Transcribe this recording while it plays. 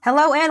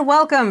Hello and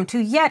welcome to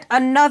yet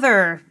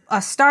another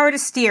A Star to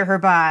Steer Her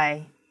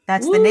By.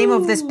 That's the name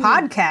of this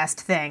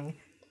podcast thing.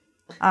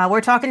 We're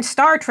talking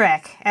Star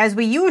Trek, as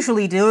we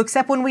usually do,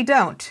 except when we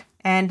don't.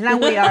 And now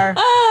we are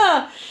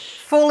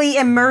fully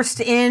immersed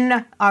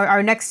in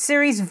our next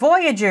series,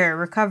 Voyager.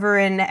 We're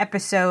covering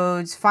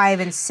episodes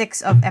 5 and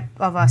 6 of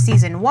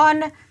Season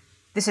 1.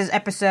 This is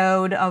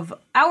episode of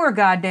our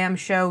goddamn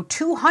show,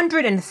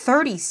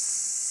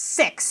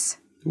 236.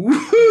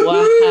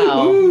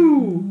 Wow.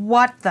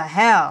 What the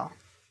hell?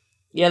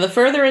 Yeah, the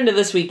further into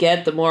this we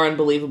get, the more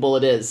unbelievable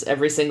it is.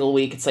 Every single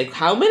week, it's like,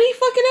 how many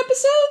fucking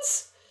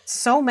episodes?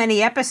 So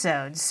many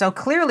episodes. So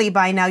clearly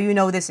by now you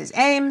know this is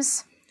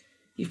Ames.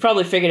 You've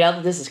probably figured out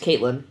that this is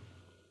Caitlin.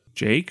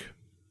 Jake?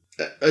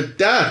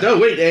 No,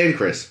 wait, and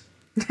Chris.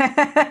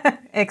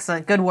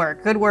 Excellent. Good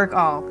work. Good work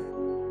all.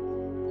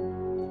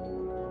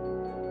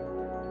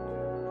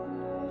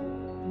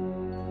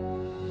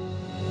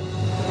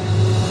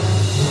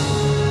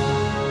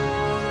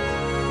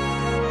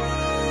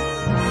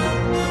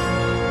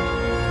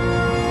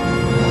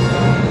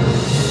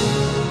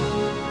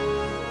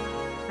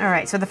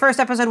 Alright, so the first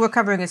episode we're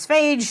covering is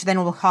Phage,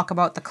 then we'll talk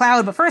about the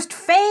Cloud, but first,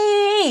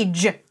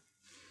 Phage!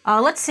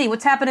 Let's see,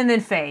 what's happening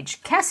in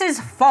Phage? Kes's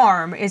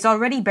farm is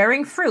already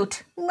bearing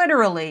fruit,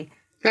 literally.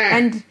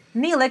 And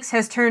Neelix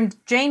has turned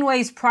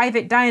Janeway's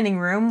private dining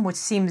room, which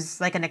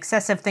seems like an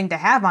excessive thing to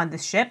have on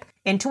this ship,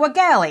 into a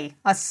galley,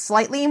 a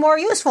slightly more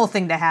useful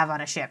thing to have on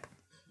a ship.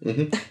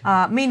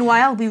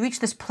 Meanwhile, we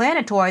reach this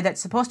planetoid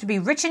that's supposed to be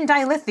rich in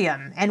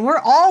dilithium, and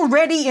we're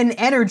already in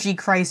energy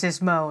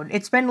crisis mode.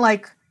 It's been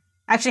like...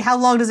 Actually, how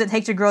long does it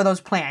take to grow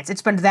those plants?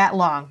 It's been that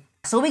long.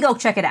 So we go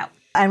check it out.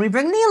 And we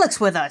bring Neelix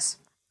with us.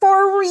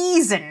 For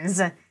reasons.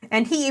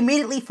 And he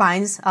immediately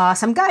finds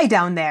some guy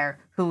down there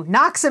who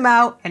knocks him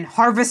out and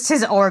harvests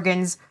his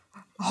organs.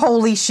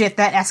 Holy shit,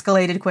 that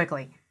escalated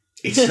quickly.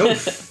 It's so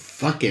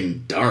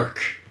fucking dark.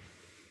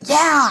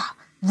 Yeah,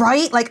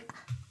 right? Like,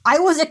 I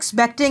was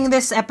expecting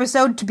this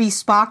episode to be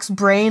Spock's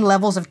brain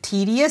levels of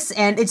tedious,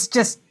 and it's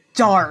just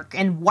dark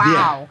and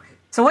wow. Yeah.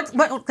 So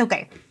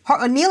okay.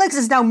 Neelix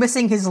is now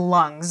missing his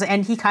lungs,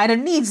 and he kind of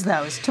needs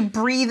those to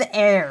breathe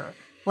air,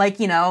 like,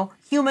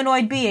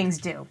 humanoid beings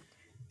do.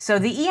 So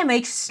the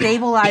EMH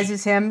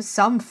stabilizes him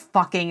some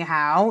fucking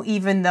how,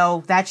 even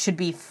though that should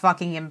be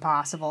fucking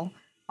impossible.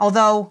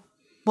 Although,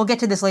 we'll get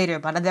to this later,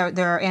 but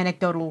there are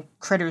anecdotal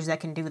critters that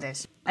can do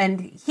this.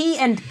 And he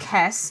and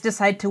Kes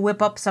decide to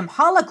whip up some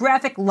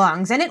holographic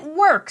lungs, and it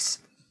works!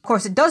 Of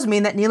course, it does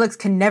mean that Neelix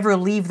can never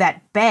leave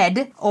that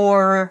bed,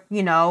 or,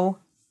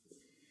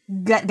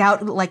 get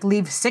out,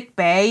 leave sick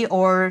bay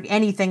or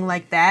anything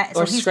like that.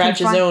 Or so scratch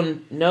his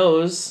own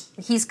nose.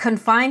 He's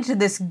confined to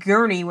this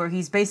gurney where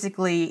he's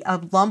basically a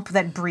lump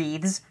that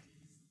breathes.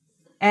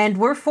 And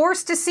we're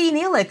forced to see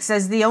Neelix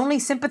as the only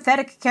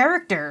sympathetic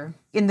character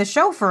in the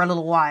show for a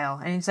little while.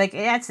 And it's like,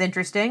 that's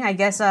interesting. I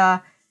guess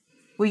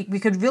we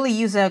could really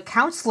use a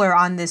counselor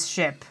on this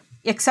ship.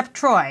 Except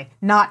Troy.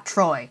 Not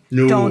Troy.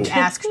 No. Don't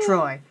ask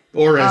Troy.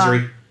 Or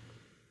Ezri.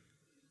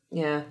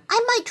 Yeah.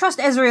 I might trust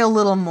Ezri a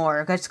little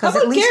more, because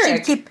at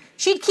least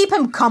she'd keep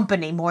him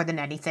company more than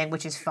anything,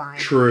 which is fine.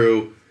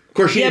 True. Of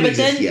course, she didn't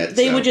exist yet. But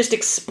then they would just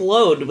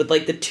explode with,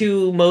 the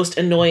two most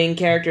annoying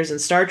characters in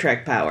Star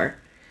Trek power.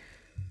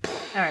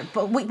 Alright,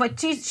 but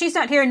she's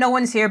not here, no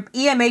one's here.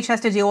 EMH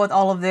has to deal with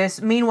all of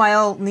this.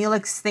 Meanwhile,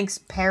 Neelix thinks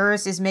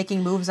Paris is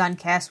making moves on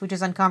Kes, which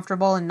is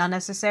uncomfortable and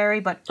unnecessary,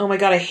 but... Oh my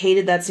god, I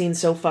hated that scene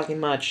so fucking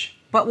much.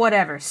 But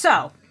whatever.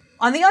 So,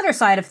 on the other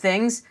side of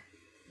things...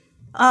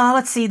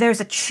 let's see, there's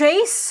a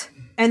chase,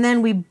 and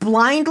then we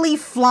blindly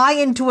fly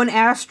into an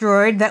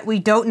asteroid that we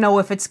don't know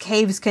if its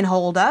caves can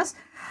hold us.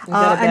 I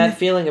got a bad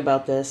feeling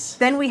about this.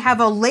 Then we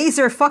have a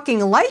laser fucking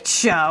light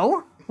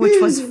show,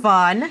 which was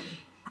fun.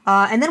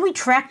 And then we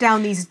track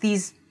down these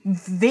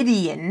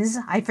Vidians.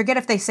 I forget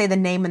if they say the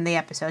name in the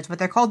episodes, but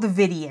they're called the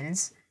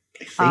Vidians.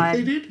 I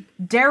think they did.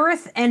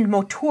 Dareth and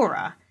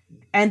Motura.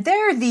 And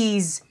they're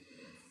these...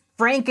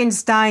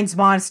 Frankenstein's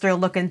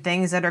monster-looking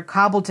things that are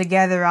cobbled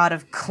together out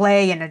of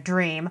clay in a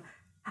dream,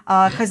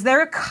 because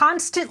they're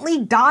constantly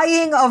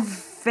dying of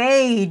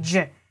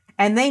phage,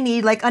 and they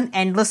need, an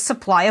endless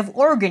supply of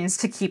organs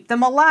to keep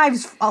them alive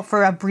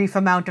for a brief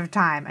amount of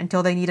time,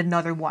 until they need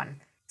another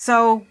one.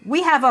 So,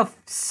 we have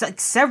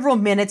several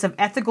minutes of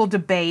ethical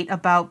debate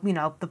about,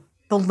 the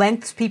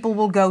lengths people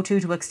will go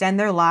to extend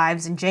their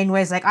lives, and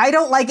Janeway's like, I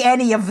don't like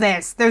any of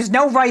this. There's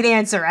no right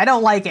answer. I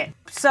don't like it.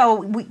 So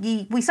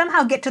we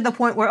somehow get to the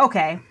point where,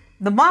 okay,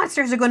 the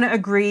monsters are going to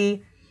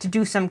agree to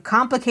do some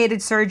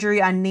complicated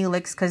surgery on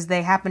Neelix because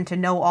they happen to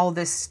know all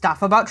this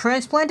stuff about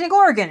transplanting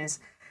organs.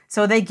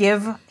 So they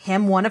give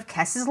him one of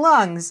Kes's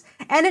lungs,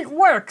 and it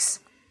works.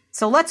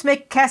 So let's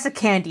make Kes a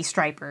candy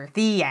striper.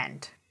 The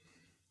end.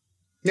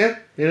 Yeah,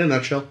 in a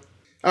nutshell.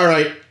 All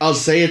right, I'll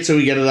say it so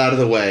we get it out of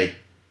the way.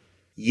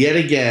 Yet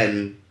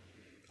again,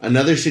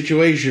 another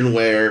situation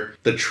where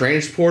the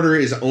transporter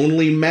is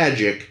only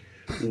magic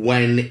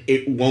when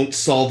it won't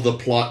solve the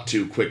plot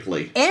too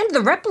quickly. And the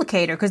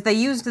replicator, because they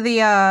used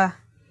the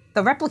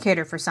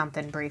replicator for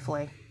something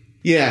briefly.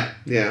 Yeah.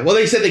 Well,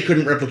 they said they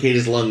couldn't replicate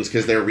his lungs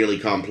because they're really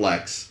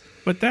complex.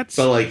 But that's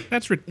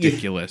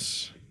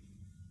ridiculous.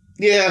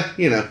 Yeah,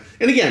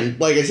 And again,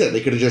 like I said,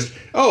 they could have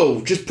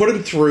just put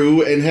him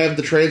through and have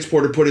the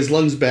transporter put his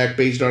lungs back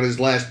based on his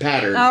last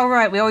pattern. Oh,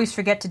 right. We always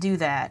forget to do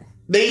that.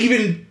 They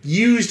even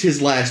used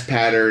his last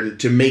pattern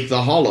to make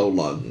the hollow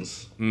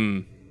lungs.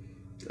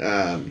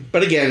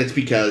 But again, it's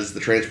because the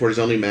transporter is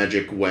only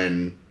magic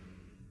when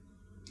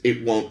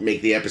it won't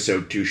make the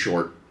episode too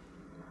short.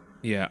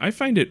 Yeah, I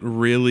find it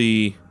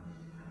really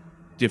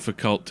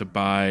difficult to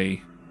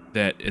buy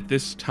that at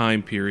this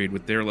time period,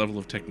 with their level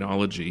of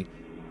technology,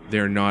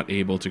 they're not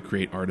able to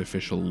create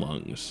artificial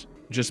lungs.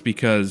 Just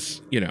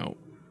because,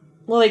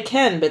 Well, they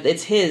can, but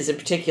it's his in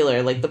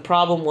particular. Like, the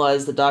problem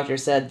was the doctor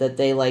said that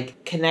they,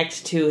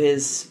 connect to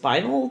his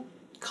spinal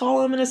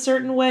column in a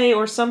certain way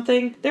or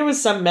something. There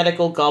was some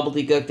medical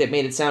gobbledygook that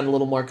made it sound a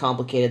little more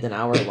complicated than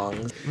our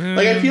lungs.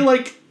 I feel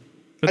like...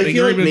 But they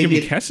were able to give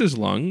him Kess's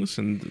lungs,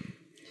 and...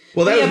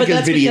 Well, that was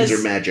because Vidians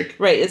are magic.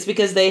 Right, it's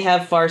because they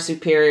have far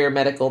superior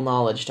medical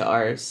knowledge to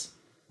ours,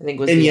 I think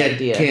was the idea. And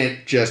yet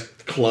can't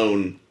just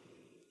clone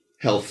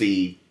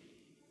healthy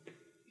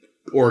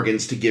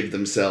organs to give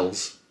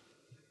themselves.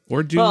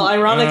 Or do, well,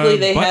 ironically,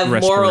 they have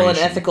moral and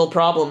respiration. ethical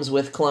problems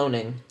with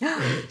cloning.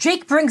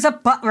 Jake brings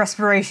up butt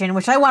respiration,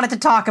 which I wanted to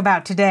talk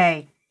about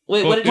today.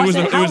 Wait, Well, what did you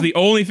say? it was the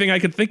only thing I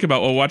could think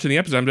about while watching the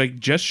episode. I'm like,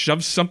 just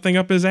shove something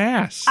up his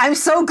ass. I'm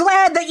so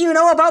glad that you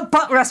know about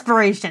butt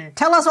respiration.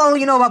 Tell us all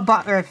you know about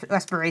butt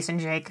respiration,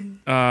 Jake.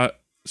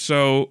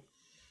 So,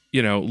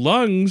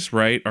 lungs,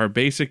 right, are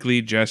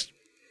basically just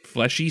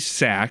fleshy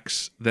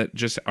sacs that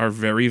just are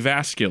very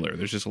vascular.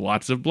 There's just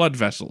lots of blood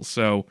vessels.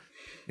 So,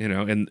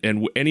 and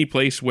any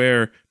place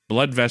where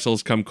blood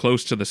vessels come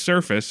close to the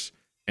surface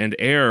and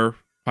air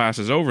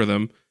passes over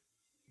them,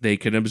 they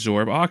can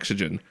absorb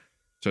oxygen.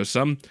 So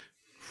some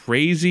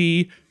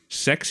crazy,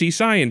 sexy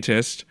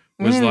scientist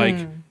was like,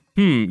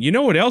 you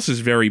know what else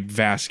is very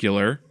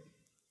vascular?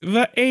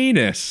 The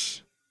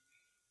anus.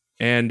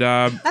 And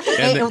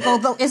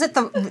is it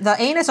the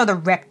anus or the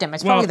rectum?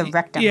 It's probably the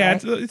rectum. Yeah,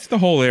 right? it's the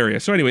whole area.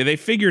 So anyway, they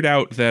figured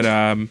out that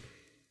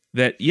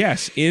that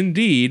yes,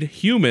 indeed,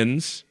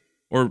 humans,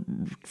 or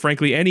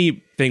frankly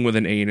anything with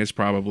an anus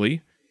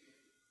probably,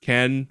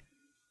 can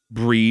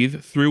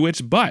breathe through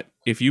its butt.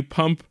 If you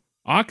pump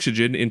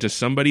oxygen into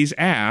somebody's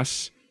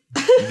ass,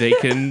 they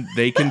can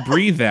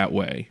breathe that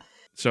way.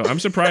 So I'm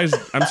surprised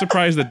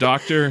the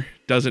doctor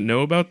doesn't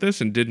know about this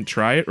and didn't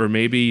try it, or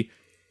maybe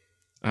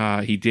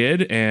he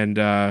did and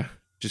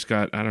just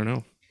got, I don't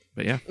know.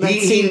 But yeah. That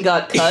scene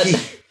got cut.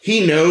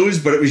 He knows,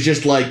 but it was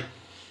just like,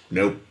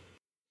 nope.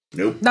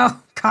 No,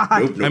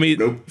 God. I mean,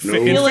 nope.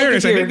 in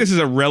fairness, I think this is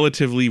a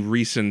relatively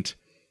recent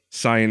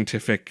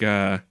scientific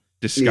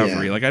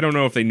discovery. Yeah. Like, I don't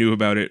know if they knew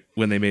about it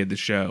when they made the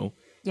show.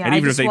 Yeah, and I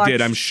even if just they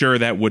did, I'm sure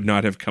that would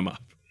not have come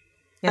up.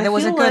 Yeah, there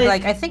was a feel good,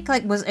 like- I think,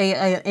 was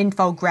a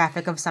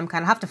infographic of some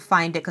kind. I'll have to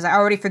find it, because I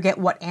already forget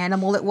what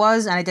animal it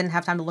was, and I didn't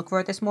have time to look for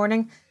it this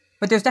morning.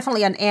 But there's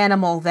definitely an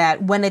animal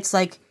that, when it's,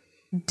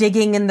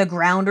 digging in the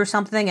ground or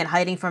something and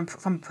hiding from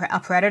a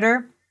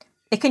predator,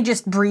 it can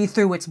just breathe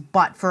through its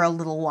butt for a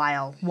little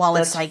while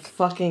That's it's,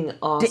 fucking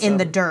awesome. in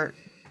the dirt.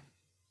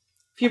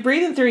 If you're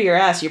breathing through your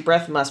ass, your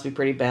breath must be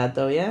pretty bad,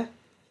 though, yeah?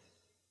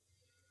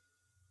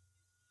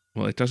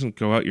 Well, it doesn't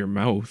go out your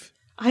mouth.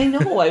 I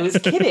know, I was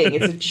kidding.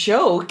 It's a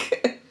joke.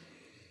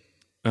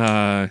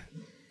 Ass.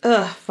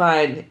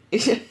 Fine.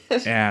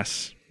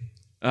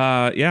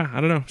 Yeah,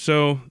 I don't know.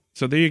 So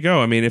there you go.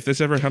 I mean, if this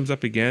ever comes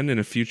up again in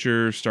a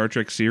future Star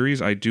Trek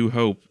series, I do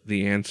hope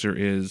the answer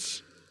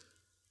is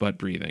butt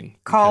breathing.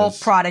 Call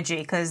because- Prodigy,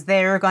 because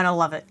they're going to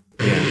love it.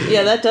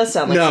 Yeah, that does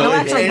sound like No, No, something.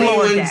 actually, if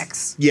Lower anyone's-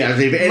 Decks. Yeah, if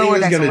Lower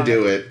anyone's Decks going to will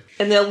do love it.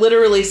 And they'll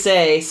literally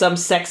say some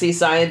sexy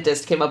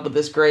scientist came up with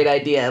this great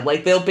idea.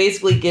 Like, they'll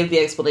basically give the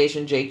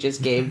explanation Jake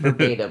just gave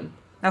verbatim.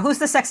 Now, who's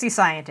the sexy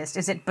scientist?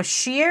 Is it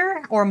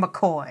Bashir or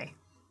McCoy?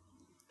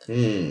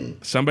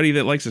 Somebody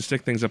that likes to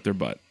stick things up their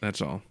butt.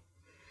 That's all.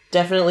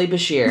 Definitely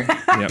Bashir.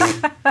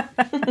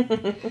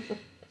 Yep.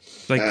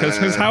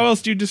 Because how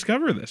else do you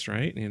discover this,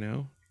 right?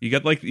 You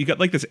got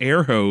this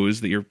air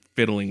hose that you're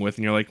fiddling with,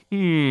 and you're like,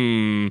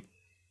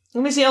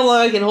 Let me see how long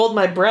I can hold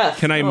my breath.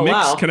 Can I Oh, mix?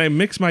 wow. Can I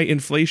mix my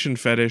inflation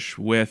fetish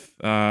with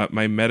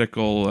my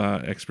medical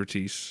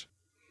expertise?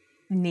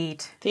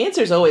 Neat. The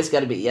answer's always got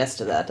to be yes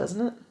to that,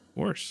 doesn't it? Of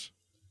course.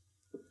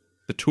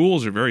 The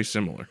tools are very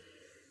similar.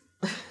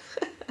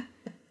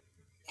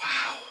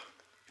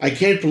 I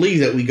can't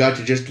believe that we got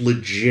to just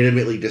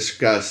legitimately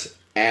discuss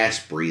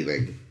ass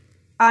breathing.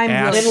 I'm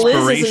Ass. really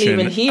And Liz isn't Aspiration.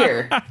 even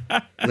here.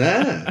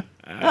 Ah.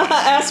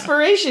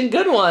 Aspiration,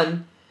 good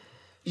one.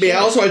 But yeah,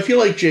 also, I feel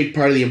like, Jake,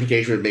 part of the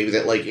implication was maybe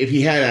that, if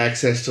he had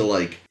access to,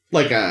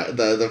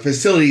 the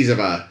facilities of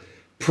a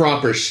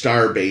proper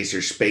starbase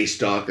or space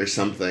dock or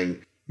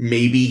something,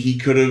 maybe he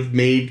could have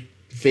made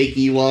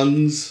fakey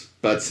lungs,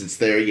 but since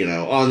they're,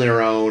 on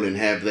their own and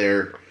have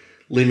their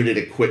limited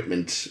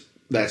equipment,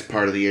 that's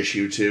part of the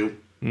issue, too.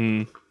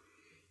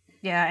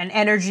 Yeah, and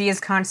energy is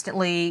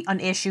constantly an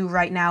issue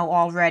right now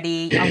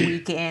already, a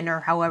week in or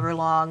however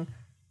long.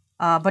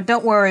 But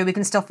don't worry, we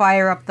can still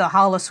fire up the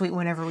holosuite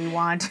whenever we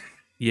want.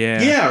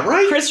 Yeah. Yeah,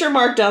 right? Chris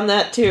remarked on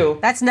that too.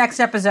 That's next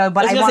episode,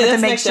 but I was I gonna say, wanted to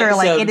that's make next sure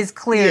like episode. it is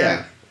clear.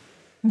 Yeah.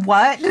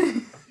 What?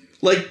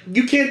 Like,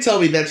 you can't tell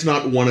me that's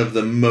not one of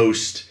the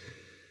most...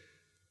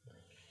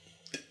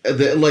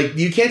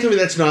 you can't tell me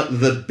that's not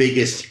the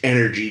biggest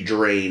energy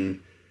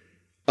drain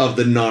of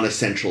the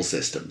non-essential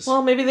systems.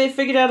 Well, maybe they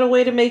figured out a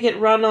way to make it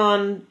run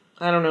on,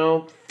 I don't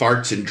know,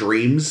 Farts and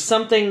dreams.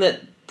 something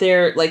that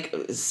they're like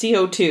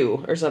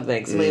CO2 or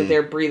something that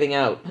they're breathing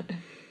out.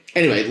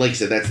 Anyway, like I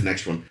said, that's the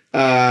next one.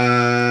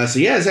 So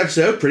yeah, this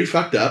episode, pretty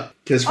fucked up.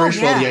 Because first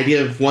of all, the yeah.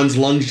 idea of one's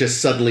lungs just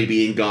suddenly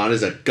being gone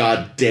is a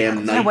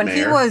goddamn nightmare. Yeah, when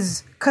he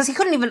was, because he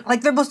couldn't even,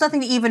 like, there was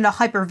nothing even to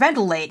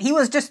hyperventilate. He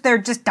was just there,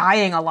 just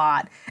dying a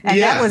lot, and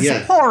Yeah, that was yeah.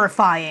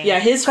 horrifying. Yeah,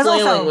 his 'Cause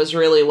flailing also, was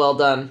really well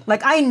done.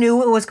 like, I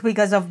knew it was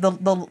because of the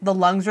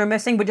lungs were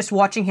missing, but just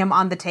watching him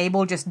on the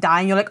table just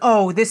dying, you're like,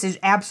 oh, this is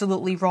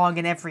absolutely wrong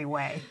in every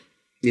way.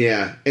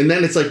 Yeah, and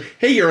then it's like,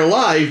 hey, you're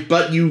alive,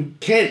 but you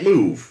can't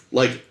move.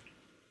 Like,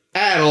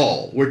 at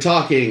all. We're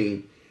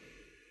talking...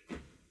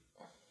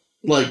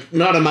 like,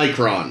 not a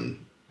micron.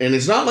 And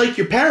it's not like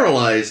you're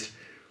paralyzed.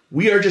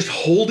 We are just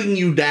holding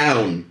you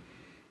down.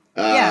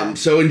 Yeah.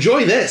 So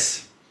enjoy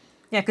this.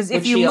 Yeah, because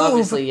if Which you he move,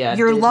 obviously,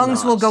 your did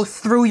lungs will not. go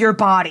through your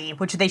body,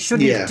 which they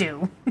shouldn't Yeah.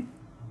 do.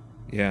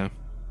 Yeah.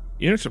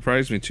 You know, it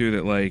surprised me too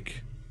that,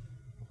 like,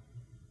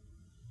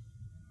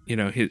 you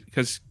know,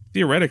 because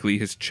theoretically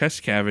his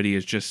chest cavity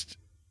is just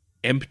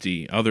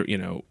empty,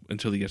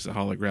 until he gets the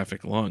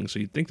holographic lung. So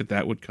you'd think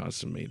that would cause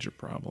some major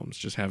problems,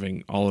 just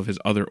having all of his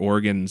other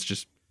organs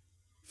just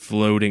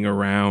floating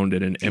around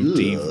in an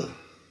empty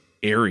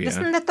area.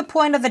 Isn't that the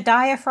point of the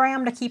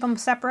diaphragm, to keep them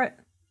separate?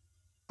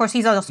 Of course,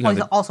 he's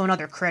also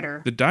another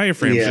critter. The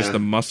diaphragm is Yeah. just the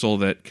muscle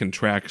that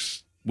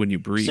contracts when you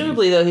breathe.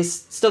 Presumably, though, he's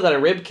still got a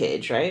rib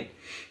cage, right?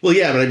 Well,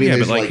 yeah, but I mean, Yeah,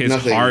 there's but like his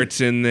nothing...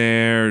 heart's in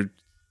there,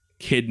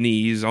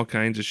 kidneys, all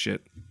kinds of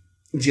shit.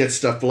 He's got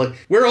stuff, but like,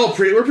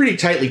 we're pretty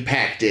tightly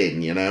packed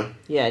in, you know?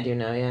 Yeah, I do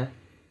know, yeah.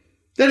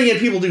 Then again,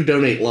 people do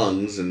donate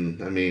lungs,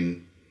 and, I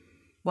mean...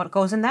 What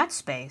goes in that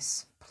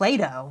space?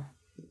 Play-Doh.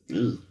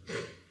 ugh.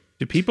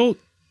 Do people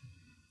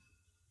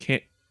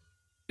can't?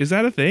 Is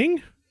that a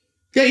thing?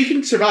 Yeah, you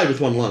can survive with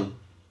one lung.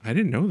 I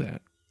didn't know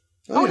that.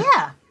 Oh,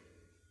 yeah.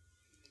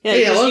 Yeah,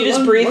 Yeah, you just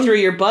lung- breathe lung- through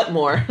your butt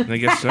more. I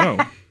guess so.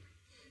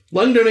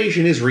 Lung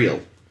donation is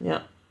real.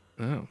 Yeah.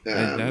 Oh, Real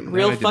I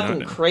did not fucking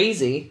know.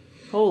 crazy.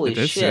 Holy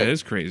This shit.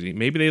 is crazy.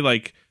 Maybe they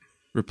like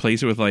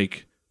replace it with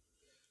like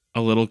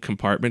a little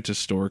compartment to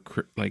store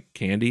like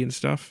candy and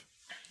stuff.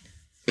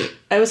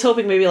 I was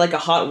hoping maybe like a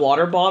hot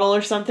water bottle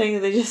or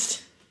something. They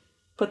just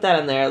put that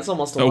in there. It's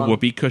almost a A lung.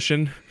 whoopee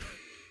cushion.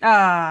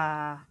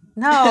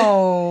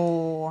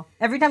 No.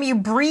 Every time you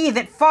breathe,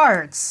 it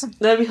farts.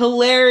 That'd be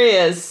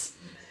hilarious.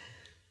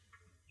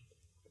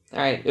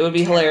 Alright, it would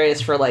be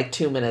hilarious for like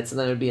 2 minutes and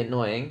then it would be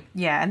annoying.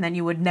 Yeah, and then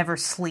you would never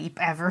sleep,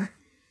 ever.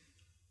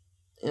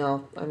 You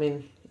know, I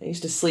mean, I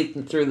used to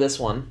sleep through this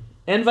one.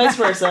 And vice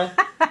versa.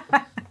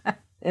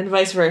 And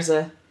vice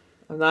versa.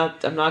 I'm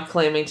not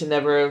claiming to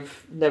never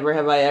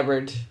have I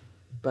ever'd,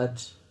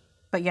 but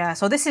But yeah,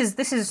 so this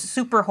is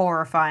super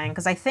horrifying,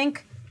 because I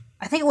think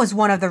it was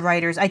one of the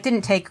writers. I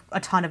didn't take a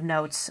ton of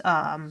notes,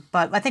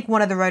 but I think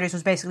one of the writers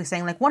was basically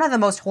saying, like, one of the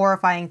most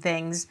horrifying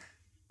things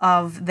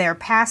of their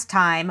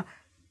pastime,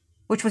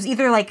 which was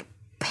either like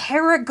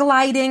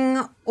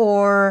paragliding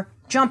or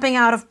jumping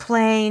out of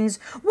planes,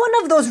 one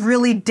of those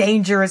really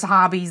dangerous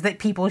hobbies that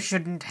people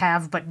shouldn't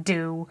have but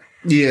do,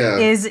 Yeah.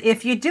 is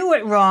if you do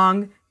it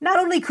wrong, not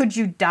only could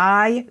you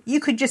die, you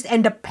could just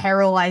end up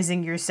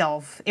paralyzing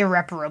yourself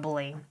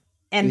irreparably.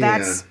 And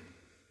that's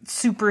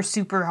super,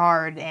 super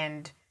hard.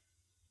 And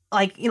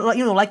like,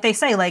 like they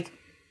say, like,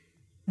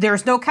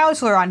 there's no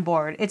counselor on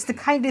board. It's the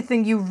kind of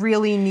thing you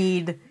really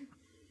need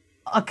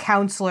a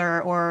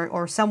counselor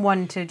or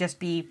someone to just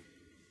be,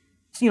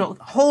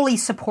 wholly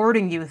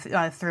supporting you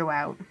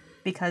throughout.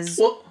 Because,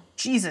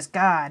 Jesus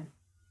God.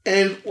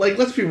 And, like,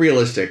 let's be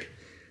realistic.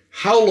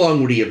 How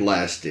long would he have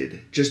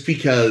lasted? Just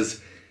because,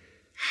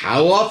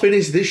 how often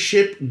is this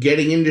ship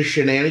getting into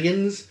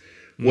shenanigans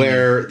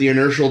where the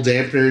inertial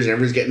dampeners and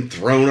everyone's getting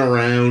thrown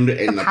around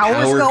and the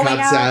Power's power going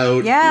cuts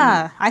out?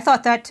 Yeah, I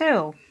thought that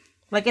too.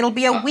 Like, it'll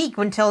be a week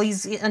until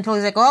he's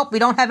like, oh, we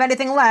don't have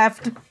anything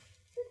left.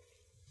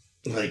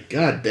 Like,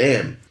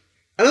 goddamn.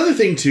 Another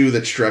thing, too,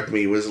 that struck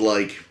me was,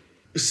 like,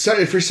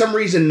 for some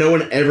reason no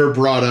one ever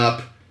brought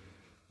up,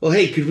 well,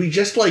 hey, could we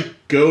just, like,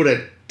 go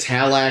to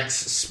Talax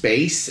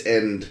space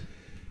and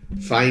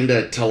find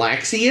a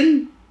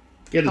Talaxian?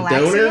 Get a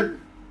donor?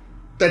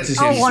 That's his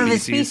Oh, one of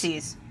his species.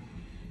 species.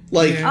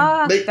 Like,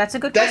 That's a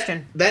good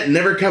question. That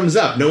never comes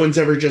up. No one's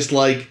ever just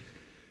like,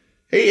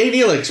 hey,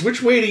 Neelix,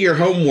 which way to your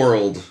home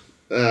world?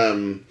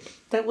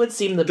 that would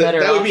seem the better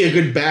That would be a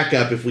option. good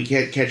backup if we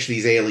can't catch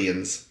these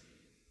aliens.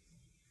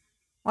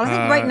 Well, I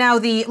think right now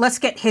the let's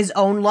get his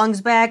own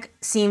lungs back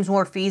seems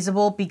more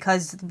feasible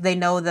because they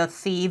know the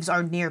thieves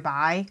are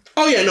nearby.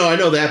 Oh, yeah, no, I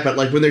know that, but,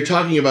 like, when they're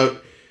talking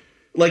about,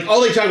 like,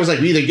 all they talk was, like,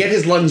 we either get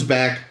his lungs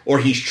back or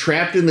he's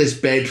trapped in this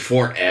bed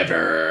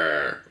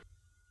forever.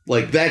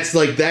 Like that's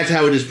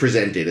how it is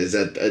presented, as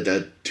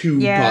a two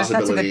possibility.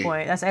 That's a good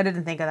point. I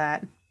didn't think of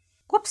that.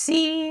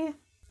 Whoopsie.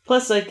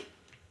 Plus, like,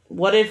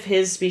 what if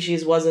his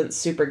species wasn't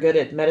super good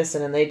at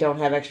medicine and they don't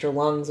have extra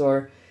lungs,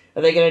 or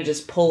are they going to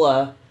just pull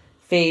a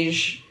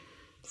phage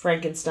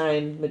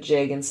Frankenstein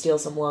majig and steal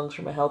some lungs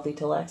from a healthy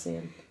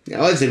Talaxian?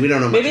 Yeah, I'd say we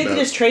don't know much Maybe they could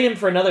just trade him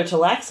for another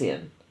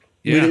Talaxian.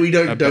 Yeah, we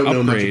don't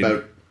know much upgrade.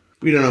 about.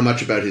 We don't know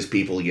much about his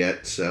people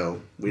yet,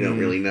 so we don't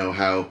really know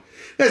how.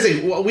 I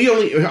think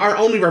our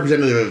only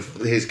representative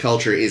of his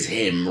culture is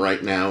him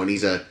right now, and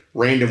he's a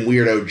random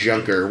weirdo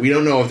junker. We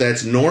don't know if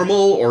that's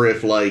normal or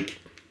if like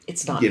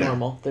It's not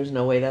normal. There's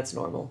no way that's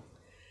normal.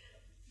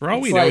 For all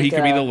It's we know, he like,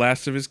 could be the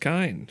last of his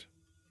kind.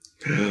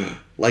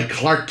 like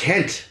Clark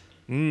Kent.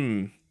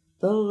 The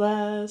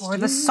last Or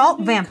the salt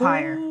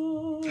vampire.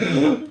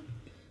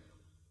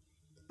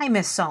 I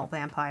miss Salt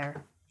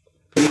Vampire.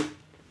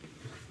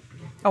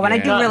 Oh, and I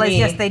do Yeah. realize, Me.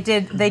 yes,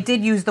 they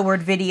did use the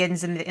word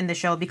Vidians in the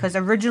show, because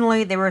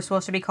originally they were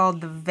supposed to be called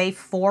the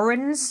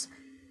Vaforans,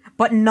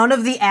 but none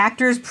of the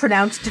actors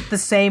pronounced it the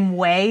same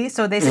way,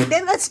 so they said,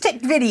 let's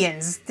take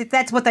Vidians.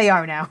 That's what they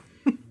are now.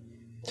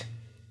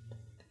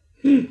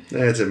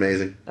 That's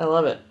amazing. I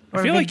love it.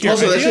 I feel like Vidians. you're,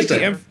 Also, I that's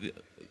feel like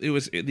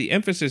just the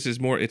emphasis is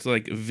more. It's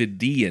like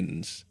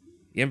Vidians.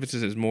 The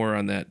emphasis is more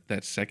on that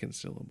second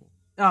syllable.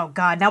 Oh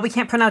God, now we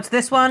can't pronounce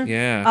this one.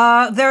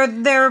 Yeah.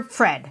 They're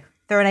Fred.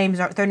 Their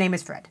name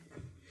is Fred.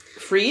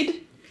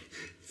 Freed?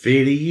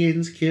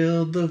 Vidians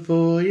killed the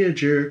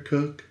Voyager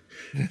cook.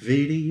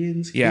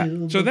 Vidians Yeah.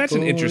 killed So the that's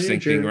an interesting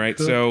Voyager thing, right?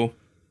 cook. So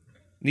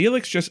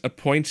Neelix just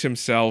appoints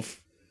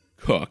himself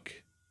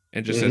cook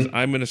and just says,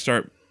 I'm going to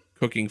start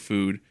cooking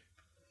food.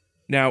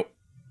 Now,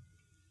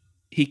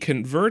 he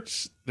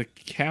converts the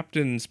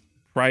captain's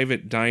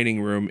private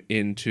dining room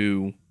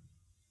into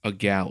a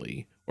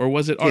galley. Or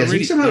was it Yes, already...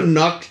 he somehow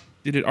knocked.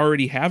 Did it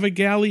already have a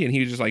galley and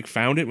he just like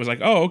found it and was like,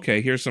 oh,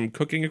 okay, here's some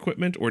cooking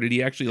equipment? Or did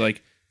he actually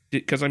like...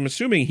 Because I'm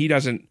assuming he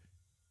doesn't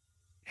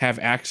have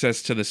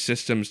access to the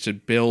systems to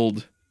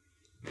build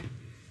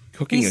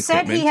cooking He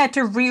said equipment. he had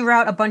to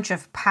reroute a bunch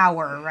of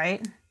power,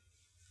 right?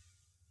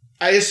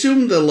 I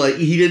assumed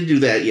he didn't do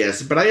that,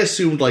 yes, but I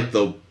assumed like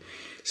the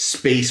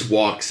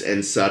spacewalks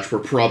and such were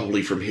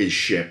probably from his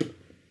ship.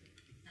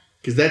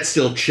 Because that's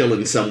still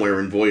chilling somewhere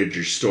in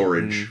Voyager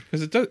storage.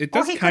 Because it does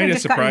Or he could kind have of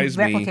just gotten surprise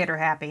me. Replicator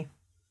happy.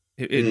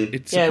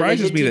 It Yeah,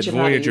 surprises they me did that teach him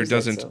how to Voyager use it,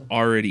 doesn't so.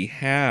 already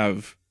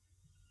have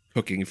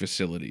cooking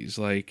facilities.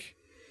 Like,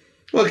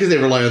 Well, because they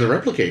rely on the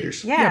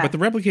replicators. Yeah, but the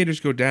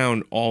replicators go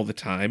down all the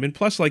time, and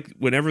plus, like,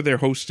 whenever they're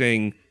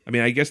hosting, I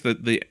mean, I guess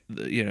the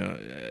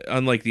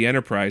unlike the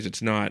Enterprise,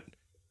 it's not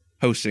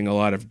hosting a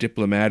lot of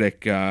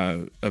diplomatic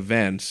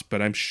events,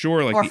 but I'm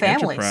sure like Or the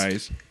families.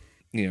 Enterprise,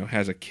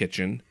 has a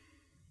kitchen,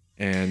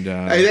 and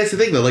I mean, that's the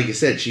thing, though. Like you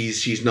said,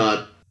 she's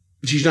not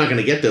going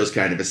to get those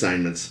kind of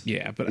assignments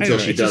yeah, but until I don't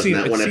know, she it just does in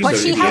seems- that one it episode. but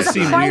seems- she of has a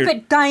DS9.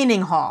 private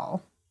dining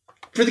hall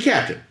For the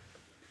captain.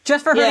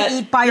 just for her Yeah, to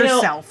eat by you know-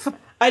 herself.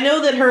 I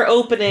know that her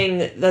opening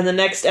then the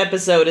next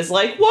episode is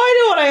like,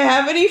 why don't I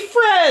have any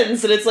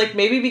friends? And it's like,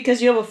 maybe because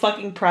you have a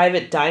fucking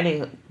private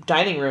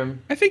dining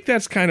room. I think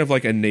that's kind of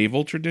like a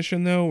naval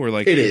tradition, though, where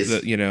like It is.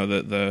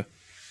 the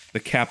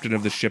captain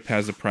of the ship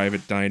has a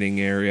private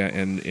dining area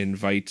and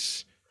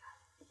invites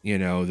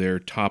their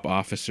top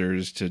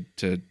officers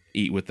to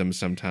eat with them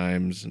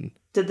sometimes, and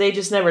Did they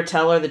just never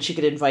tell her that she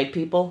could invite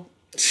people?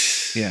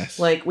 yes,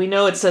 Like, we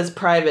know it says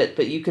private,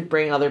 but you could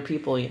bring other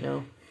people,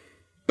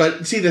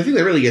 But see, the thing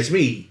that really gets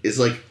me is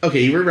like,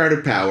 okay, he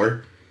rerouted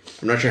power.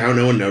 I'm not sure how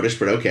no one noticed,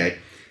 but okay.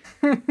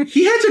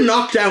 He had to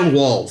knock down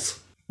walls.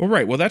 well,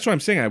 right, well, that's what I'm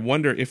saying. I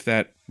wonder if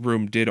that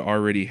room did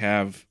already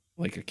have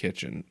like a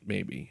kitchen,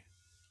 maybe.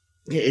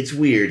 Yeah, it's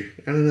weird.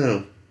 I don't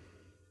know.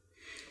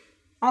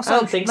 Also, I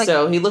don't think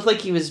so. He looked like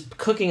he was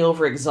cooking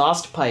over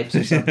exhaust pipes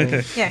or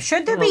something. Yeah,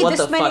 should I there don't know be what this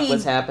the fuck many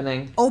was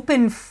happening.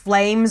 open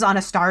flames on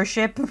a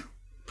starship?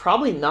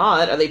 Probably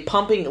not. Are they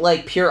pumping,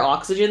 like, pure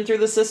oxygen through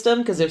the system?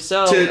 Because if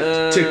so...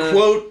 To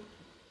quote,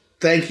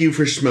 "Thank you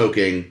for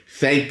smoking.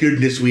 Thank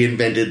goodness we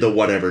invented the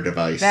whatever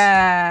device."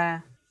 Uh,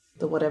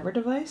 The whatever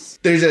device?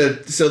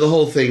 So the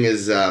whole thing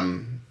is,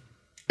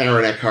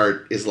 Aaron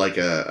Eckhart is like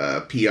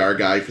a PR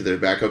guy for the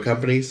tobacco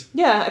companies.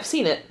 Yeah, I've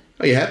seen it.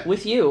 Oh, you have?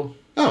 With you.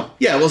 Oh,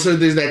 yeah. Well, so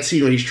there's that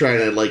scene when he's trying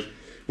to, like,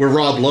 where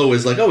Rob Lowe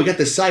is like, oh, we got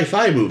this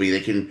sci-fi movie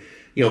that can,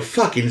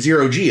 fuck in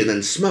zero G and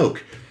then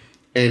smoke.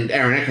 And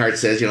Aaron Eckhart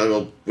says,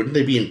 well, wouldn't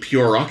they be in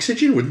pure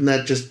oxygen? Wouldn't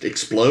that just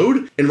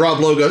explode? And Rob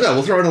Lowe goes, oh,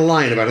 we'll throw in a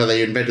line about how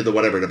they invented the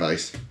whatever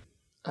device.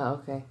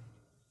 Oh, okay.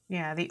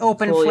 yeah, the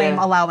open Cool, flame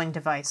yeah. allowing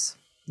device.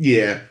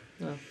 Yeah.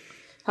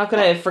 How could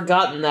I have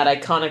forgotten that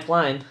iconic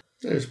line?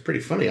 It was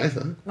pretty funny, I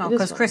thought. Well, It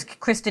is because fun.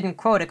 Chris didn't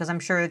quote it, because I'm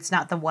sure it's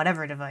not the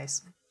whatever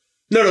device.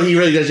 No, he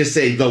really does just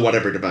say the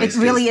whatever device.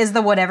 It really is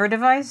the whatever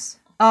device?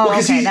 Oh,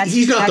 Because okay.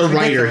 he's not the that's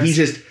writer.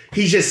 ridiculous.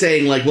 He's just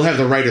saying, like, we'll have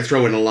the writer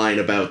throw in a line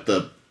about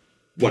the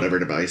whatever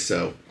device,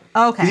 so...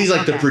 Okay. He's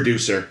like the okay.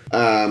 producer.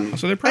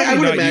 So they're probably I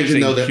would not imagine,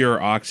 using though, that-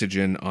 pure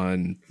oxygen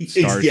on Yeah,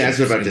 starships. that's what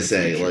I was about in to the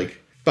say. future.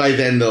 Like, by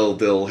then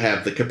they'll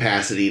have the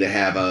capacity to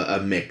have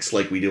a mix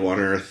like we do on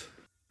Earth.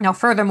 Now,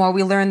 furthermore,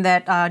 we learn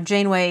that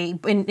Janeway,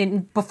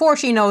 before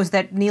she knows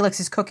that Neelix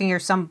is cooking her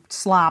some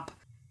slop,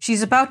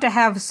 she's about to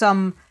have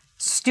some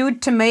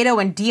stewed tomato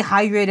and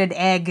dehydrated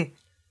egg,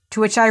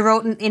 to which I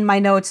wrote in my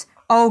notes,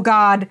 "Oh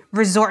God,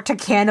 resort to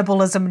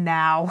cannibalism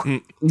now."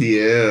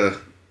 Yeah.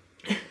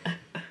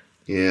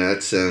 Yeah,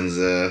 that sounds,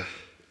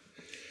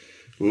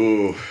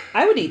 ooh.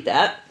 I would eat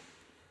that.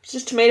 It's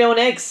just tomato and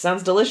eggs.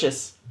 Sounds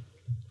delicious.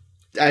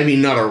 I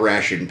mean, not a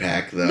ration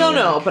pack, though.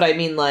 No, but I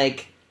mean,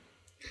 like...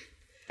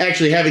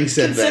 Actually, having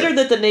said Consider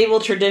that the naval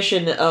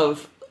tradition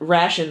of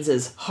rations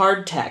is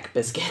hardtack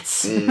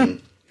biscuits.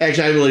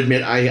 Actually, I will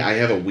admit, I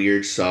have a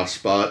weird soft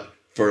spot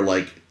for,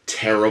 like,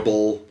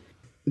 terrible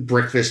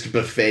breakfast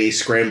buffet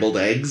scrambled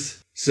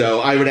eggs.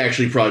 So I would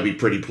actually probably be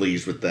pretty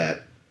pleased with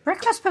that.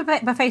 Breakfast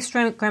buffet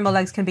scrambled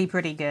eggs can be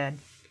pretty good.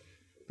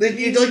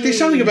 There's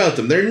something about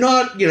them. They're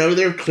not,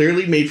 they're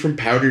clearly made from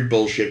powdered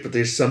bullshit, but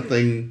there's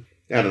something,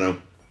 I don't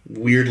know,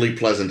 weirdly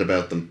pleasant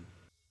about them.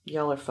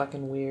 Y'all are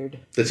fucking weird.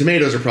 The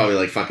tomatoes are probably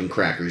like fucking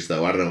crackers,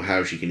 though. I don't know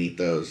how she can eat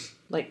those.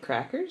 Like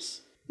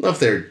crackers? Well,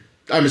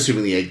 I'm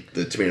assuming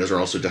the tomatoes are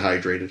also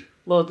dehydrated.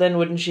 Well, then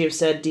wouldn't she have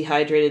said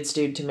dehydrated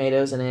stewed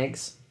tomatoes and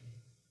eggs?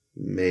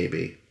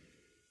 Maybe.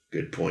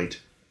 Good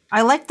point.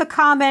 I like the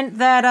comment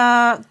that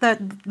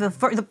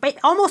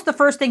almost the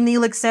first thing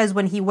Neelix says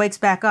when he wakes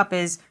back up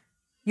is,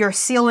 "Your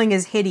ceiling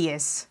is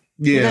hideous."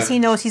 Yeah. Because he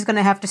knows he's going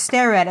to have to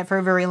stare at it for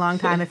a very long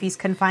time if he's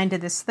confined to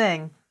this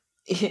thing.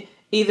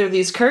 Either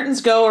these curtains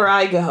go or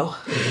I go.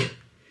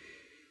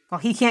 Well,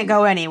 he can't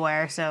go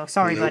anywhere, so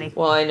sorry, buddy.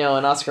 Well, I know,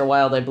 and Oscar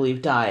Wilde, I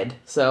believe, died.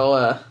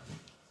 So,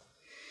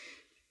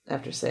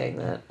 after saying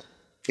that.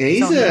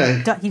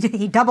 Yeah,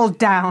 he doubled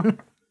down.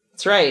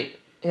 That's right.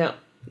 Yeah.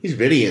 He's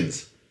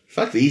Vidians.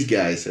 Fuck these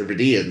guys, or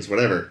Vidians,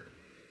 whatever.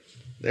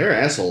 They're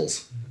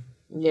assholes.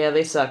 Yeah,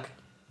 they suck.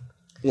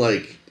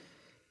 Like,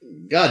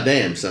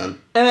 goddamn,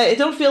 son. I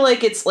don't feel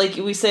like it's, like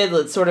we said,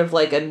 it's sort of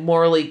like a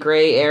morally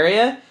gray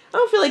area. I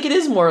don't feel like it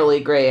is morally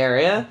gray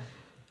area.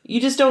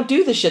 You just don't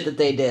do the shit that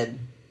they did.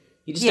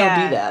 You just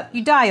don't do that.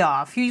 You die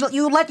off.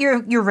 You let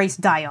your race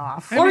die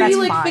off. Or That's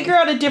you, like, fine. figure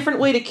out a different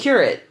way to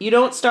cure it. You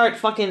don't start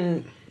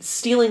fucking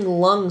stealing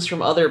lungs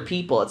from other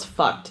people. It's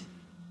fucked.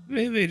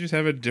 Maybe they just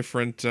have a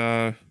different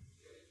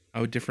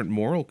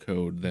moral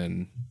code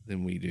than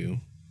we do.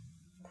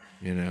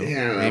 Yeah,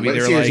 maybe but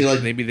they're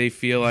seriously, maybe they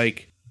feel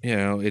like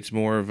it's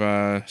more of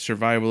a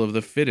survival of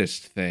the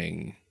fittest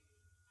thing,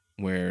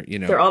 where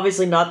they're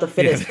obviously not the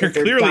fittest. they're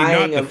clearly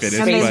dying not the of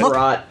fittest, space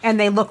rot. and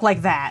they look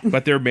like that.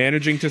 but they're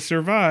managing to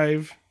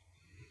survive.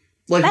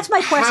 Like, That's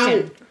my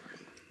question.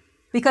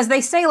 Because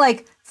they say,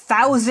 like,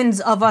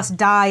 thousands of us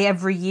die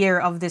every year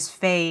of this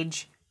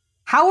phage.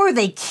 How are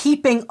they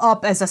keeping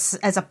up as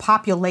a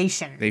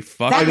population? They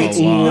fuck That a makes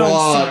lot.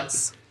 no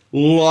sense.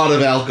 Lot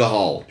of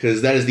alcohol,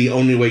 because that is the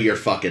only way you're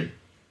fucking.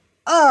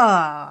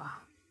 Because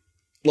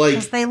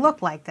Like, they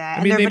look like that.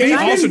 I mean, they may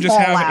also just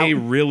have a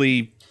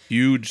really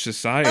huge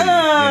society.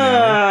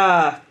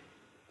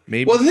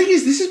 Maybe. well, the thing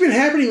is, this has been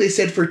happening, they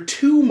said, for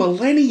 2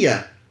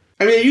 millennia.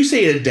 I mean, you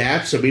say it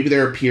adapts, so maybe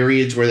there are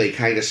periods where they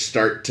kind of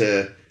start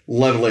to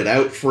level it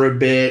out for a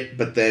bit,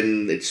 but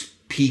then it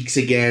peaks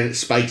again, it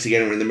spikes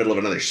again, we're in the middle of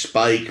another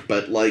spike,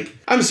 but, like,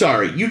 I'm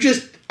sorry,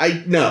 just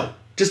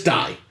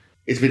die.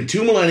 It's been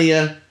 2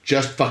 millennia,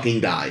 just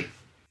fucking die.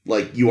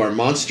 Like, you are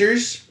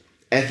monsters,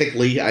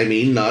 ethically, I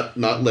mean, not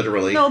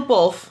literally. No,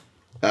 both.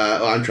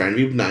 I'm trying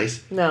to be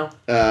nice. No,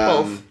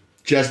 both.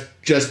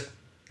 Just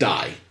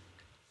die.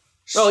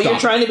 Oh, you're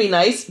Stop. trying to be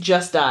nice?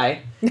 Just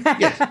die.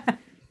 Yes.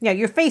 Yeah,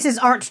 your faces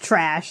aren't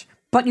trash,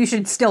 but you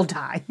should still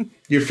die.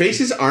 Your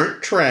faces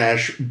aren't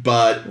trash,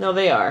 but No,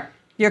 they are.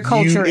 Your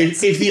culture if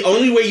the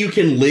only way you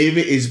can live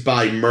is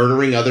by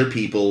murdering other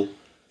people,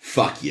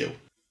 fuck you.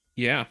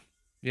 Yeah,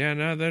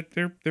 no,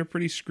 they're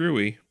pretty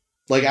screwy.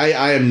 Like,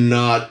 I am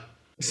not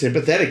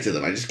sympathetic to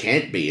them. I just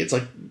can't be. It's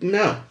like,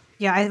 no.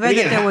 Yeah, I read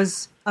that there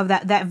was of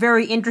that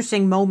very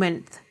interesting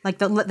moment, like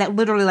that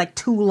literally like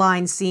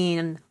 2-line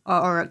scene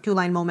or a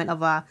 2-line moment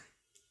of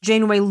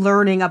Janeway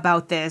learning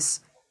about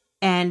this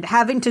and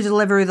having to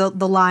deliver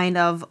the line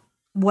of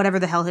whatever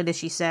the hell it is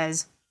she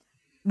says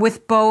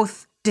with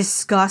both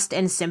disgust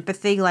and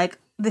sympathy. Like,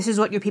 this is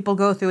what your people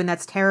go through, and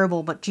that's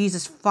terrible. But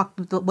Jesus, fuck,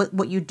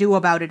 what you do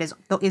about it is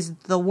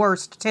the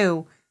worst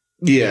too.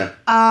 Yeah.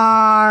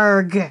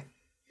 Arg.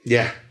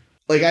 Yeah.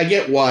 Like, I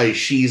get why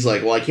she's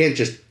like, well, I can't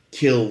just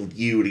kill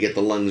you to get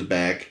the lungs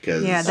back,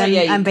 because... Yeah, then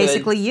yeah, you I'm could.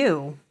 basically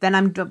you. Then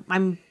I'm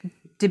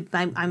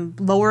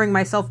lowering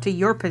myself to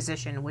your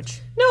position, which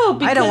No,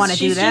 because I don't want to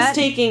do she's that. just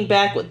taking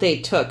back what they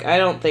took. I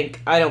don't think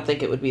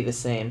it would be the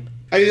same.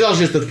 I mean, it's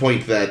also just the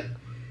point that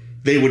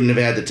they wouldn't have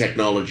had the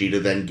technology to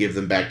then give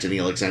them back to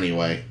Neelix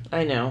anyway.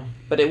 I know,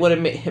 but it would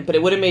have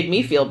made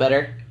me feel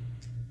better.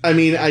 I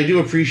mean, I do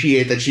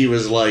appreciate that she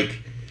was like,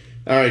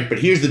 all right, but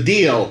here's the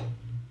deal.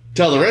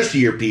 Tell the rest of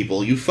your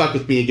people, you fuck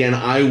with me again,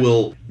 I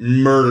will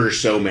murder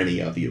so many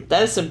of you.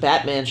 That is some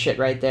Batman shit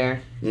right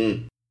there.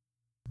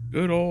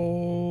 Good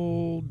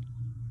old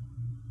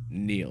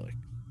Neelix.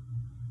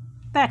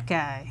 that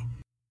guy.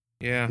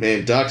 Yeah.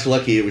 Man, Doc's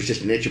lucky it was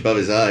just an itch above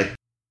his eye.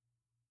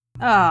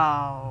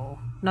 Oh.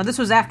 No, this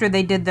was after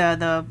they did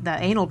the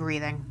anal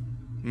breathing.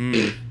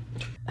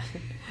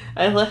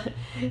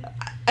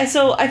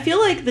 So I feel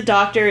like the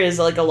Doctor is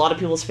like a lot of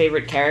people's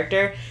favorite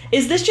character.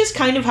 Is this just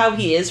kind of how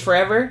he is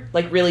forever?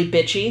 Like really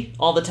bitchy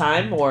all the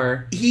time,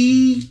 or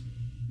He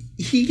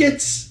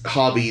gets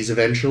hobbies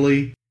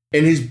eventually,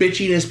 and his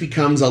bitchiness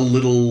becomes a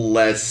little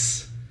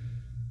less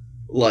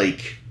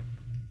like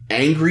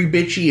angry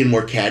bitchy and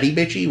more catty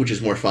bitchy, which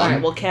is more fun.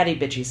 Alright, well, catty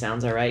bitchy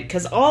sounds alright,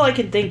 because all I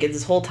can think is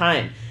this whole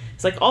time,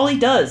 it's like all he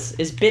does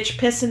is bitch,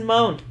 piss, and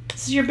moan.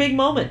 This is your big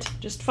moment.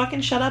 Just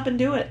fucking shut up and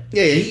do it.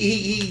 Yeah,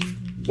 he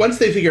once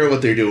they figure out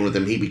what they're doing with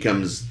him, he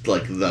becomes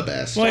like the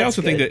best. Well, I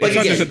also think that Like, it's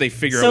not again, just that they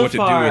figure so out what to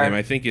do far- with him.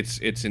 I think it's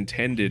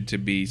intended to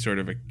be sort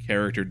of a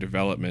character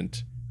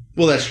development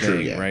Well, that's true,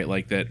 thing, yeah. right?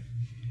 Like that,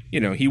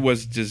 he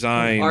was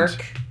designed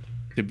Arc.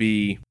 to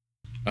be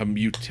a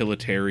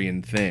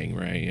utilitarian thing,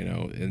 right?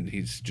 And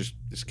he's just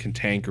this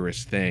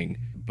cantankerous thing.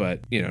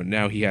 But,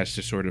 now he has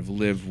to sort of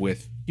live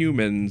with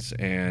humans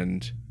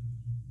and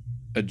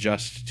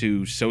adjust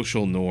to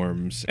social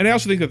norms. And I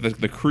also think that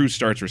the crew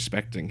starts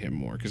respecting him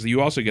more, because you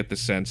also get the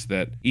sense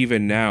that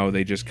even now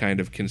they just kind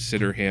of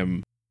consider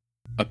him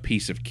a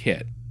piece of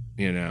kit,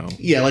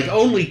 Yeah, like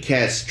only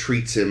Kes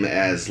treats him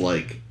as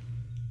like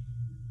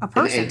A an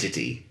person.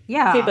 entity.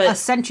 Yeah, Okay, but- a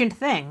sentient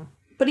thing.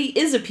 But he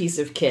is a piece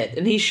of kit,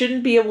 and he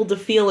shouldn't be able to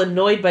feel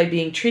annoyed by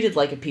being treated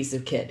like a piece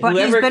of kit. But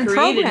Whoever he's been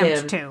created programmed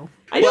him, to.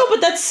 I know,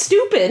 but that's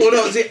stupid. Well,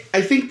 no, see,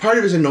 I think part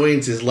of his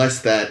annoyance is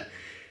less that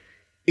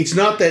it's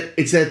not that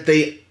it's that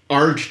they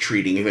aren't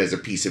treating him as a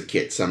piece of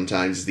kit.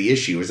 Sometimes is the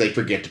issue is they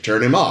forget to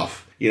turn him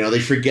off. They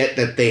forget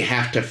that they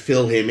have to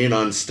fill him in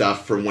on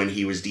stuff from when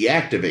he was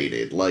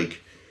deactivated. Like,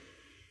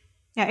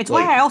 Yeah, it's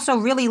Like- why I also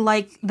really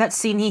like that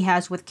scene he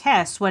has with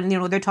Kes when,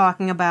 they're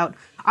talking about,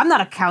 I'm not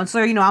a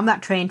counselor, I'm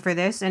not trained for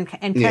this. And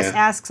Kes Yeah.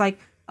 asks, like,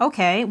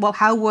 okay, well,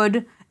 how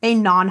would a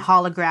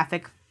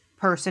non-holographic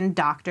person,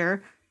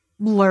 doctor,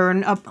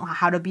 learn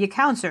how to be a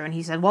counselor? And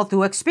he said, well,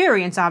 through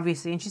experience,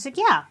 obviously. And she said,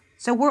 yeah,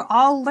 so we're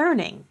all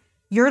learning.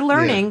 You're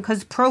learning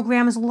because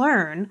programs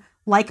learn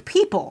like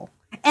people.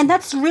 And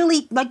that's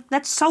really,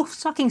 that's so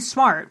fucking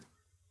smart.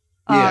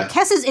 Yeah.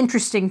 Kes is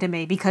interesting to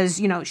me because,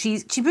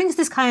 she brings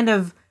this kind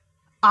of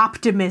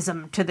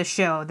optimism to the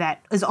show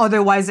that is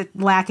otherwise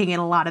lacking in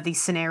a lot of these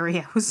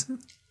scenarios.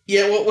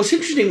 yeah, what's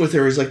interesting with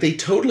her is like they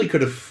totally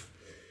could have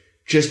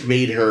just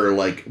made her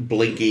like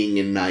blinking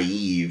and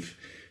naive,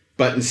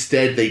 but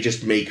instead they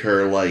just make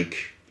her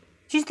like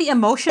She's the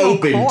emotional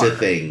open core. to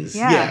things.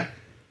 Yeah. Yeah.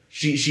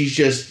 She's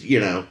just,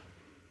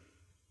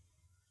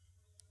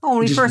 Oh, when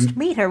we Just- first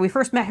meet her, we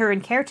first met her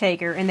in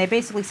Caretaker, and they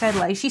basically said,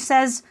 like, she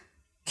says,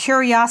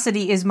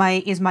 curiosity is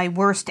my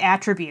worst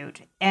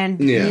attribute. And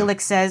Yeah.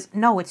 Neelix says,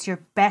 no, it's your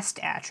best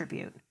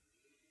attribute.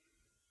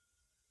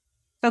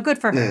 So good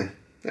for her.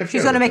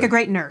 She's going to make a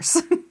great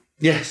nurse.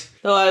 Yes.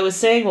 Though I was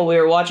saying while we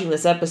were watching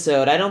this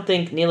episode, I don't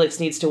think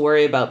Neelix needs to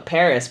worry about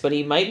Paris, but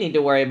he might need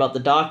to worry about the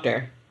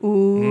Doctor.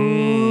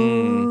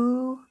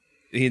 Ooh.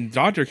 The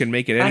Doctor can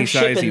make it any I'm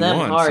size shipping he them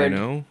wants,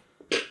 hard.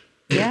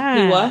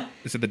 Yeah. What?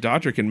 I said the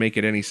Doctor can make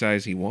it any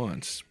size he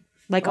wants.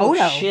 Like Oh,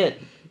 Odo.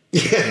 shit.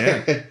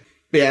 Yeah.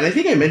 Yeah, and I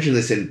think I mentioned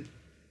this in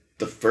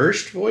the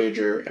first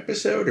Voyager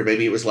episode, or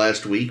maybe it was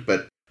last week,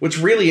 but what's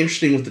really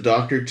interesting with the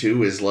Doctor,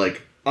 too, is,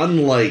 like,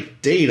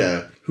 unlike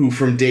Data, who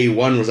from day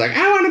one was like,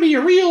 I want to be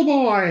a real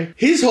boy,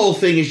 his whole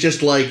thing is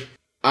just like,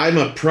 I'm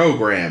a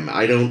program.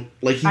 I don't,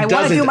 like, he I want to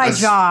doesn't do my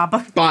job.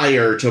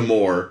 aspire to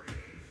more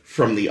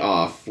from the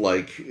off,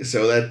 like,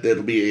 so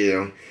that'll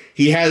be,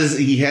 he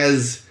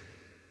has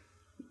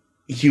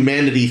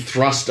humanity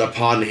thrust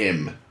upon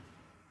him,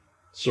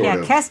 sort Yeah,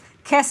 of.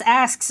 Kes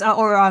asks,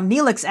 or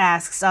Neelix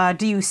asks,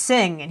 do you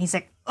sing? And he's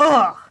like,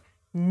 ugh,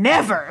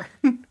 never.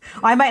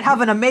 I might have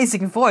an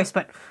amazing voice,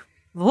 but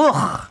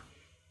ugh.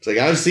 It's like,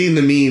 I've seen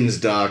the memes,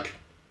 Doc.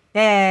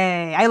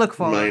 Yay, I look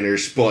forward. Minor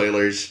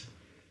spoilers.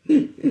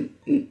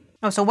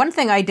 Oh, so one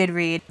thing I did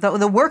read,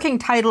 the working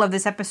title of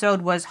this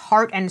episode was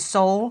Heart and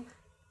Soul,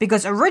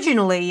 because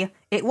originally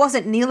it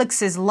wasn't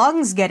Neelix's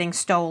lungs getting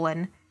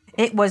stolen,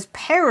 it was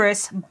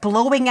Paris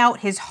blowing out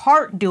his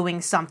heart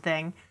doing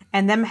something,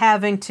 and them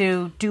having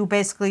to do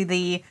basically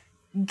the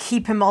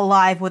keep him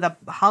alive with a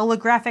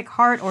holographic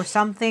heart or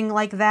something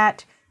like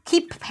that.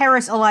 Keep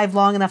Paris alive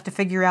long enough to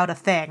figure out a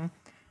thing.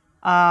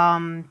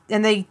 And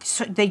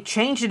they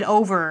changed it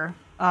over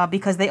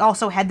because they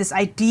also had this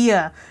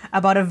idea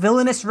about a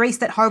villainous race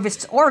that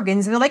harvests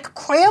organs, and they're like,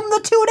 cram the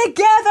two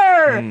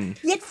together!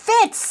 It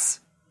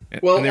fits!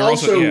 Well, And they're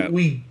also, yeah,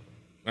 we...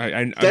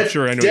 I'm That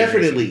sure I know what you're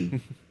gonna say.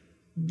 definitely...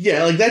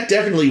 yeah, like, that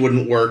definitely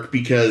wouldn't work,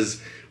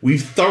 because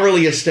we've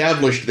thoroughly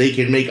established they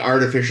can make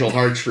artificial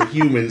hearts for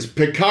humans.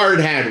 Picard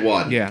had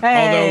one. Yeah,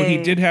 Hey. although he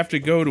did have to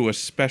go to a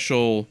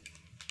special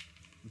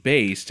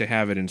base to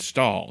have it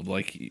installed.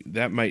 Like,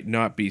 that might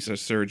not be a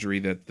surgery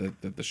that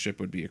the ship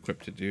would be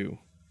equipped to do.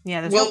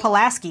 Yeah, there's Well- no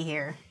Pulaski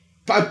here.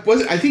 I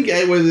think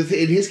it was,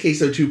 in his case,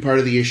 though, too, part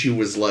of the issue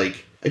was,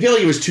 like... I feel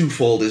like it was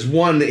twofold. Is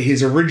one,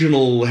 his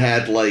original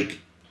had, like,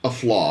 a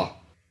flaw.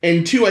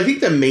 And two, I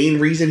think the main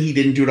reason he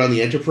didn't do it on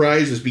the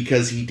Enterprise was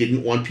because he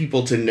didn't want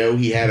people to know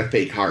he had a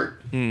fake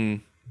heart.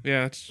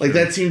 Yeah, it's Like,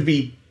 that seemed to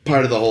be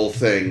part of the whole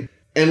thing.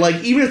 And,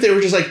 like, even if they were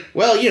just like,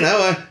 well,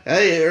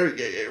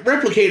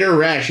 replicator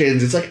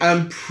rations, it's like,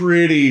 I'm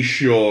pretty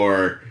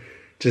sure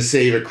to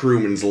save a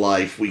crewman's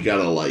life, we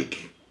gotta,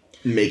 like,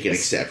 make an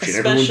exception.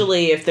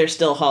 Especially if they're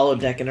still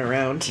holodecking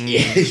around.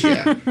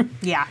 Yeah.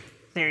 Yeah,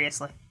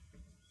 seriously.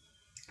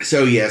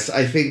 So, yes,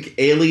 I think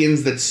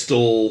aliens that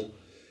stole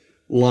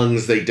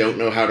lungs they don't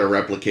know how to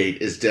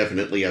replicate is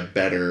definitely a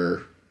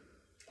better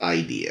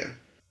idea.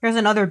 Here's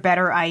another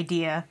better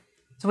idea.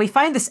 So we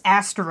find this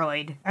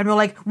asteroid, and we're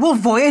like, will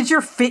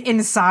Voyager fit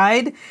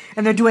inside?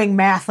 And they're doing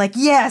math, like,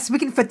 yes, we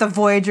can fit the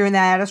Voyager in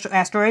that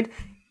asteroid.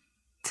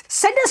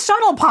 Send a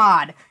shuttle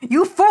pod!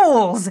 You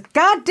fools!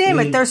 God damn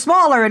it, they're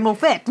smaller and will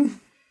fit.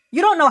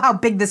 You don't know how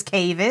big this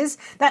cave is.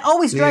 That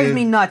always drives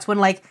me nuts when,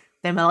 like,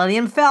 the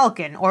Millennium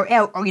Falcon or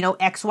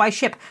XY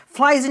ship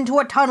flies into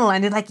a tunnel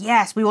and they're like,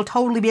 yes, we will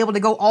totally be able to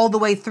go all the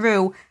way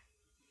through.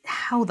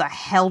 How the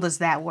hell does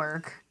that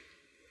work?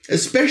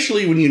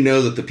 Especially when you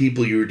know that the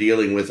people you're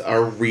dealing with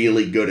are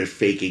really good at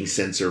faking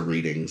sensor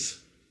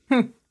readings.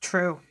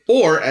 True.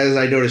 Or, as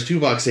I noticed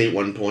Tuvok say at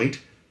one point,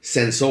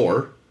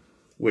 sensor,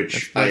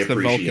 which I that's the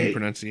Vulcan appreciate.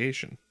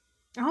 pronunciation.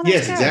 Oh, that's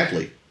Yes, good.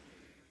 exactly.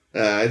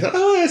 I thought,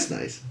 oh, that's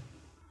nice.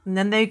 And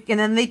then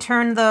they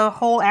turn the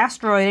whole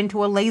asteroid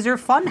into a laser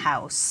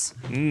funhouse.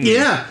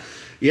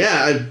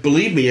 Yeah.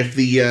 Believe me, if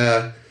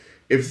the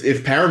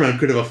if Paramount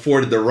could have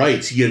afforded the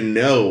rights,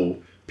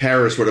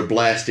 Paris would have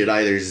blasted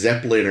either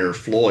Zeppelin or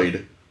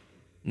Floyd.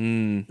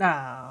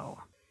 Oh.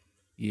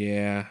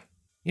 Yeah.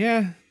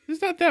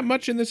 There's not that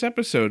much in this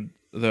episode,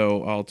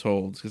 though, all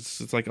told.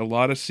 It's like a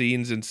lot of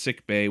scenes in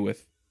sickbay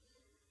with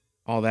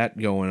all that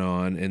going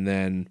on, and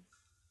then,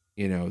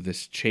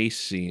 this chase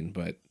scene,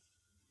 but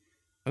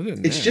other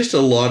than It's that, just a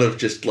lot of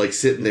just like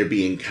sitting there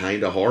being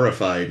kind of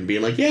horrified and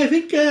being like, yeah, I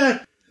think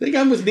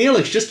I'm with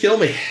Neelix. Just kill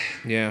me.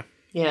 Yeah.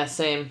 Yeah,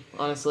 same,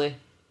 honestly.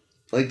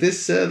 Like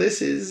this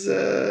is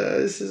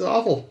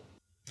awful.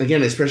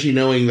 Again, especially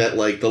knowing that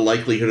like the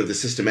likelihood of the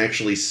system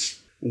actually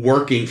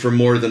working for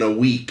more than a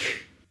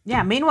week.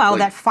 Yeah, meanwhile,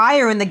 that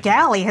fire in the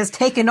galley has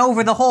taken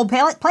over the whole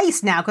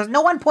place now, because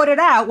no one put it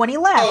out when he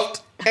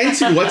left.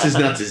 Ensign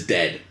What's-His-Nuts is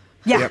dead.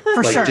 Yeah,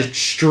 for Like, sure. just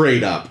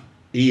straight up.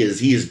 He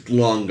is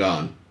long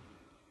gone.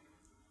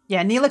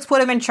 Yeah, Neelix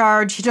put him in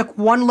charge. He took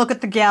one look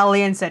at the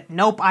galley and said,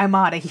 nope, I'm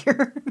out of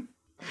here.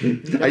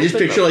 I just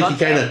picture like he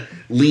kind of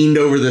leaned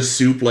over the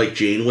soup like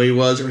Janeway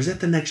was, or is that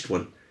the next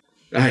one?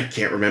 I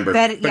can't remember.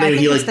 I anyway, think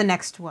he it's like the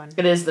next one.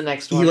 It is the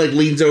next he one. like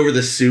leans over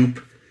the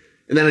soup,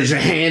 and then just a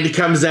hand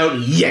comes out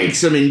and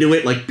yanks him into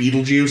it like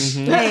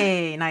Beetlejuice.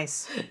 Hey,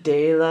 nice.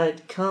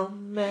 Daylight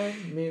come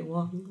and me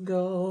one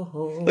go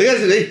home. Like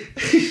that's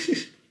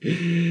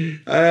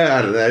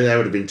I don't know. That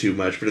would have been too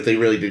much. But if they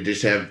really did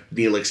just have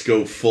Neelix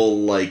go full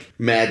like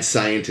mad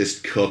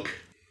scientist cook,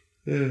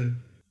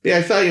 yeah,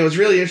 I thought it was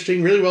really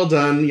interesting, really well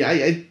done. Yeah,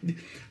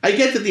 I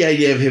get that the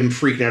idea of him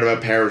freaking out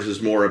about Paris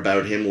was more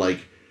about him like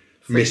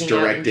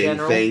misdirecting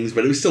general. things,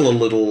 but it was still a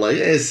little like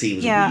it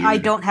seems Yeah, weird. I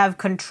don't have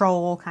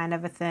control kind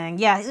of a thing.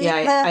 Yeah,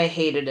 I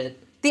hated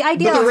it. the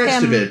idea But the of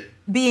rest him of it-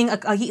 being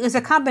he was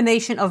a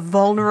combination of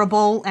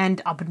vulnerable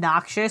and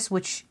obnoxious,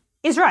 which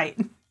is right.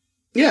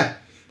 Yeah.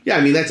 I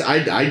mean that's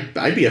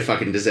I'd be a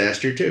fucking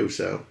disaster too.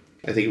 So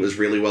I think it was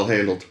really well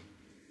handled.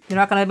 You're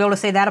not going to be able to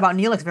say that about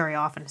Neelix very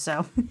often,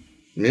 so.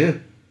 Yeah.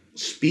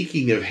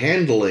 Speaking of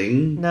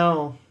handling,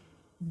 No.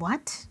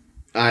 What?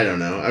 I don't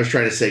know. I was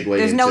trying to segue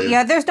There's into...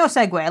 there's no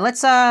segue.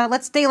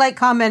 Let's daylight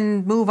come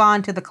and move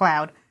on to the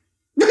cloud.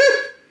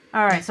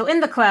 All right, so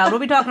in the cloud, we'll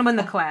be talking about in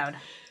the cloud.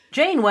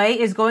 Janeway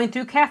is going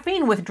through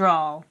caffeine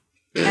withdrawal,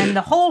 and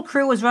the whole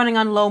crew is running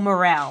on low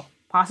morale,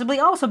 possibly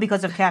also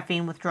because of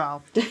caffeine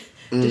withdrawal.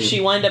 Did she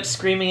wind up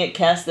screaming at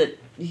Cass that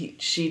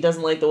she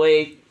doesn't like the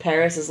way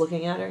Paris is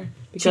looking at her?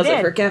 Because of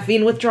did. her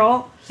caffeine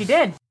withdrawal? She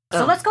did.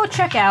 So let's go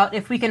check out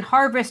if we can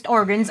harvest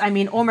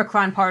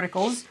Omicron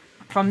particles,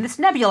 from this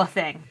nebula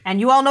thing. And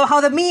you all know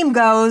how the meme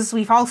goes.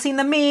 We've all seen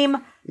the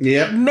meme.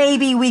 Yep.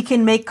 Maybe we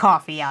can make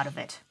coffee out of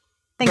it.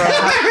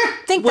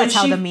 Think that's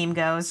how she- the meme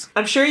goes.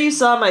 I'm sure you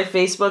saw my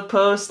Facebook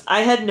post.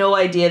 I had no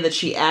idea that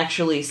she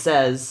actually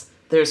says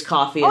there's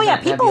coffee in Oh yeah,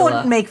 that people nebula.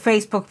 wouldn't make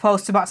Facebook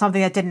posts about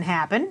something that didn't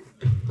happen.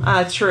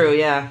 True,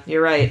 yeah,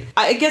 you're right.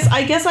 I guess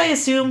I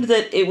assumed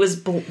that it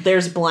was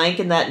there's blank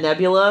in that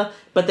nebula,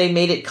 but they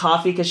made it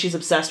coffee because she's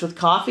obsessed with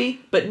coffee.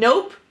 But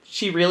nope,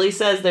 she really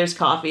says there's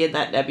coffee in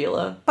that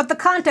nebula. But the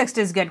context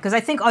is good, because I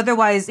think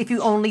otherwise, if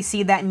you only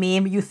see that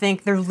meme, you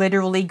think they're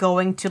literally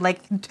going to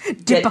like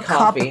dip Get a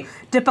coffee.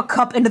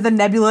 cup into the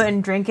nebula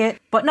and drink it.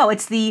 But no,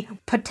 it's the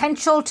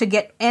potential to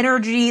get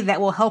energy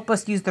that will help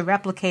us use the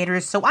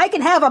replicators, so I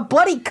can have a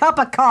bloody cup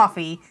of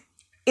coffee,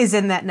 is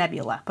in that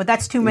nebula. But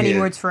that's too many Yeah.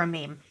 words for a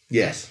meme.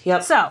 Yes.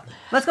 Yep. So,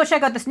 let's go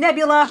check out this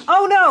nebula.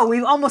 Oh no,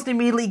 we've almost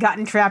immediately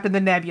gotten trapped in the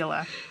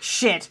nebula.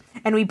 Shit.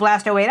 And we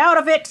blast our way out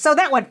of it, so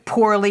that went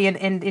poorly and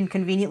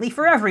inconveniently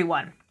for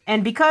everyone.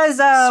 And because,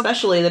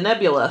 Especially the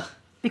nebula.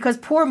 because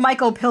poor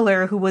Michael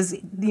Piller, who was,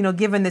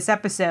 given this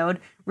episode,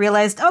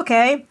 realized,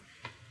 okay,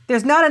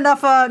 there's not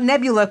enough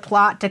Nebula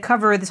plot to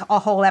cover this a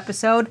whole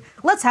episode.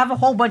 Let's have a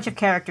whole bunch of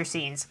character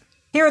scenes.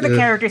 Here are the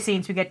character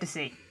scenes we get to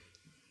see.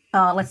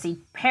 Let's see.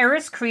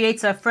 Paris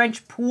creates a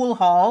French pool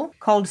hall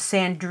called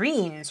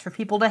Sandrines for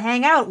people to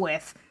hang out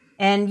with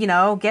and,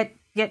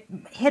 get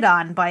hit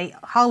on by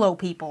hollow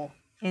people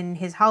in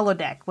his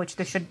holodeck, which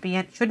there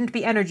shouldn't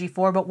be energy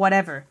for, but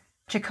whatever.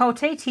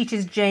 Chakotay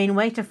teaches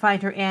Janeway to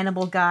find her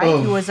animal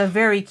guide, who was a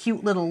very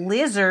cute little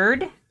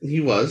lizard.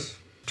 He was.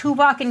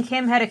 Tuvok and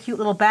Kim had a cute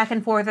little back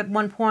and forth at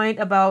one point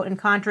about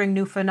encountering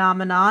new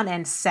phenomenon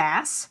and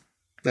sass.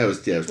 That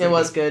was It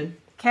was good.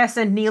 Kes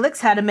and Neelix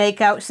had a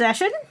make-out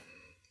session.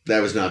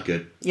 That was not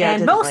good. Yeah,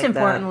 and most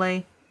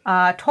importantly,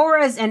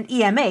 Torres and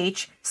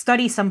EMH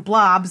study some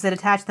blobs that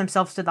attach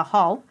themselves to the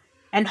hull.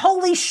 And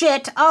holy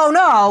shit, oh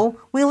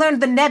no, we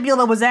learned the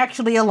Nebula was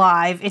actually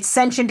alive. It's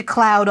sentient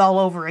cloud all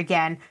over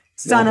again.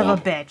 Son of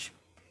a bitch.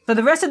 So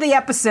the rest of the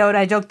episode,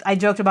 I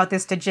joked about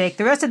this to Jake,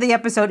 the rest of the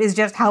episode is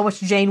just how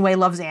much Janeway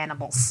loves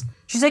animals.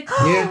 She's like,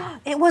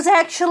 it was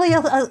actually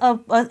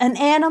an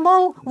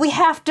animal? We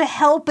have to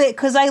help it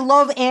because I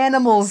love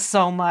animals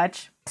so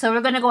much. So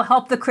we're going to go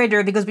help the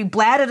critter because we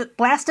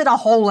blasted a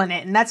hole in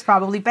it, and that's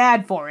probably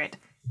bad for it.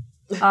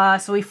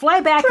 So we fly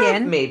back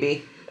in.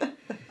 Maybe.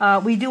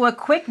 We do a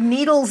quick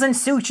needles and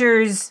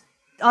sutures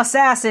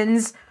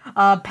assassins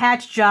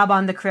patch job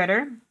on the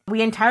critter.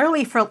 We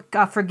entirely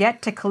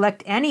forget to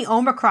collect any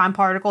Omicron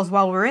particles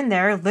while we're in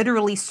there,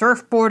 literally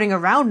surfboarding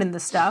around in the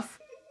stuff.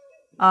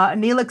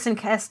 Neelix and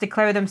Kes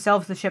declare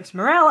themselves the ship's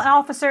morale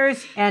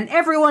officers, and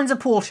everyone's a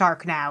pool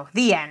shark now.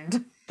 The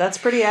end. That's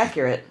pretty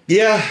accurate.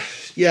 Yeah.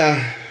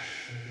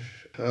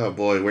 Oh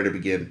boy, where to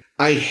begin?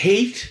 I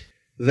hate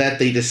that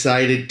they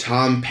decided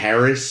Tom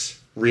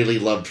Paris really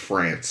loved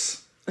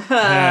France.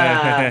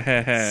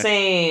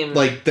 Same.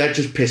 Like, that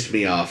just pissed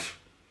me off.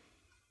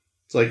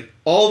 It's like,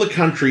 all the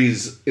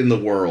countries in the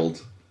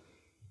world.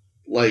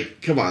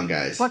 Like, come on,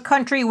 guys. What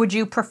country would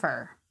you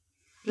prefer?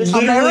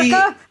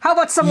 America? How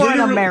about somewhere in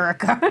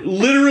America?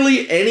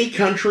 Literally any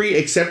country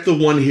except the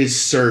one his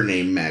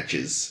surname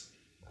matches.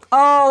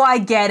 Oh, I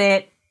get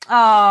it.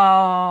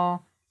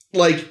 Oh.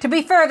 Like, to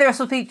be fair, they're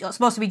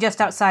supposed to be just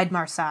outside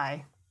Marseille.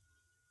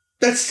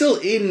 That's still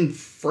in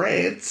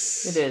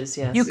France. It is,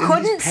 yes. You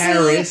couldn't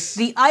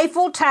see the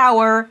Eiffel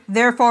Tower,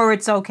 therefore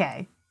it's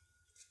okay.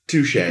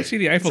 Touche. You can see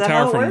the Eiffel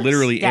Tower from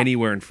literally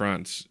anywhere in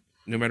France,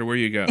 no matter where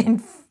you go.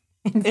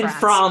 In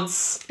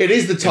France. It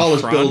is the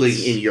tallest building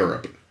in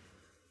Europe.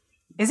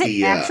 Is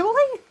it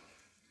actually?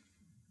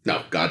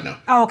 No, God no.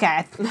 Oh,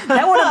 okay.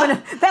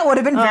 That would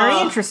have been very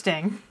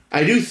interesting.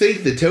 I do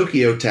think the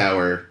Tokyo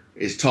Tower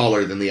is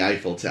taller than the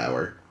Eiffel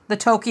Tower. The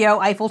Tokyo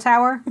Eiffel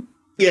Tower?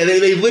 Yeah,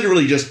 they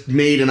literally just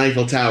made an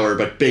Eiffel Tower,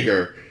 but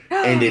bigger,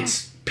 and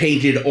it's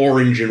painted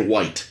orange and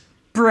white.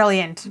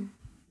 Brilliant.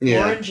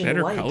 Yeah. Orange and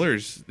better white.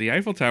 colors. The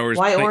Eiffel Tower is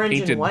Why orange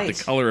painted and white?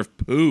 the color of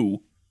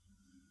poo.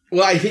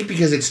 Well, I think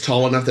because it's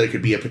tall enough that it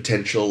could be a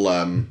potential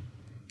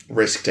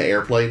risk to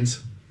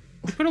airplanes.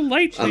 They put a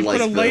light. They Unlike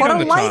put a the- light Put on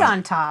a the light top.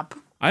 on top.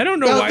 I don't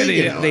know Well, why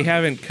you know. they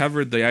haven't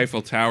covered the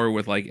Eiffel Tower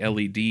with like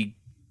LED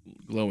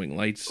glowing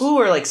lights. Ooh,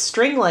 or like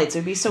string lights.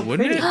 It'd be so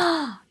Wouldn't pretty.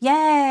 it? Yay!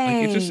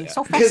 Like, it's just-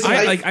 so Because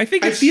festive. I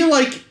think I it's- feel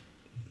like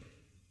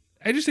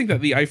I just think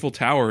that the Eiffel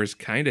Tower is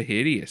kind of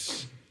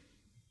hideous.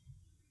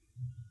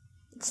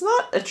 It's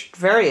not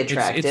very It's-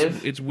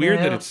 attractive. It's weird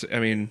that Yeah. it's. I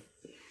mean,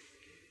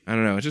 I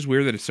don't know. It's just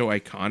weird that it's so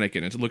iconic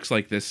and it looks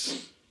like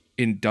this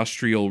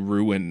industrial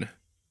ruin.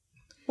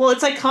 Well,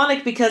 it's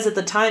iconic because at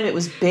the time it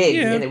was big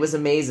Yeah. and it was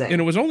amazing.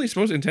 And it was only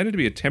intended to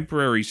be a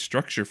temporary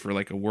structure for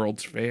like a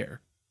World's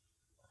Fair.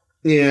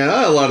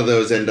 yeah, a lot of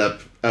those end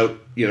up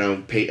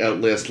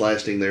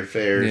outlasting their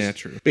fares. Yeah,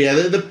 true. But yeah,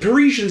 the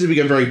Parisians have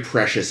become very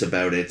precious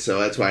about it, so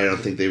that's why I don't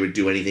think they would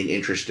do anything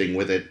interesting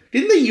with it.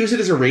 Didn't they use it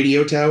as a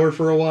radio tower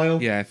for a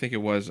while? Yeah, I think it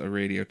was a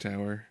radio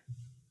tower.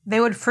 They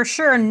would for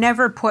sure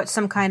never put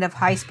some kind of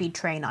high-speed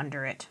train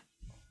under it.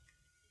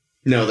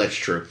 No, that's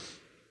true.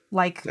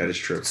 Like That is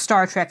true.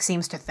 Star Trek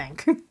seems to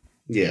think.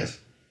 Yes.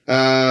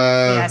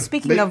 Yeah,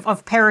 speaking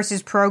of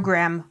Paris's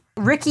program,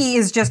 Ricky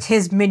is just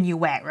his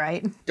minuet,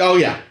 right? Oh,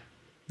 yeah.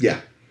 Yeah.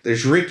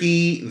 There's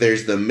Ricky,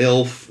 there's the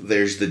MILF,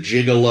 there's the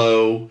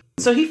Gigolo.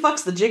 So he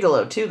fucks the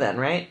gigolo too then,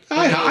 right?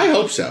 I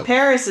hope so.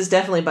 Paris is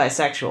definitely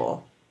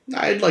bisexual.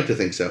 I'd like to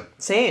think so.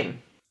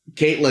 Same.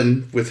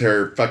 Caitlin, with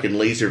her fucking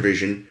laser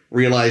vision,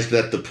 realized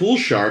that the pool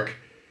shark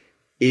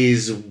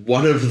is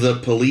one of the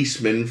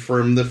policemen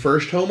from the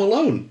first Home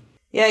Alone.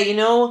 Yeah, you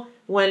know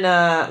when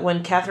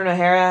Catherine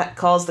O'Hara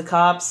calls the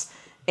cops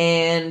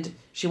and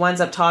she winds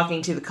up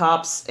talking to the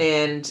cops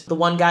and the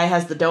one guy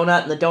has the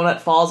donut and the donut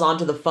falls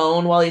onto the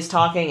phone while he's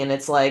talking and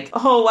it's like,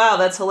 oh wow,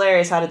 that's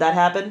hilarious. How did that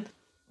happen?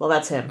 Well,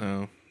 that's him.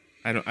 Oh,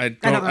 I don't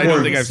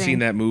remember think I've seeing- seen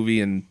that movie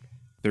in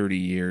 30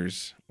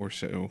 years or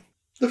so.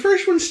 The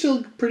first one's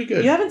still pretty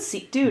good. You haven't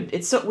seen, dude.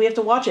 We have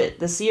to watch it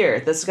this year.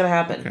 This is gonna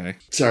happen. Okay.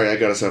 Sorry, I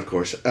got us off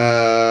course.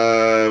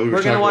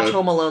 We're gonna watch Home.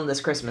 Home Alone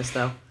this Christmas,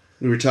 though.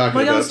 We were talking Oh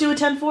my god, about. let's do a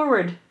 10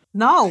 forward.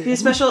 No.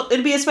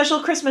 It'd be a special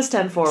Christmas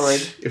 10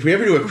 forward. If we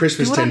ever do a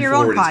Christmas Do it on 10 your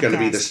own forward, it's going to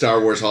be podcast. the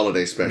Star Wars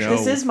Holiday Special. No.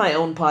 This is my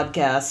own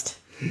podcast.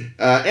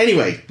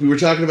 Anyway, we were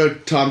talking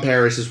about Tom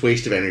Paris's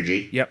waste of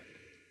energy. Yep.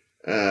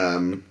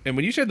 Um, And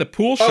when you said the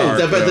pool shark,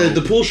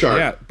 the pool shark.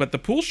 yeah, but the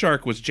pool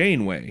shark was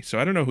Janeway, so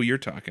I don't know who you're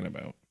talking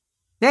about.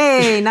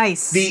 Hey,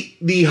 nice.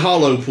 The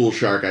hollow pool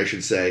shark, I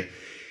should say.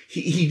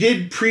 He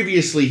did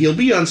previously, he'll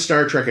be on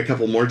Star Trek a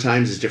couple more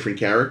times as different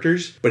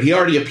characters, but he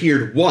already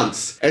appeared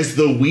once as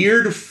the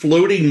weird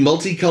floating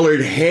multicolored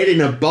head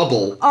in a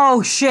bubble.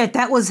 Oh shit,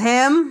 that was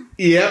him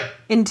Yep.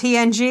 in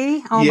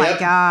TNG? Oh my Yep.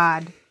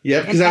 god.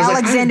 Yep. In Because I was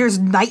Alexander's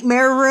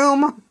nightmare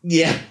room?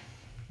 yeah.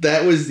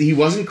 He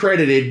wasn't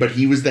credited, but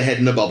he was the head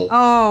in a bubble.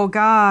 Oh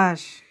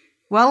gosh.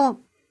 Well,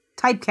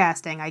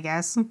 typecasting, I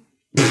guess.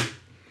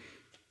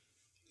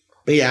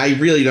 But yeah, I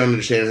really don't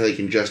understand how they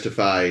can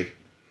justify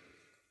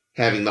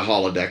having the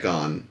holodeck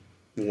on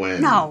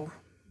when... No.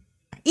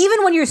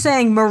 Even when you're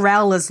saying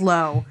morale is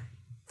low,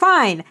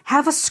 fine,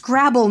 have a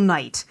Scrabble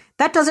night.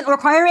 That doesn't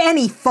require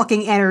any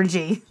fucking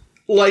energy.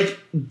 Like,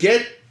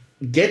 get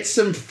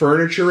some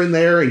furniture in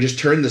there and just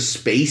turn the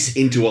space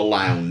into a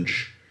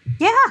lounge.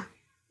 Yeah.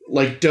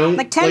 Like, don't...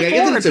 Like 10 I guess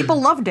forward, it's a-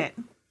 people loved it.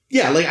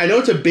 Yeah, like, I know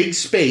it's a big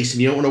space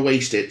and you don't want to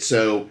waste it,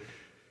 so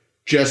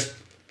just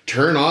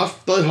turn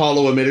off the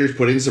holo emitters,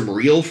 put in some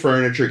real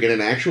furniture, get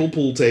an actual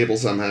pool table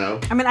somehow.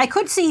 I mean, I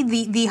could see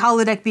the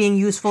holodeck being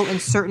useful in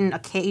certain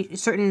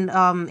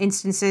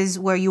instances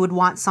where you would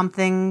want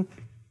something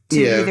to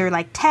either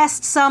like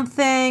test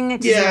something,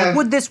 to say, like,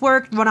 would this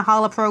work? Run a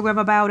holo program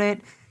about it.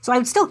 So I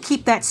would still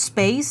keep that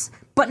space,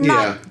 but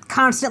not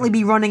constantly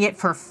be running it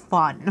for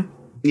fun.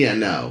 Yeah,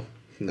 no,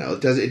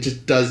 it does. It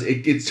just does.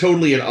 It's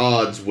totally at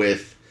odds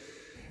with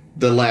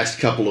the last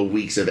couple of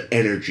weeks of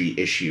energy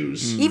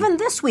issues. Even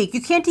this week,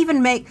 you can't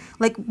even make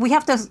we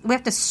have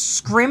to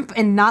scrimp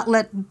and not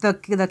let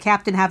the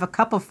captain have a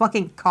cup of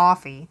fucking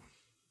coffee.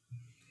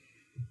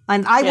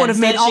 And I would have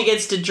made she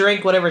gets to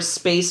drink whatever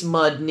space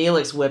mud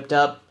Neelix whipped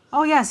up.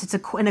 Oh yes, it's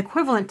an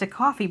equivalent to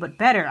coffee, but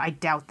better. I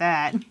doubt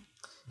that.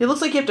 It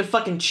looks like you have to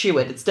fucking chew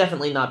it. It's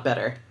definitely not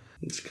better.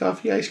 It's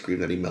coffee ice cream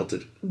that he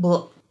melted.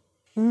 Blah.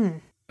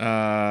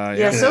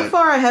 Yeah. So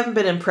far I haven't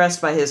been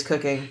impressed by his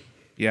cooking.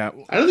 Yeah.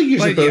 I don't think you're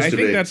supposed I to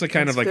think be. that's the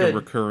kind of like good. a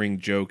recurring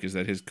joke is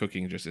that his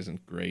cooking just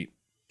isn't great.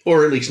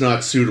 Or at least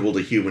not suitable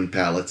to human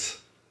palates.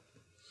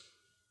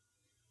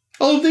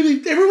 Oh,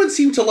 everyone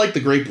seemed to like the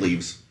grape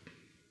leaves.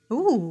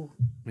 Ooh.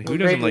 I mean, who Well, doesn't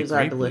grape like leaves are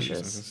grape delicious.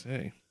 leaves? I was gonna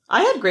say.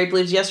 I had grape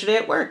leaves yesterday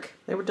at work.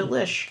 They were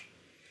delish.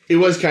 It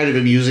was kind of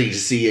amusing to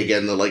see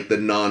again the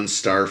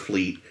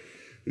non-Starfleet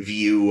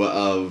view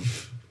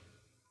of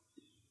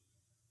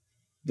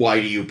why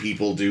do you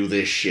people do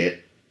this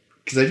shit?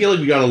 Because I feel like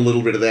we got a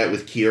little bit of that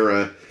with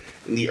Kira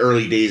in the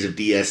early days of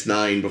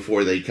DS9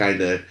 before they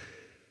kind of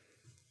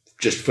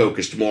just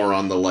focused more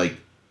on the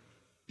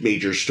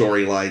major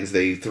storylines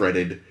they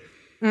threaded.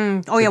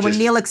 Oh yeah, when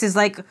Neelix is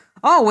like,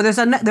 "Oh, well,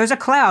 there's a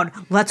cloud.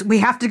 We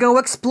have to go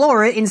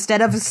explore it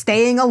instead of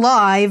staying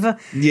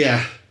alive."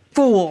 Yeah.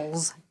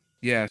 Fools.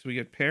 Yeah, so we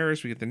get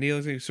Paris, we get the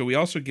Neelix. So we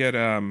also get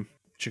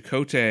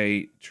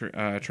Chakotay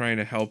trying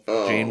to help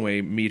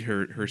Janeway meet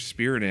her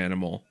spirit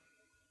animal,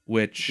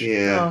 which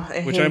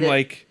Which I'm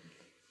like,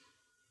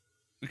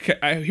 okay,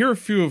 I hear a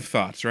few of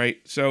thoughts, right?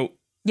 So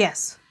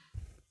Yes.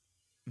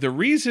 the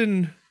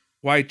reason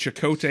why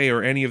Chakotay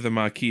or any of the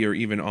Maquis are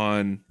even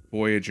on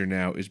Voyager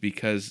now is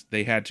because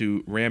they had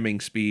to ramming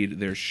speed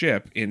their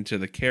ship into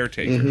the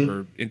Caretaker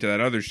or into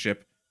that other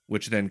ship,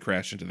 which then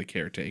crashed into the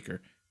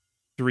Caretaker.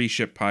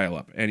 3-ship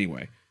pileup.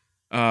 Anyway,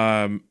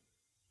 so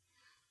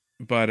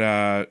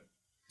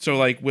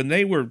when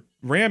they were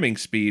ramming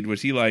speed,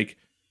 was he like,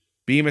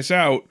 beam us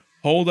out?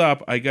 Hold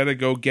up, I gotta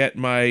go get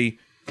my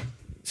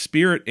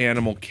spirit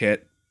animal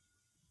kit.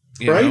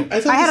 You Right?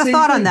 know? I had a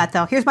thought on that,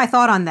 though. Here's my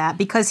thought on that.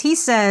 Because he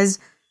says,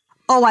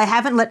 "Oh, I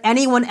haven't let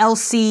anyone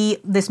else see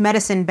this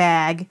medicine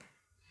bag."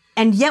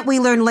 And yet we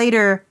learn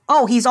later,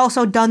 oh, he's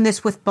also done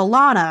this with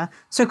B'Elanna.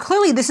 So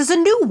clearly this is a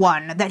new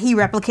one that he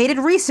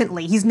replicated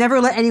recently. He's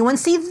never let anyone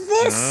see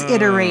this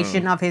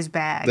iteration of his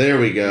bag. There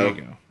we There go.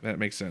 you go. That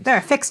makes sense. There, I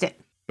fixed it.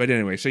 But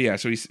anyway, so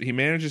he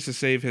manages to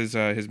save his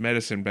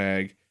medicine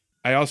bag.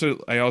 I also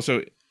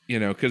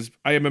because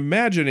I am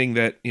imagining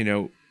that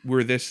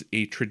were this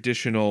a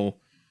traditional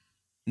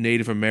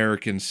Native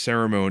American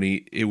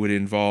ceremony, it would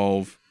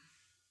involve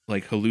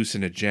like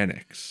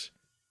hallucinogenics,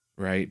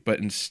 right?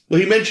 But Well,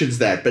 he mentions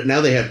that, but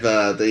now they have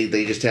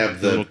they just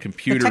have little the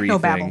computery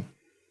technobabble.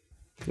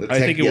 thing. I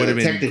think it would have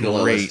been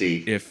technical great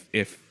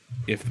LSD.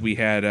 if we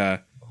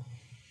had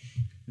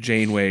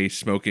Janeway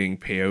smoking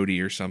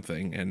peyote or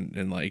something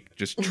and like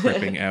just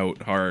tripping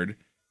out hard.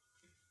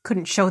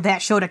 Couldn't show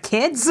that show to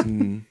kids.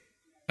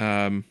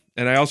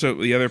 And I also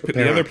the other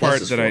Paramount part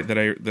Plus is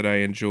that I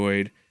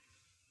enjoyed,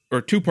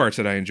 or two parts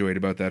that I enjoyed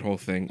about that whole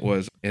thing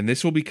was, and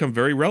this will become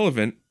very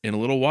relevant in a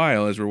little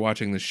while as we're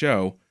watching the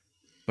show,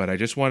 but I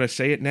just want to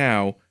say it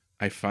now.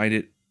 I find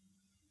it,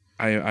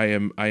 I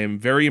am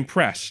very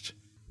impressed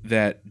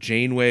that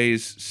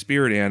Janeway's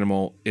spirit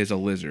animal is a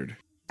lizard.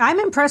 I'm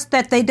impressed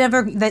that they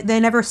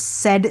never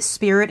said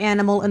spirit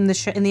animal in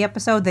the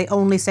episode. They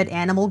only said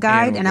animal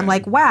guide, Animal and I'm guide.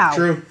 like, wow,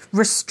 True.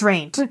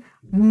 restraint.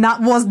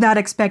 Was not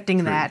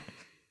expecting that,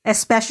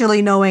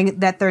 especially knowing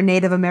that their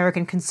Native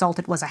American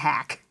consultant was a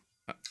hack.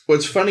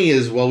 What's funny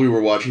is while we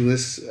were watching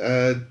this,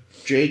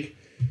 Jake,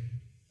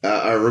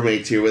 our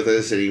roommate's here with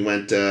us, and he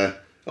went,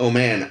 "Oh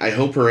man, I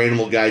hope her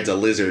animal guide's a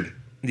lizard."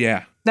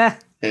 Yeah,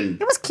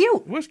 And It was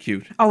cute. it was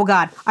cute. Oh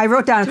God, I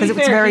wrote down because To it be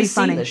was fair, very he's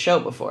funny. seen the show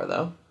before,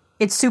 though.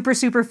 It's super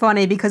super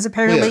funny because yeah,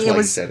 apparently that's why it he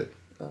was said it.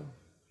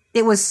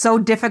 it was so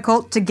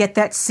difficult to get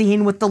that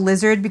scene with the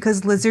lizard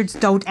because lizards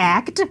don't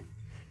act.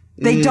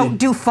 They don't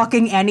do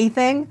fucking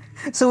anything.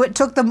 So it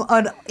took them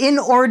an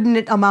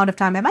inordinate amount of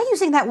time. Am I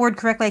using that word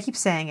correctly? I keep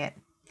saying it.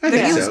 I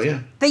think so,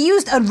 yeah. They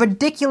used a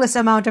ridiculous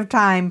amount of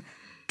time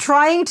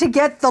trying to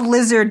get the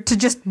lizard to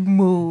just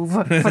move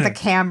for the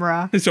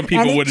camera. So people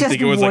And wouldn't just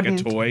think it was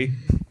wouldn't. like a toy.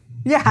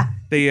 Yeah.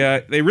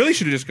 They really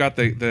should have just got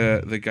the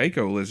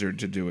Geico lizard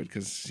to do it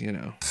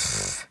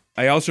because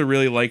I also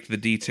really liked the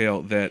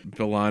detail that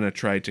B'Elanna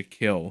tried to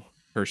kill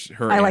her.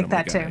 I like animal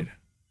that too. guide.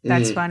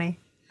 That's funny.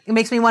 It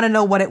makes me want to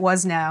know what it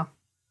was now.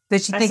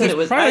 Did she I think said it it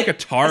was probably like a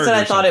targ I said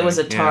I or thought it was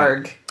a something, yeah.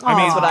 targ. I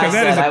mean, That's what I because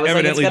that is said. I was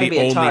like, it's evidently gonna the be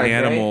a only targ, right?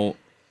 animal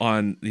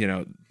on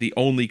the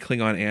only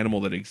Klingon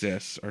animal that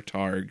exists are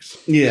targs.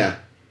 Yeah.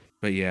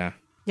 But yeah,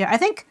 Yeah, I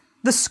think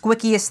the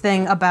squickiest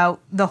thing about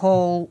the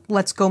whole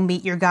let's go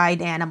meet your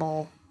guide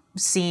animal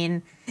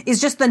scene is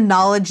just the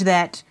knowledge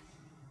that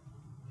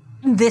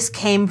this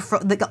came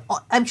from.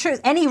 I'm sure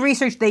any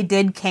research they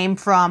did came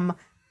from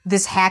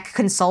this hack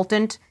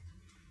consultant.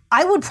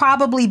 I would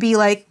probably be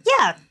like,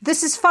 yeah,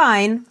 this is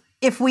fine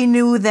if we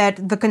knew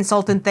that the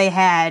consultant they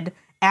had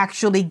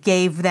actually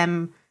gave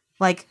them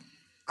like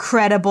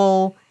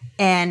credible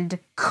and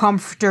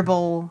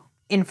comfortable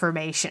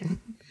information.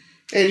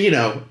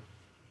 And,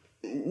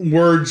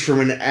 words from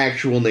an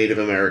actual Native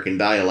American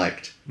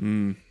dialect.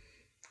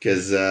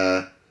 Because,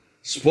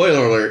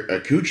 spoiler alert,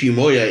 Akuchi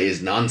Moya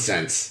is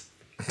nonsense.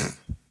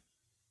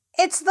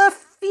 It's the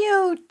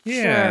future.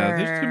 yeah.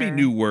 There's gonna be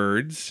new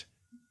words.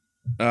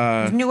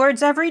 There's new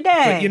words every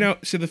day.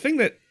 But so the thing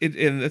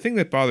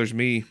that bothers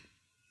me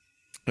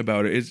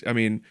about it is, I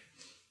mean,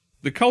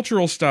 the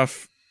cultural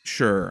stuff.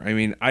 Sure, I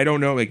mean, I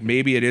don't know. Like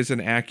maybe it is an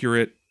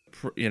accurate,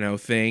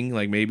 thing.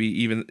 Like maybe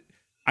even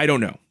I don't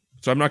know.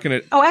 So I'm not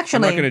gonna. Oh, actually,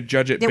 I'm not gonna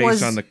judge it based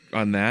was-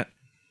 on that.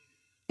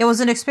 it was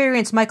an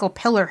experience Michael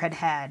Piller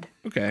had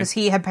Okay. because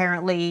he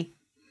apparently,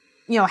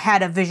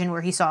 had a vision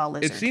where he saw a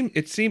lizard.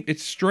 It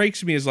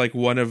strikes me as like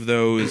one of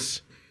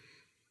those,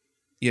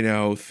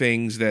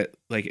 things that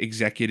like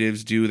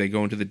executives do. They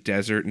go into the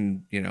desert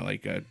and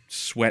like a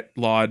sweat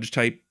lodge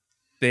type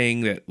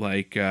thing that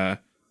like I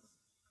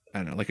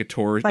don't know, like a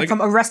tourist, like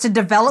from Arrested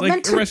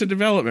Development. like Arrested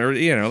Development,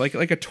 or like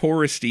a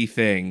touristy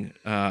thing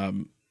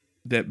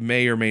that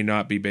may or may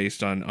not be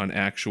based on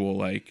actual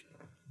like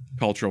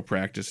cultural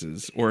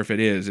practices, or if it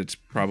is, it's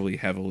probably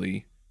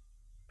heavily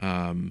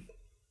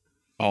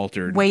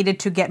altered. Waited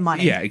to get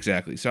money. Yeah,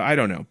 exactly. So I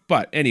don't know.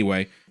 But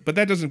anyway,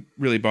 that doesn't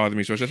really bother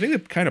me so much. The thing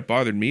that kind of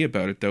bothered me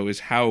about it, though,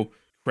 is how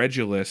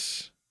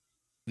credulous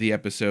the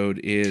episode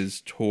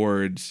is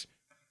towards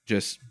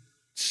just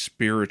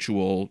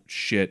spiritual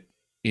shit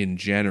in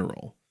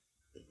general.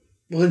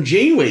 Well, and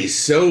Janeway's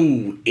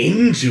so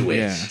into it.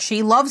 Yeah.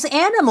 She loves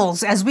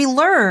animals, as we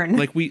learn.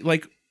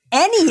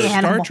 Any Star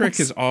animals. Trek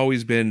has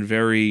always been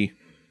very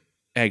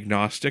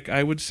agnostic,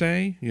 I would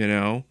say.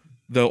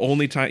 The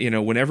only time,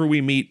 whenever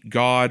we meet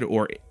God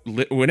or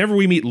whenever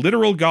we meet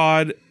literal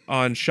God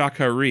on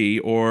Shakari,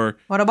 or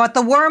What about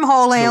the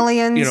wormhole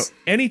aliens?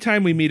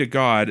 anytime we meet a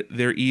God,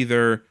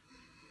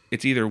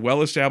 it's either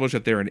well established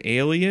that they're an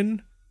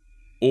alien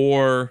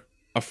or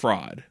a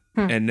fraud.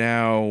 And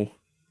now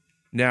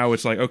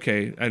it's like,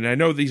 okay, and I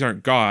know these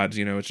aren't gods,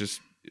 it's just,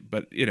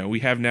 but we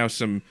have now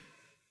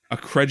a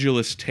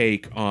credulous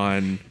take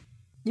on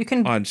You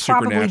can on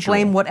probably supernatural.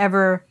 blame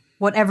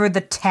whatever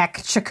the tech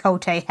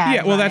Chakotay had.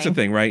 Yeah, well, that's the running.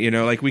 thing, right?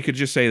 Like we could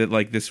just say that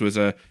like this was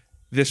a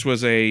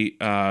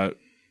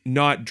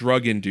not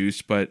drug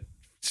induced, but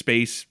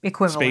space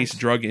Equivalent.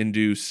 drug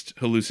induced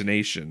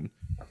hallucination.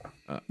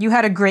 You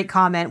had a great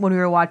comment when we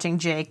were watching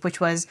Jake, which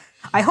was,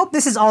 I hope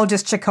this is all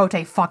just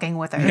Chakotay fucking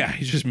with her. Yeah,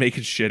 he's just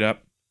making shit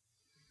up.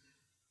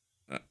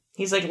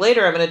 He's like,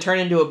 later I'm going to turn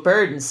into a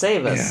bird and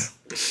save us.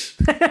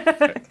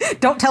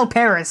 Don't tell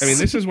Paris. I mean,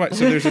 this is what.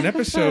 So there's an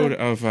episode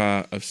of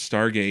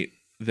Stargate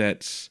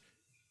that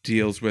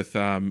deals with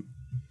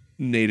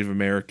Native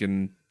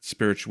American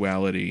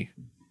spirituality,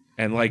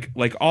 and like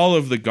all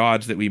of the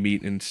gods that we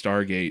meet in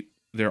Stargate,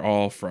 they're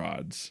all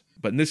frauds.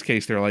 But in this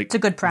case, they're like It's a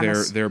good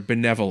premise. They're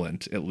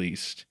benevolent, at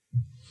least.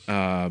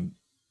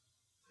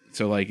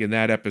 So like in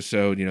that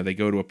episode, they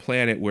go to a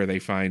planet where they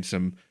find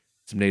some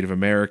Native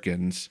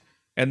Americans,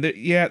 and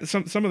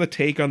some of the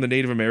take on the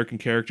Native American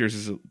characters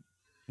is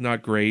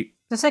not great.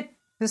 This like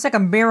a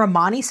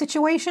Miramani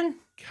situation.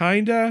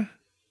 Kinda.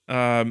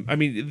 I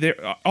mean,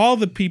 all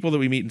the people that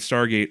we meet in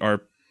Stargate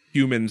are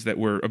humans that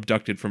were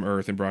abducted from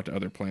Earth and brought to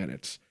other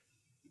planets.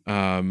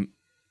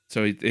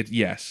 So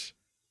yes.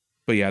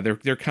 but yeah,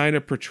 they're kind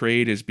of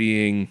portrayed as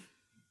being,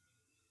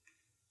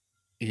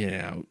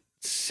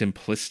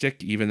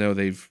 simplistic, even though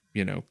they've,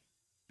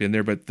 been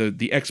there. But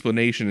the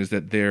explanation is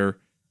that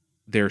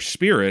their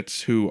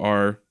spirits, who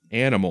are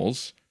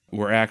animals,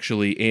 were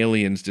actually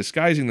aliens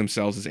disguising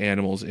themselves as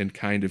animals and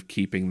kind of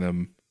keeping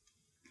them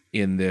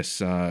in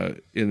this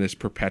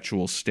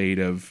perpetual state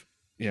of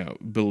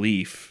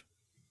belief.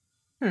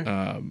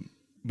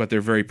 But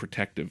they're very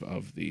protective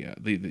of the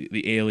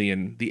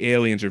alien. The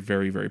aliens are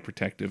very, very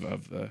protective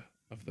of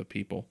the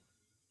people.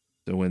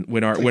 So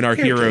when our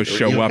heroes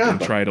show up and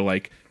try to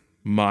like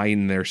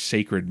mine their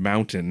sacred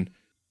mountain,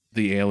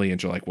 the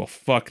aliens are like, well,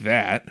 fuck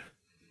that.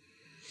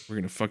 We're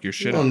gonna fuck your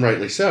shit up. And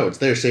rightly so. It's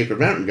their sacred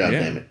mountain,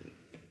 goddammit.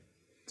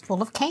 It's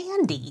full of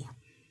candy.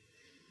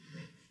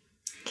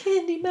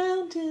 Candy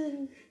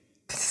Mountain.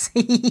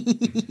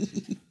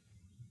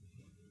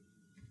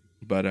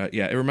 But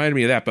yeah, it reminded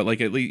me of that. But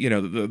like, at least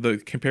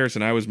the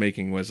comparison I was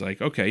making was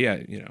like, okay, yeah,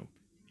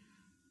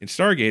 in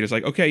Stargate, it's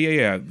like, okay,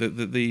 yeah,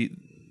 the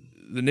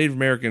Native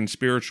American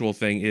spiritual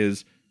thing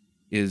is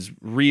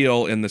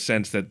real in the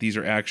sense that these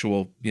are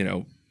actual,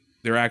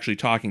 they're actually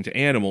talking to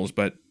animals,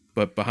 but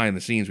behind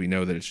the scenes we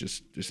know that it's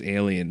just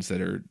aliens that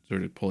are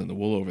sort of pulling the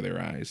wool over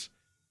their eyes.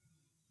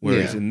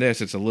 Whereas in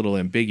this, it's a little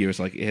ambiguous.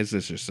 Like, is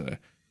this just a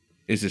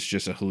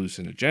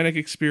hallucinogenic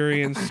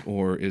experience,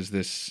 or is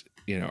this,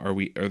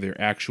 are there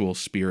actual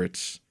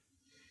spirits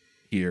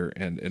here?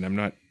 And I'm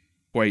not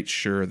quite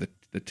sure the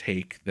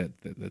take that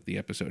the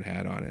episode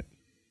had on it.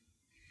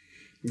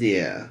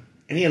 Yeah.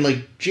 And he had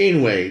like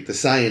Janeway, the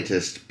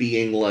scientist,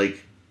 being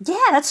like, yeah,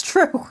 that's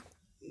true.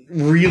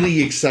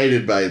 Really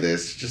excited by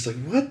this. Just like,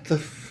 what the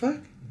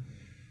fuck?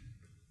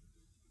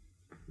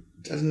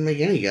 Doesn't make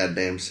any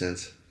goddamn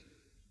sense.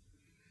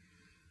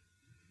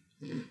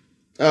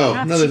 Oh,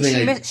 another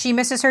thing. She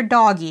misses her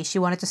doggy. She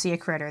wanted to see a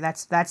critter.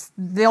 That's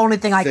the only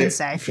thing I can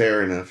say.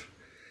 Fair enough.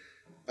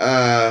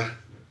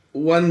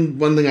 One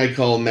thing I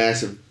call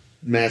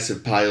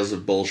massive piles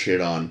of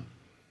bullshit on.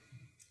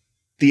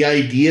 The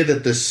idea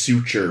that the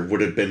suture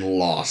would have been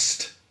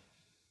lost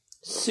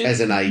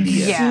as an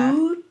idea. Yeah.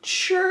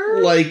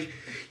 Suture? Like,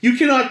 you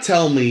cannot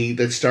tell me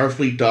that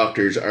Starfleet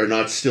doctors are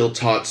not still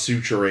taught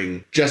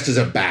suturing just as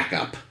a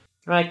backup.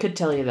 I could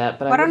tell you that,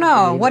 but I don't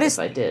know. What if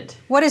I did?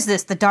 What is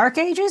this? The Dark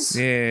Ages?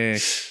 Yeah.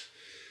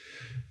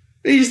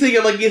 You just think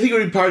it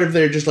would be part of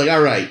their just like,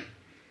 all right,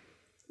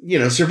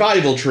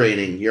 survival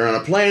training. You're on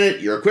a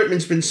planet. Your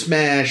equipment's been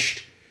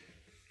smashed.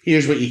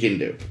 Here's what you can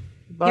do.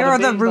 Here are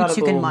the roots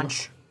you can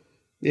munch.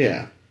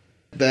 Yeah.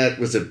 That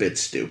was a bit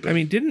stupid. I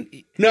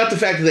mean, not the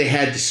fact that they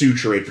had to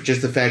suture it, but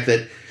just the fact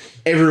that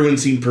everyone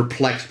seemed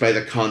perplexed by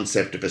the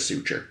concept of a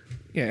suture.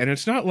 Yeah, and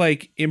it's not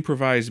like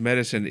improvised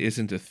medicine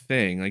isn't a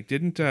thing. Like,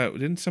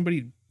 didn't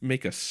somebody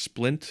make a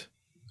splint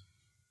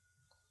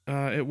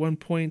at one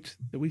point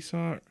that we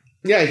saw?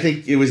 Yeah, I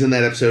think it was in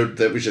that episode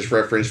that was just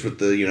referenced with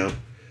the,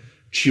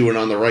 chewing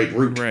on the right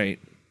root. Right.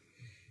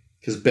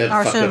 Because Bev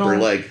fucked up her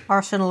leg.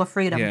 Arsenal of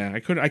Freedom. Yeah, I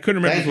couldn't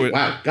remember if it was,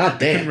 wow, goddamn. I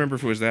couldn't remember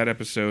if it was that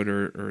episode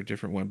or a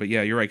different one. But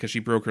yeah, you're right, because she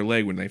broke her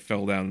leg when they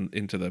fell down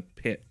into the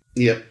pit.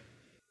 Yep.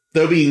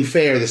 Though being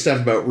fair, the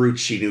stuff about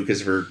roots she knew because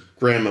of her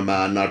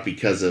grandmama, not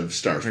because of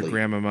Starfleet. Her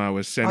grandmama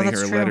was sending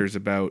her letters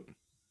about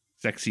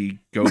sexy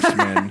ghost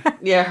men.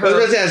 Yeah,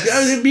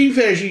 her. Being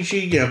fair,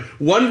 she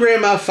one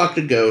grandma fucked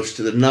a ghost,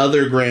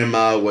 another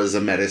grandma was a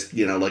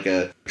like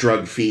a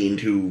drug fiend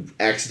who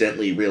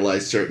accidentally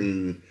realized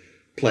certain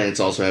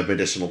plants also have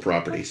medicinal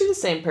properties. Be the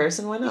same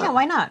person, why not? Yeah,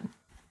 why not?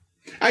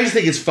 I just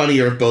think it's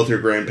funnier if both her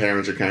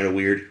grandparents are kind of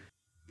weird.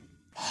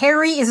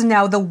 Harry is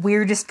now the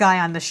weirdest guy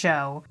on the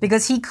show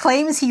because he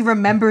claims he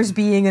remembers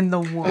being in the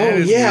womb. Oh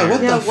yeah,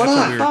 what the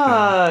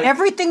fuck?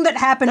 Everything that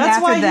happened That's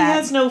after why that. He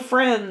has no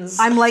friends.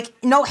 I'm like,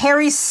 no,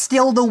 Harry's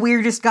still the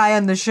weirdest guy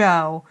on the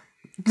show,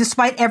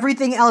 despite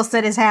everything else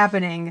that is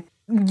happening.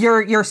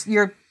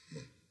 You're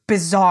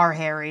bizarre,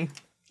 Harry.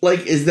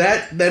 Like, is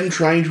that them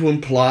trying to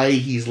imply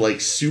he's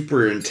like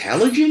super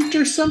intelligent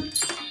or something?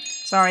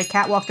 Sorry,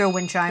 cat walked through a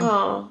wind chime.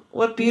 Oh,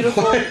 what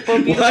beautiful, what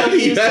beautiful Why do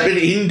you music. have an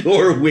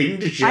indoor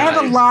wind chime? I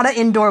have a lot of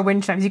indoor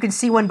wind chimes. You can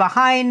see one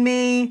behind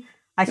me.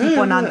 I keep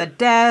one on the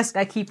desk.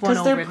 I keep one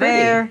over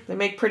there. They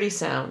make pretty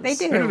sounds. They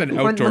do. Better than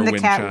outdoor when the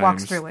wind cat chimes,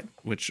 walks through it.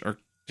 which are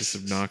just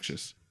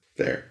obnoxious.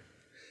 There.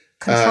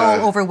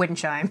 Control over wind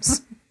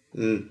chimes.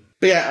 But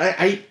yeah,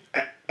 I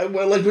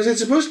well, like, was it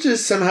supposed to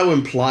somehow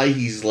imply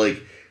he's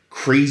like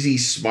crazy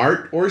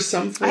smart or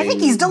something? I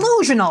think he's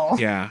delusional.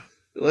 Yeah.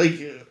 Like,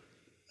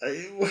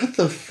 what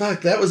the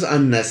fuck? That was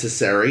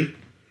unnecessary.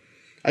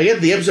 I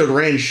get the episode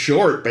ran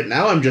short, but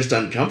now I'm just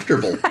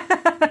uncomfortable.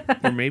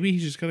 Or maybe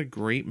he's just got a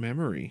great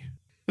memory.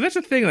 But that's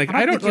the thing. Like,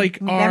 I don't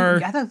like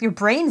our. I think your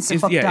brain's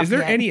hooked up. Is there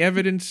yet. any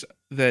evidence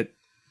that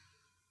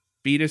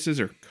fetuses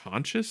are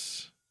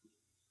conscious?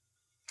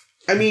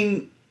 I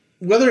mean,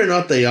 whether or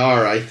not they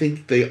are, I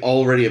think they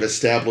already have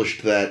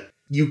established that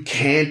you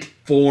can't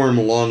form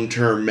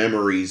long-term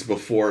memories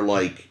before,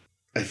 like,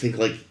 I think,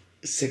 like,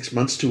 6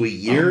 months to a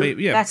year.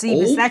 Maybe, yeah.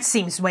 That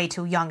seems way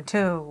too young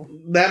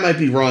too. That might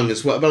be wrong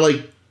as well, but,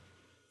 like,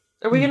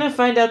 Are we gonna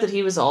find out that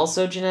he was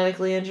also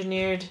genetically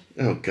engineered?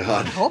 Oh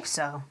God. I hope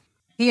so.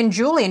 He and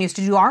Julian used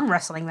to do arm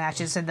wrestling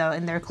matches in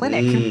their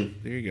clinic.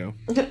 There you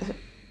go.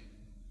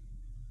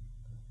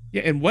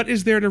 Yeah, and what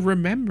is there to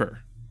remember?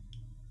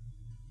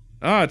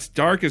 Oh, it's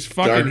dark as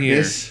fucking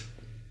Darkness.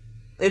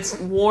 It's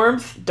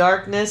warmth,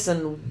 darkness,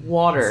 and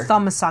water.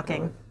 Thumb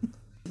sucking.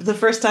 The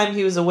first time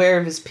he was aware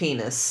of his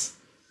penis.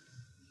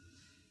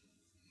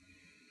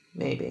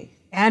 Maybe.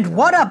 And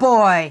what a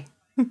boy!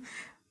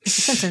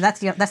 Simpson, that's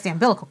the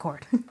umbilical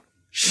cord.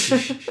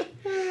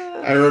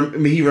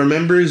 He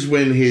remembers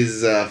when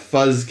his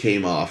fuzz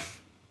came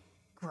off.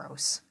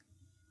 Gross.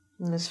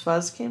 And his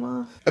fuzz came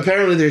off?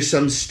 Apparently there's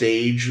some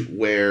stage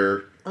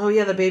where Oh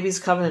yeah, the baby's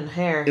covered in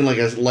hair. in like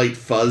a light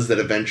fuzz that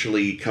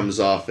eventually comes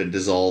off and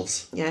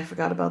dissolves. Yeah, I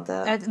forgot about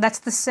that. That's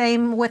the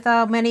same with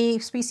many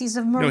species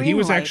of marine No, he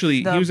was life.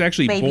 actually The he was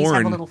actually babies have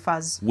born a little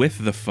fuzz.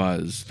 with the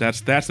fuzz.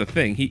 That's the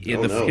thing.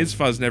 No. His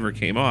fuzz never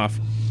came off,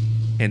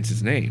 hence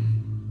his name.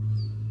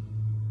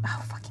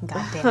 Oh, fucking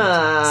goddamn it.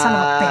 Son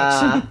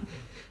of a bitch.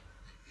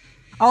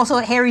 Also,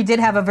 Harry did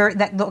have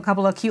a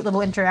couple of cute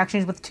little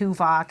interactions with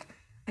Tuvok,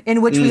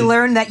 in which we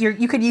learned that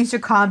you could use your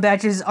comm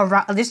badges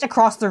just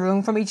across the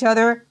room from each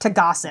other to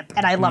gossip,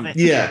 and I love it.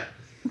 Yeah.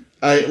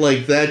 I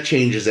like that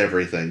changes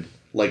everything.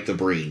 Like the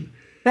Breen.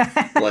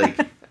 Like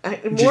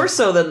More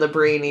so than the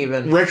Breen,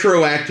 even.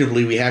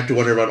 retroactively we have to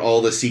wonder about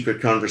all the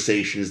secret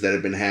conversations that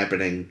have been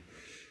happening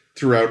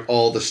throughout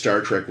all the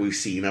Star Trek we've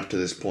seen up to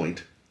this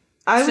point.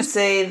 I would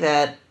say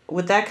that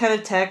with that kind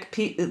of tech,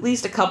 at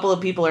least a couple of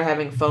people are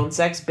having phone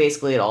sex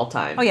basically at all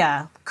times. Oh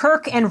yeah,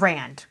 Kirk and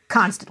Rand,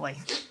 constantly.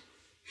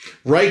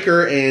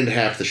 Riker and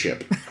half the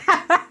ship.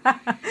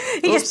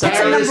 He just picks a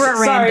Paris- number at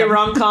random. Sorry,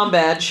 wrong comm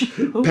badge.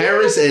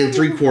 Paris and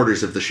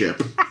 3/4 of the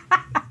ship.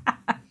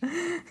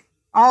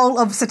 All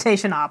of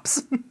Cetacean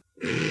Ops.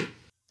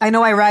 I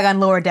know I rag on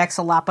Lower Decks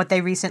a lot, but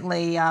they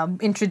recently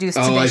introduced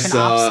Oh, I Cetacean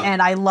saw. Ops,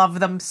 and I love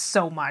them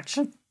so much.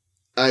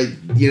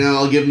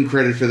 I'll give them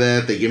credit for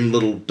that. They give them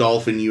little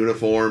dolphin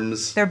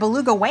uniforms. They're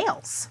beluga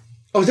whales.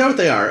 Oh, is that what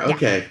they are?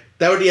 Okay.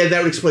 That would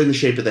explain the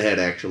shape of the head,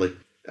 actually.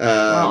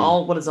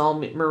 What does all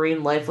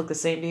marine life look the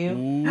same to you?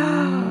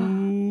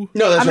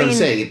 No, that's what I'm mean,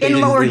 saying. They in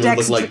didn't Lower really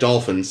Decks- look like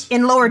dolphins.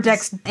 In Lower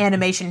Decks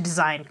animation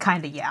design,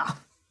 kinda yeah.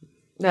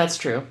 That's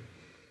true.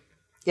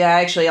 Yeah,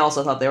 I actually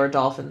also thought they were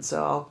dolphins,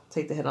 so I'll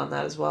take the hit on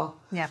that as well.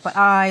 Yeah, but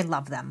I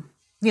love them.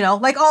 You know,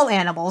 like all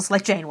animals,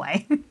 like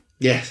Janeway.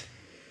 Yes.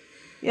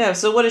 Yeah,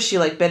 so what is she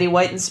like? Betty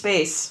White in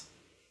space?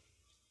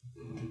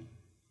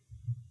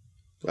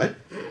 What?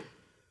 I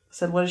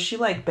said, what is she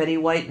like? Betty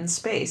White in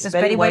space. Does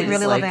Betty White is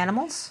really like- love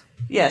animals?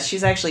 Yeah,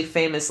 she's actually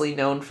famously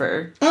known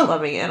for Oh.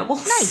 loving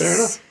animals. Fair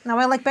enough. No,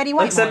 I like Betty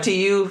White Except more. to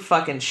you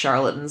fucking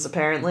charlatans,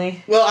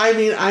 apparently. Well, I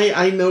mean,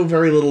 I know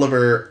very little of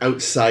her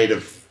outside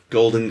of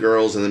Golden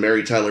Girls and the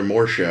Mary Tyler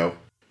Moore Show.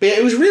 But yeah,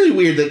 it was really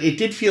weird that it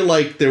did feel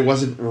like there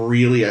wasn't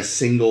really a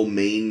single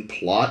main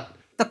plot.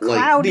 The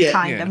cloud, yeah,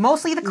 kind of. yeah.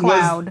 Mostly the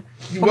cloud.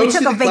 But we mostly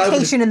took a the cloud was-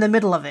 vacation in the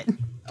middle of it.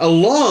 A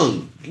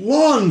long,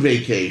 long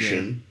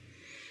vacation.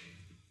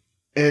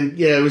 And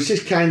yeah, it was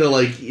just kind of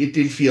like, it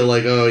did feel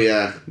like, oh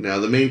yeah, no,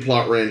 the main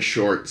plot ran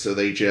short, so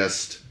they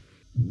just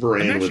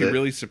ran I'm with actually it.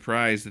 really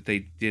surprised that they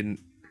didn't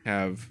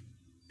have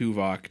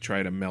Tuvok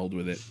try to meld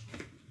with it.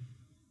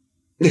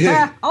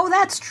 Oh,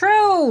 that's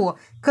true!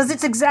 Because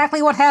it's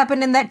exactly what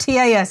happened in that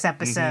TAS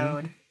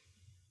episode.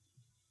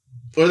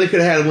 Or they could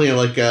have had him,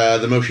 like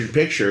the motion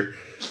picture,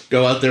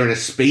 go out there in a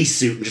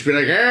spacesuit and just be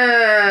like,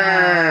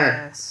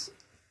 "Arr! Yes.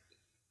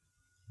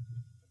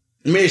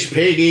 Miss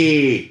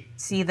Piggy!"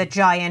 See the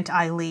giant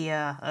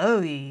Ilea.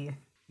 Oh, yeah.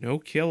 No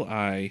kill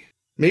eye.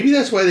 Maybe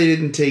that's why they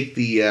didn't take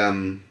the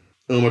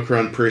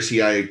Omicron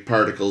Persei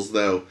particles,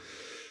 though.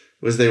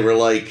 Was they were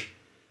like,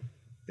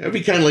 that'd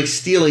be kind of like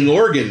stealing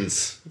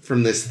organs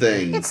from this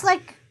thing. It's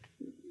like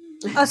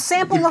a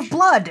sample of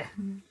blood.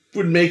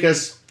 Would make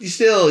us,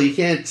 you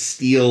can't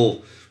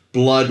steal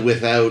blood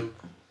without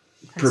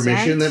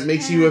permission. That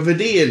makes you a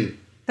Vidian.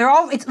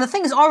 The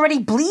thing is already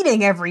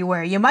bleeding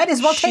everywhere. You might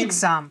as well She- take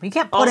some. You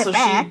can't put Also, it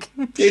back.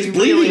 It's She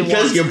bleeding really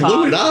because you wants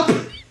blew it cock.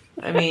 up.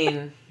 I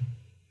mean,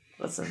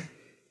 listen.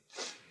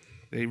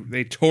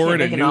 They tore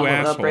Can't it a make an new omelet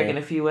without asshole. breaking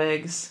a few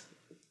eggs.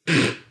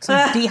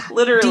 Some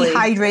Literally.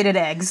 dehydrated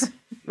eggs.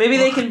 Maybe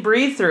they can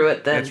breathe through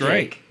it then, That's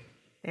right. Jake.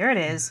 There it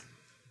is.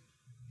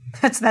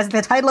 That's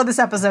the title of this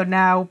episode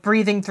now.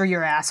 Breathing through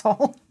your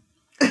asshole.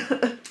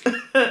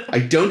 I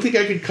don't think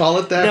I could call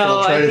it that, but No,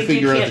 I'll try I to think you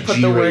figure out can't the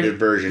put the word- G-rated You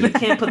version.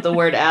 can't put the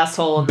word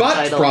asshole in the Butt's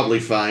title. probably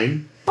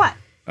fine. But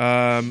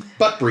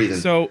Butt breathing.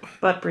 So,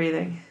 Butt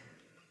breathing.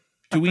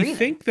 do we breathing.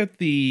 think that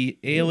the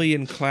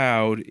alien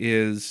cloud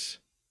is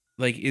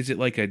it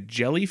like a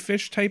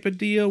jellyfish type of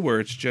deal where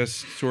it's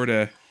just sort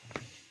of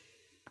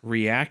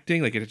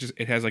reacting, like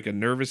it has like a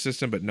nervous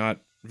system but not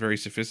very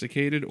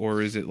sophisticated,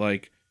 or is it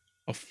like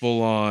a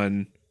full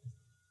on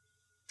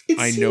It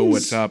I know seems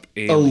what's up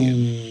a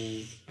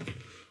alien?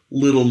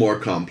 little more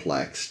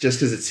complex, just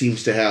because it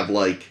seems to have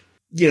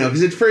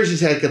because at first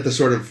it's got the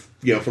sort of,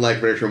 for lack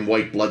of a better term,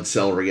 white blood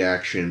cell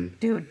reaction.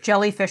 dude,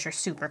 jellyfish are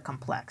super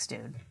complex,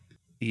 dude.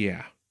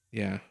 Yeah.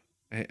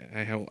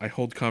 I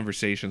hold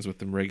conversations with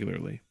them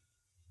regularly.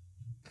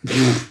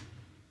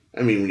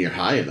 I mean, when you're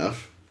high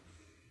enough.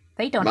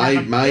 They don't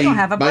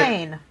have a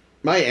brain.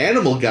 My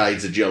animal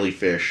guide's a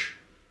jellyfish.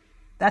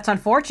 That's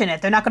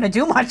unfortunate. They're not going to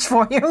do much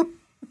for you.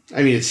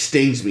 I mean, it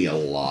stings me a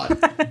lot.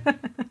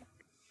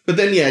 But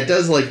then, yeah, it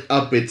does, like,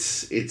 up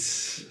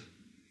its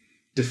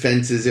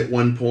defenses at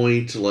one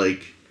point,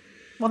 like...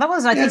 Well, that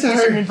was, I think,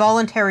 just an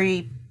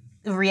involuntary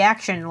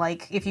reaction.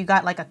 Like, if you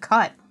got, like, a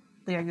cut,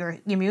 your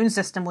immune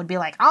system would be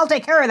like, I'll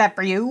take care of that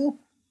for you.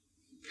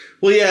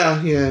 Well,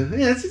 yeah,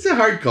 it's a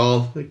hard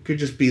call. It could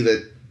just be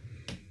that...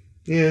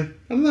 Yeah,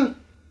 I don't know.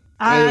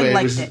 I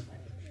liked it.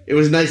 It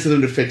was nice of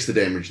them to fix the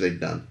damage they'd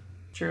done.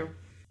 True.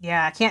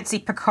 Yeah, I can't see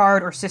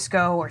Picard or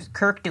Cisco or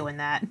Kirk doing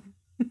that.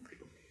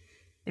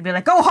 They'd be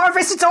like, go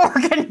harvest its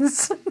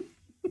organs!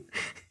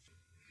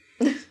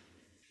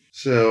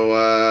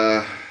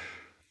 So,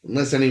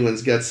 unless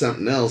anyone's got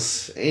something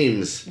else,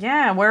 Ames.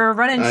 Yeah, we're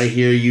running... I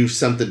hear you've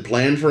something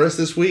planned for us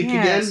this week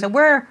again? So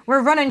we're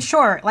running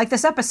short, like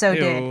this episode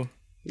Heyo. did.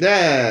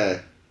 Yeah.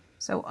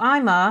 So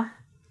I'm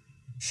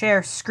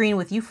share screen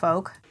with you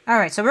folk. All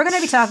right, so we're going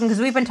to be talking,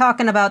 because we've been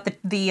talking about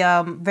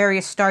the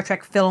various Star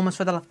Trek films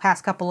for the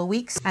past couple of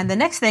weeks, and the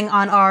next thing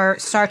on our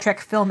Star Trek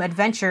film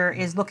adventure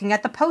is looking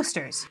at the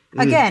posters.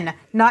 Again,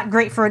 not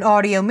great for an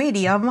audio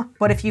medium,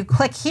 but if you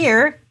click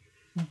here,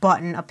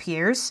 button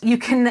appears. You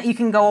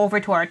can go over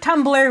to our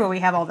Tumblr, where we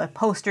have all the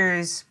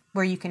posters,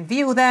 where you can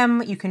view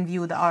them. You can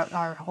view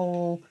our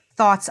whole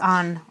thoughts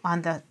on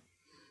the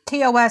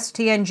TOS,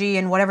 TNG,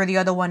 and whatever the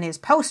other one is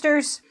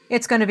posters.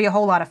 It's going to be a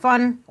whole lot of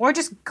fun. Or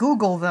just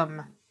Google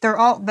them. They're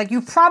all, like,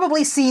 you've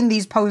probably seen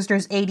these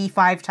posters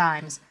 85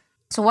 times.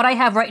 So what I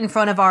have right in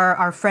front of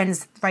our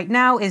friends right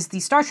now is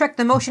the Star Trek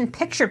The Motion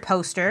Picture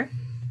poster.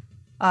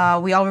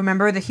 We all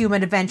remember The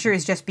Human Adventure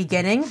is just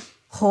beginning.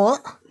 Huh.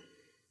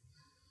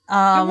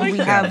 like we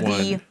that have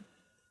one.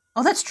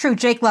 Oh, that's true.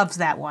 Jake loves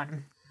that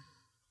one.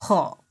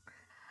 Huh.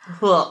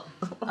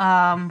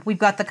 We've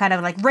got the kind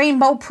of like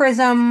rainbow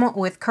prism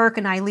with Kirk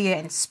and Ilia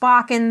and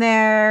Spock in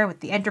there, with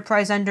the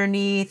Enterprise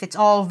underneath. It's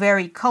all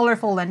very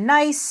colorful and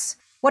nice.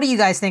 What do you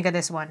guys think of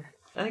this one?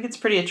 I think it's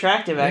pretty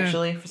attractive,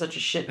 actually, for such a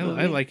shit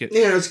movie. I like it.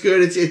 Yeah, it's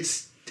good.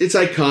 It's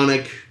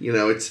iconic.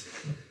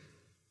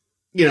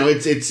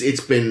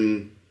 It's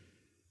been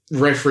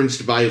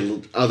referenced by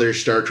other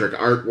Star Trek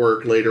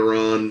artwork later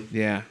on.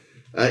 Yeah.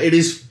 It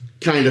is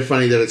kind of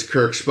funny that it's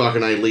Kirk, Spock,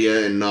 and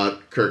Ilia, and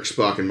not Kirk,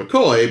 Spock, and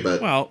McCoy.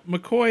 But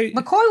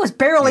McCoy was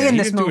barely in he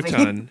this didn't movie. do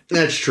a ton.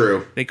 That's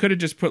true. They could have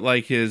just put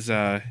like his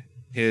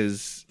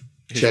chest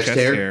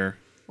hair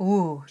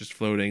Ooh, just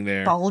floating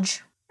there.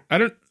 bulge. I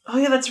don't. Oh,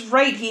 yeah, that's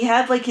right. He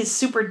had, like, his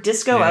super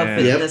disco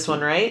outfit Yep. in this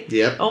one, right?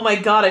 Yep. Oh, my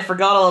God, I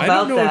forgot all I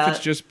about don't know that. if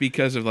it's just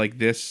because of like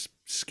this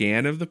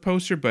scan of the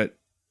poster, but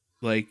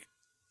like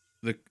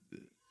the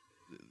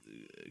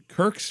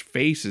Kirk's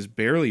face is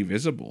barely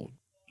visible.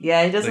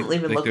 Yeah, he doesn't Like-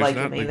 even like look there's like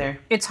not, him like- either.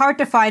 It's hard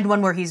to find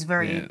one where he's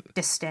very Yeah.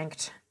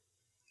 distinct.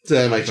 So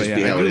that might But just yeah,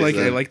 be how I it do is. like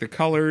I then. like the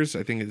colors.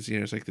 I think it's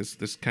like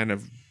this kind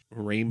of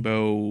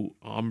rainbow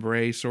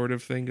ombre sort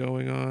of thing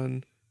going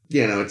on.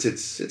 Yeah, no, it's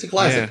a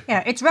classic.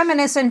 Yeah, it's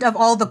reminiscent of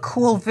all the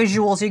cool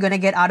visuals you're going to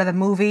get out of the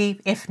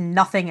movie, if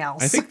nothing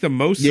else. I think the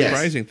most Yes.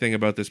 surprising thing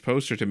about this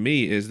poster to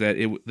me is that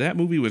that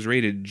movie was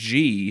rated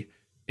G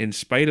in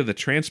spite of the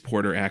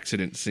transporter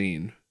accident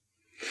scene.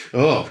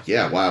 Oh,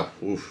 yeah, wow.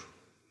 Oof.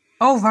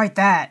 Oh, right,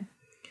 that.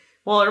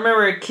 Well,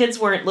 remember, kids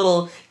weren't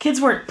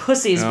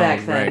pussies Oh,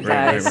 back then,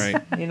 right, guys.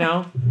 right. You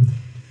know?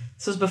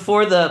 This was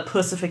before the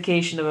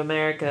pussification of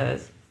America,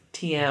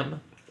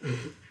 TM.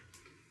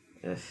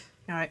 Ugh.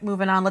 All right,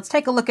 moving on. Let's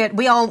take a look at.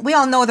 We all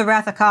know the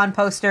Wrath of Khan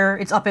poster.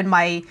 It's up in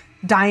my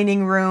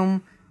dining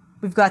room.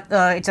 We've got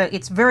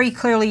it's very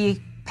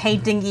clearly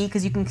painting-y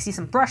because you can see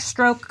some brush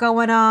stroke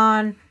going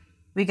on.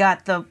 We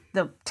got the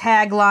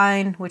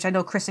tagline, which I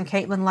know Chris and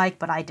Caitlin like,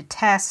 but I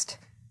detest.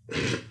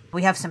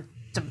 We have some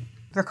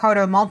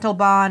Ricardo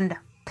Montalban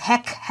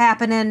peck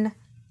happening.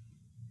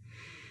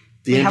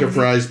 The We have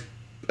Enterprise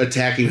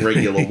attacking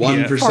Regular One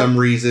Yeah. for some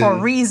reason. For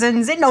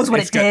reasons, it knows what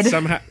It's it got did.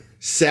 somehow.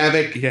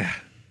 Savick. Yeah,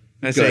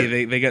 I Good.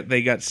 say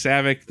they got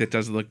Savick that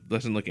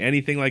doesn't look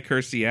anything like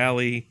Kirstie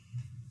Alley.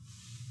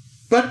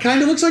 But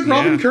kind of looks like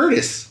Robin Yeah.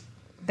 Curtis.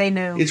 They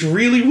knew. It's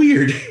really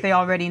weird. They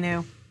already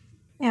knew.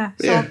 Yeah.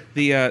 So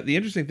Yeah. The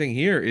interesting thing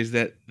here is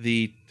that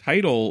the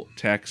title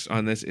text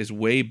on this is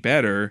way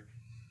better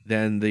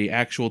than the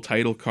actual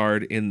title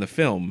card in the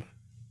film.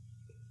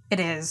 it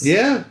is.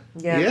 Yeah.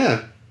 Yeah.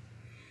 Yeah.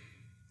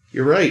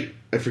 You're right.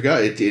 I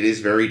forgot. It is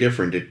very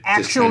different. It just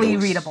Actually kinda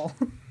looks- readable.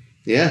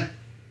 Yeah.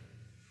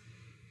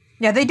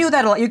 Yeah, they do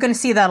that a lot. You're going to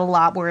see that a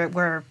lot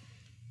where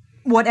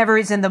whatever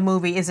is in the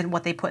movie isn't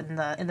what they put in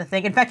the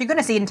thing. In fact, you're going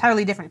to see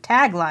entirely different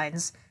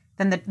taglines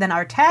than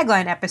our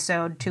tagline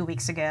episode 2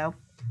 weeks ago,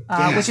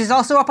 Yeah. which is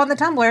also up on the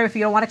Tumblr if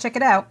you don't want to check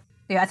it out.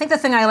 Yeah, I think the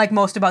thing I like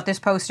most about this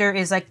poster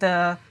is like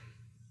the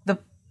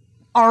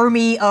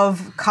army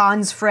of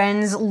Khan's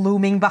friends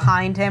looming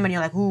behind him, and you're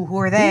like, ooh, who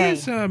are they?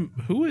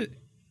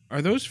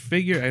 Are those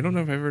figures? I don't know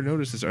if I've ever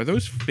noticed this. Are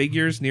those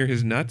figures near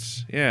his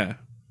nuts? Yeah.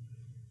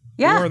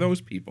 Yeah. Who are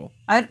those people?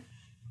 I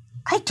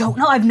don't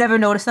know. I've never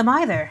noticed them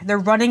either. They're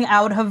running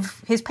out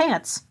of his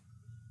pants.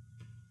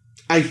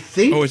 I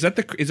think. Oh, is that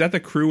the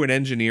crew in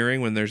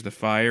engineering when there's the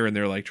fire and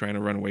they're like trying to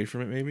run away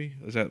from it? Maybe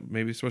is that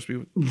maybe supposed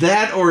to be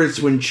That, or it's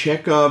when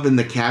Chekhov and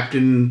the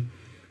captain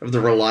of the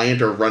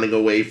Reliant are running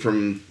away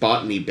from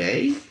Botany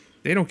Bay?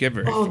 They don't get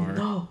very Oh far.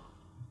 no.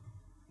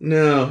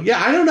 No. Yeah,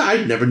 I don't know.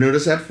 I'd never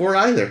noticed that before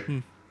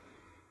either.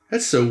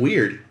 That's so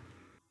weird.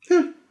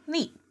 Huh.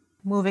 Neat.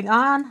 Moving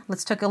on,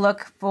 let's take a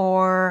look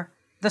for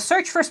the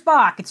search for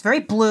Spock. It's very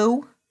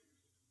blue.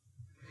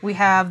 We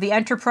have the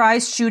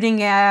Enterprise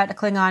shooting at a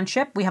Klingon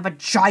ship. We have a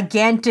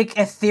gigantic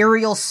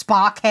ethereal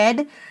Spock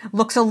head.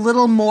 Looks a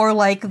little more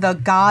like the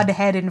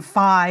Godhead in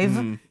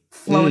 5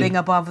 floating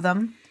above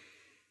them.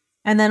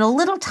 And then a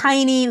little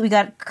tiny, we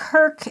got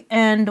Kirk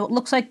and what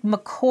looks like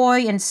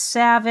McCoy and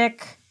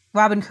Savick.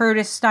 Robin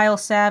Curtis style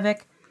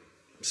Savick.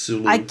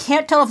 Sulu. I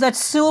can't tell if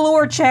that's Sulu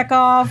or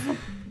Chekhov.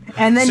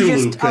 And then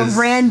Sulu, just a 'cause-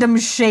 random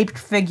shaped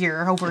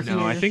figure over here.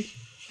 No, I think.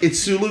 It's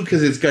Sulu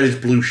because it's got his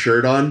blue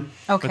shirt on.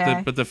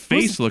 Okay. But the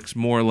face looks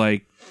more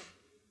like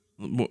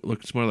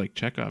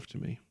Chekhov to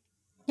me.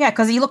 Yeah,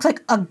 because he looks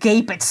like a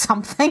gape at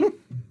something,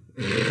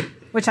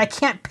 which I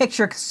can't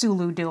picture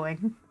Sulu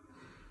doing.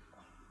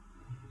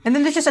 And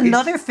then there's just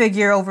another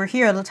figure over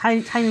here, a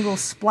tiny little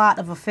splot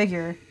of a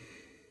figure.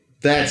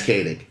 That's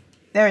Koenig.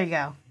 There you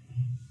go.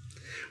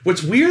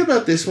 What's weird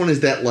about this one is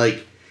that,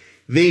 like,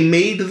 they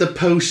made the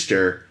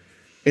poster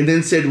and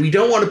then said, we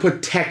don't want to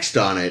put text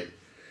on it,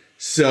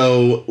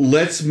 so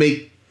let's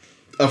make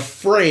a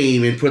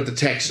frame and put the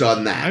text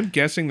on that. I'm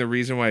guessing the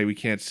reason why we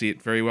can't see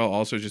it very well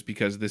also just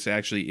because this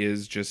actually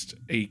is just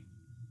a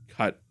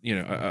cut,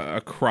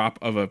 a crop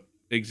of a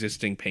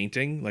existing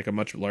painting, like a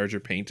much larger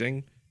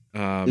painting.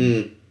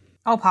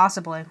 Oh,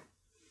 possibly.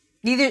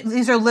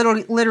 These are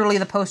literally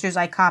the posters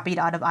I copied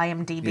out of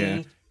IMDb.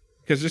 Yeah.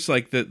 Because just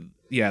like the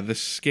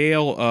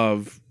scale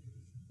of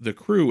the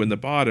crew in the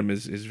bottom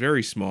is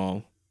very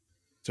small.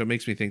 So it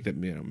makes me think that,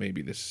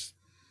 maybe this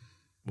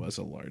was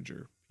a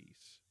larger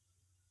piece.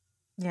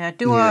 Yeah,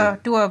 do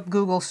a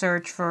Google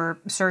search for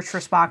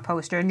Spock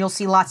poster, and you'll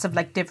see lots of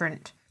like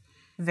different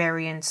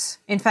variants.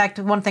 In fact,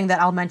 one thing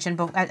that I'll mention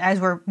as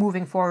we're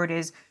moving forward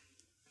is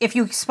if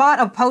you spot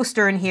a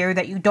poster in here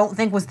that you don't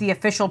think was the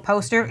official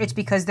poster, it's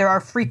because there are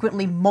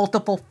frequently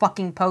multiple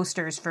fucking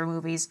posters for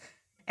movies,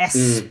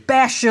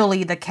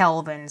 especially the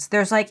Kelvins.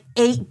 There's like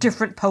 8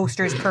 different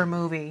posters per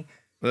movie.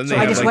 Well, So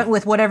I just went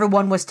with whatever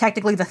one was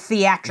technically the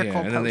theatrical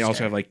and then poster. they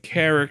also have like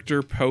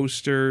character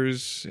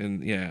posters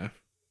and Yeah.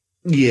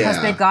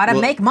 Because they gotta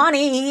make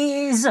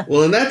monies.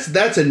 Well, and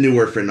that's a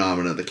newer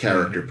phenomenon, the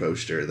character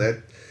poster.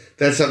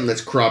 That's something that's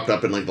cropped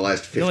up in like the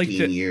last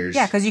 15 years.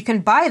 Yeah, because you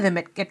can buy them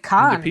at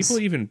cons. do people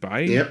even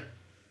buy? Yep.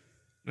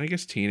 I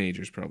guess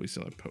teenagers probably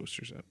still have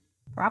posters up.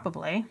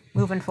 Probably.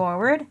 Moving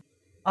forward.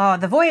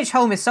 The voyage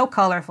home is so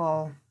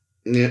colorful.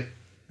 Yeah.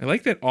 I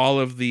like that all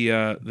of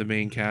the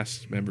main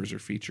cast members are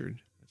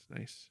featured. That's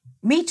nice.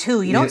 Me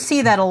too. You don't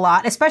see that a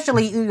lot,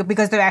 especially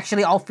because they're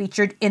actually all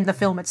featured in the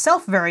film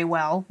itself very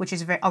well, which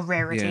is a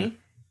rarity. Yeah.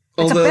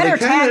 It's Although a better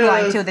they kinda-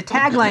 tagline too. The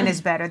tagline is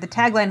better. The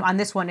tagline on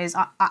this one is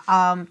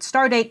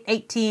Stardate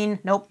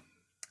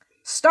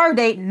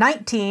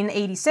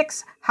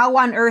 1986. How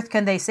on earth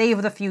can they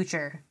save the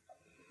future?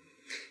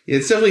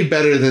 It's definitely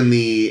better than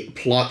the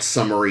plot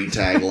summary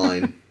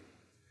tagline.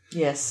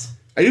 Yes.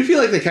 I do feel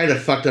like they kind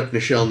of fucked up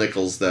Nichelle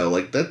Nichols, though.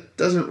 Like, that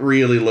doesn't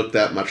really look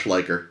that much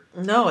like her.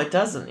 No, it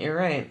doesn't. You're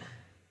right.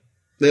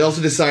 They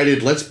also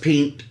decided, let's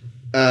depict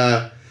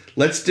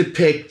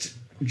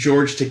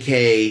George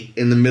Takei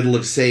in the middle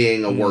of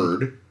saying a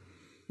word.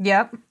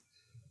 Yep.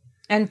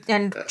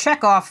 And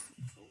Chekhov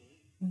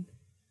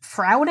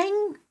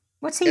frowning?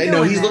 What's he doing?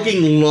 No, he's there?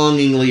 looking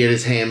longingly at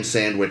his ham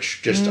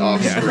sandwich just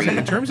off In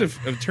screen.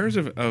 terms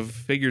of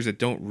figures that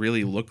don't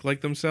really look like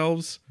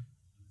themselves,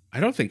 I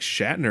don't think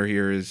Shatner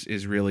here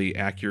is really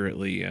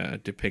accurately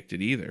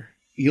depicted either.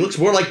 He looks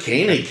more like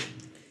Koenig.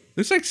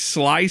 Looks like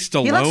Sly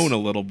Stallone a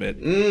little bit.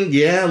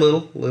 Yeah, a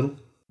little.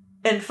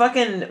 And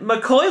fucking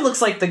McCoy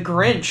looks like the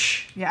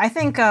Grinch. Yeah, I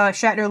think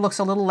Shatner looks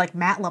a little like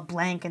Matt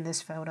LeBlanc in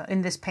this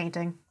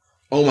painting.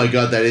 Oh my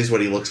god, that is what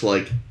he looks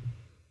like.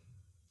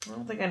 I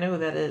don't think I know who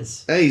that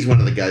is. Hey, he's one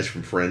of the guys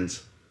from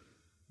Friends.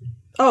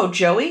 Oh,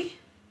 Joey?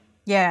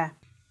 Yeah.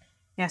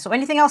 Yeah, so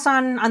anything else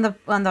on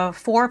the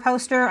 4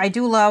 poster? I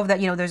do love that,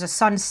 there's a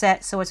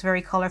sunset, so it's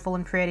very colorful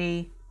and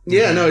pretty.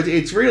 Yeah, no,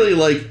 it's really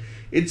like,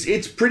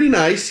 it's pretty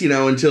nice,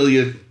 until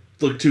you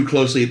look too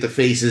closely at the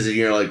faces and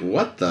you're like,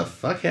 what the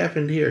fuck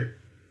happened here?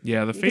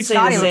 Yeah, the You could face. say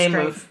Scotty the looks same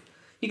great. of.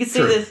 You could say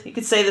True. you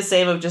could say the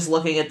same of just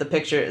looking at the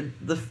picture,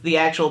 the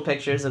actual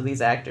pictures of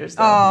these actors.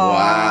 Though.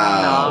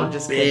 Wow. No, I'm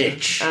just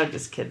bitch. kidding. I'm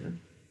just kidding.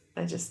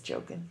 I'm just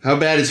joking. How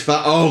bad is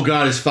 5? Oh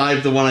god, is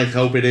 5 the one I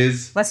hope it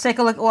is? Let's take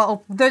a look.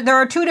 Well, there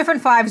are 2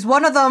 different 5s.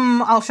 One of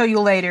them I'll show you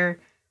later.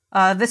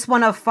 This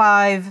one of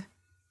 5,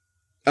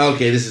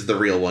 Okay, this is the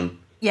real one.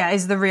 yeah,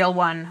 is the real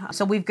one.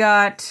 So we've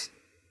got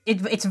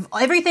it's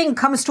everything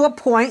comes to a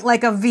point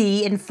like a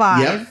V in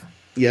 5.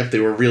 Yep, they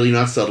were really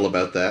not subtle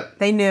about that.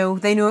 They knew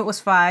it was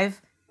 5.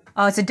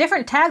 It's a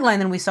different tagline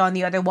than we saw in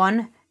the other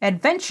one.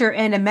 Adventure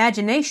and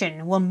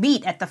imagination will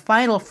meet at the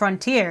final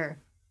frontier.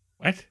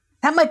 What?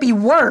 That might be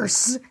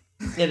worse.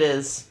 It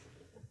is.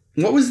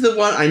 What was the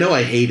one? I know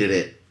I hated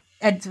it.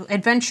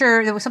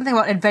 Adventure, there was something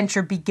about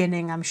adventure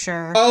beginning, I'm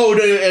sure. Oh,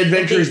 no,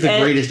 Adventure is the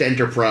greatest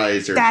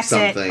enterprise or That's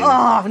something. it.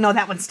 Oh, no,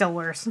 that one's still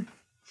worse.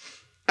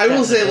 I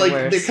will say, like,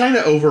 worse. they're kind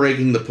of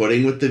over-egging the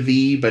pudding with the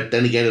V, but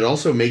then again, it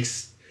also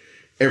makes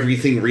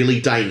everything really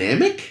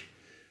dynamic.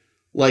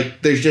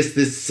 Like, there's just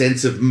this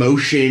sense of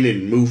motion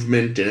and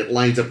movement, and it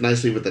lines up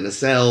nicely with the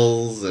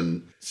nacelles,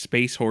 and...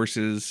 Space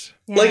horses.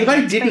 Yeah, like, if I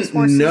Space didn't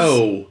Horses.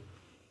 know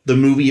the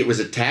movie it was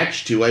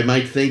attached to, I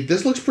might think,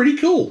 this looks pretty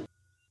cool.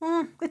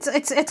 It's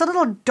a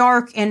little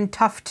dark and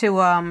tough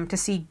to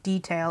see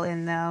detail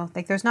in, though.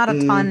 Like, there's not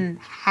a ton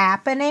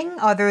happening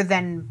other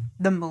than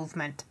the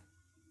movement.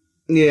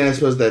 Yeah, I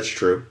suppose that's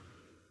true.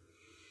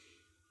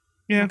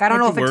 Yeah, Like, I don't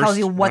know not if the it tells worst,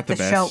 you what not the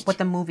best. show, what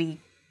the movie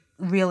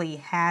really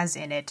has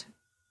in it.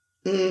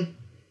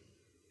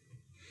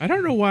 I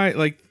don't know why.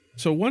 Like,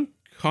 so one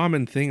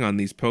common thing on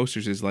these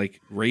posters is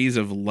like rays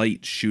of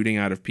light shooting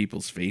out of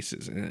people's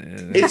faces.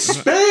 It's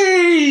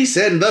space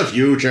and the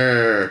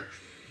future!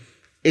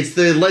 It's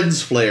the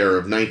lens flare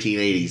of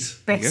 1980s.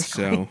 I guess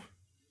Basically. so.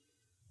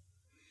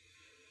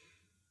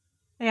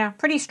 Yeah,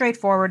 pretty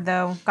straightforward,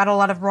 though. Got a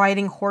lot of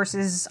riding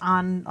horses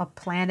on a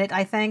planet,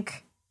 I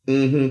think.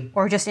 Mm-hmm.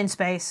 Or just in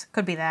space.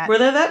 Could be that. Were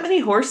there that many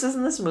horses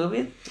in this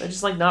movie? I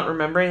just like not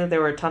remembering that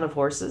there were a ton of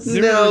horses.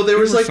 There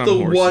was were like some the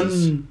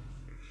horses. one...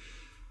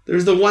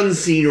 There's the one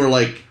scene where,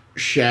 like,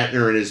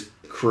 Shatner and his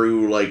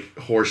crew, like,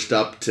 horsed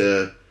up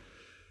to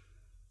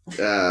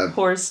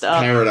Horsed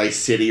up. Paradise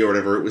City or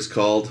whatever it was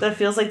called. That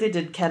feels like they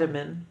did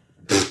ketamine.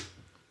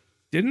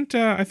 Didn't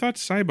I thought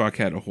Cybok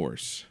had a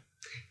horse?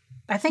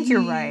 I think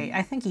you're right.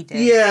 I think he did.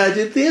 Yeah,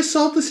 did they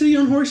assault the city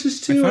on horses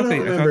too? I don't thought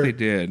remember. they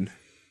did.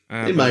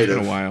 They But might it's been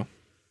have. a while.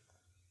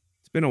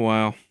 It's been a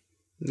while.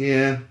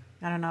 Yeah.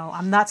 I don't know.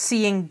 I'm not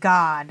seeing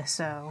God,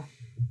 so...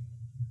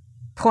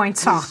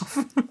 Points off.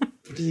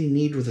 What does he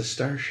need with a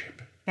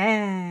starship?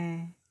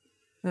 Yay.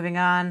 Moving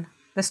on.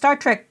 The Star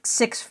Trek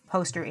 6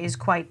 poster is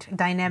quite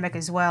dynamic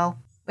as well.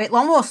 It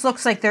almost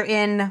looks like they're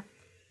in...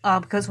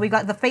 because we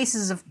got the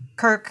faces of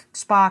Kirk,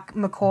 Spock,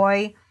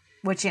 McCoy,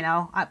 which, you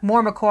know,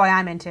 more McCoy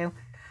I'm into.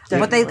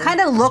 But they kind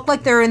of look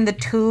like they're in the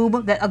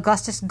tube that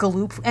Augustus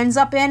Gloop ends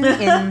up in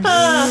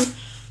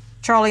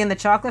Charlie and the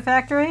Chocolate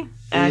Factory.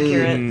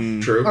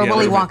 Accurate. True. Or Yeah,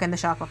 Willy they're- Wonka in the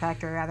Chocolate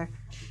Factory, rather.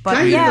 But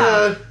Kind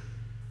yeah, of,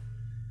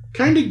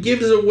 kind of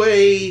gives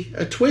away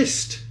a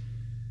twist,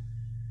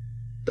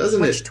 doesn't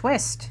which it?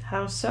 twist?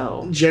 How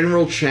so?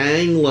 General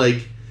Chang,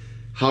 like,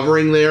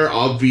 hovering there,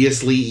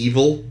 obviously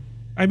evil.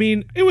 I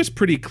mean, it was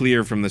pretty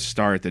clear from the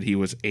start that he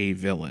was a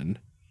villain.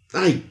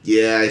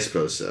 Yeah, I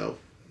suppose so.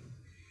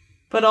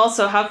 But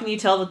also, how can you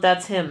tell that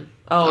that's him?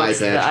 Oh,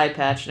 it's Eye the patch. eye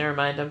patch. Never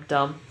mind, I'm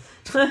dumb.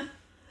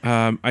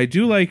 I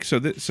do like I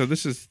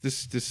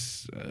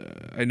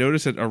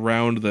noticed that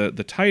around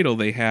the title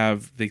they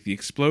have the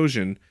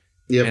explosion,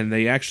 Yep. and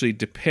they actually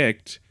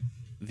depict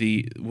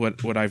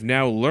what I've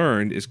now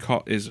learned is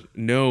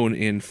known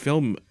in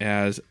film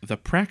as the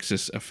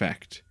Praxis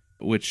effect,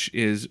 which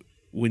is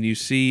when you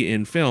see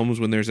in films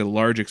when there's a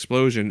large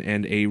explosion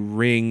and a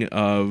ring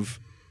of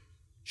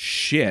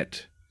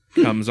shit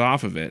comes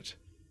off of it,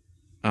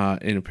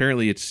 and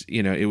apparently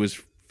it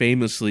was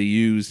famously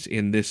used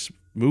in this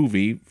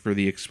movie for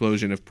the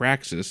explosion of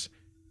Praxis,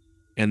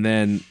 and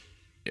then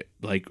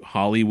like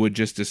Hollywood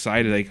just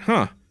decided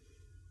like,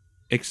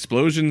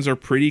 explosions are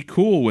pretty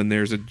cool when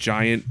there's a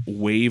giant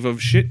wave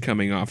of shit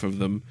coming off of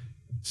them,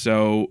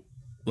 so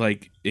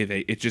like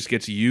it just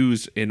gets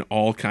used in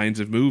all kinds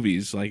of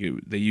movies. Like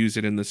they use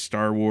it in the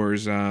Star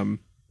Wars The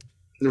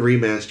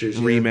remasters. Yeah.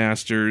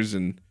 remasters,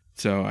 and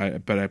so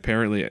but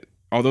apparently,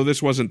 although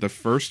this wasn't the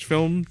first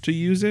film to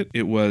use it,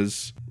 it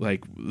was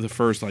like the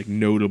first like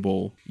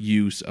notable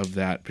use of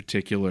that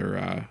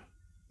particular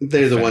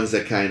They're the ones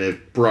that kind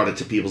of brought it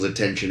to people's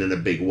attention in a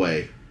big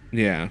way.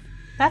 yeah.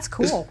 That's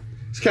cool.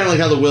 It's kind of like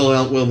how the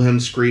Wilhelm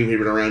scream had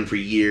been around for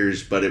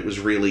years, but it was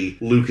really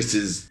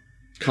Lucas's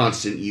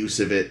constant use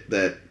of it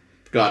that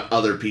got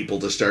other people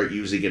to start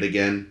using it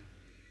again.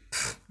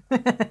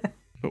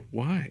 But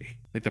why?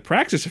 Like the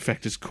Praxis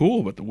effect is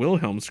cool, but the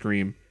Wilhelm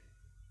scream,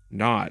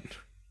 not.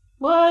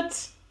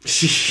 What?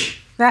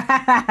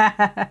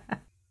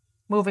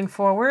 Moving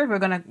forward, we're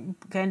going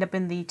to end up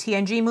in the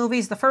TNG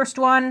movies. The first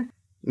one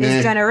is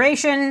Meh.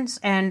 Generations,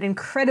 and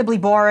incredibly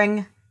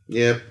boring.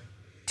 Yep.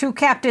 2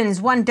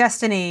 captains, 1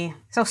 destiny.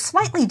 So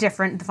slightly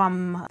different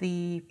from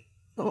the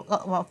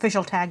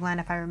official tagline,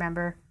 if I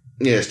remember.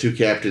 Yes, 2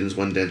 captains,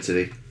 1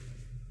 density.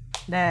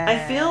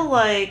 I feel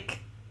like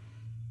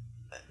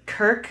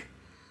Kirk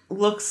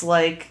looks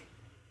like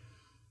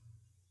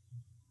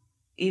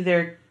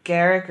either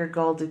Garrick or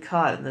Gul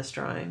Dukat in this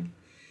drawing.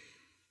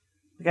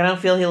 Like I don't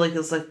feel he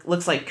looks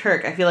like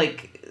Kirk. I feel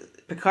like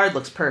Picard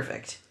looks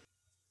perfect.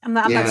 I'm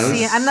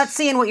not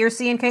seeing what you're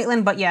seeing,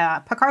 Caitlin, but yeah,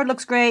 Picard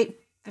looks great.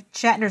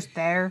 Shatner's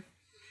there.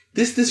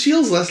 This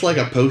feels less like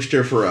a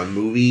poster for a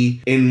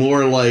movie and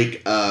more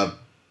like a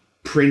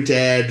print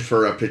ad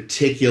for a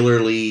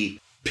particularly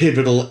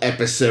pivotal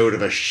episode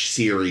of a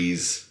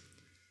series.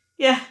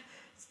 Yeah.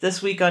 It's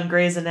this week on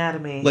Grey's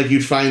Anatomy. Like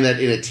you'd find that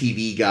in a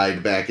TV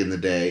guide back in the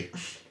day.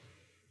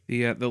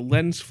 The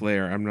lens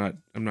flare I'm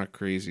not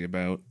crazy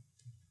about.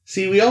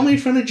 See, we all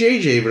made fun of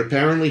JJ, but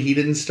apparently he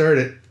didn't start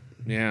it.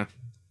 Yeah.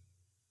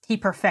 He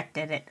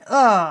perfected it.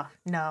 Ugh,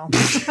 no.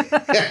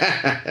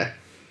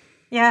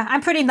 Yeah,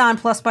 I'm pretty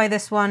nonplussed by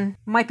this one.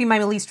 Might be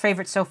my least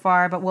favorite so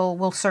far, but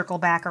we'll circle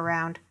back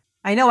around.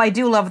 I know I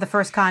do love the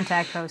First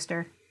Contact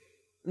poster.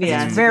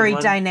 Yeah, It's a very good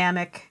one.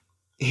 dynamic.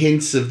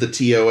 Hints of the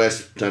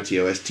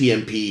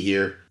TMP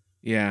here.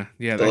 Yeah.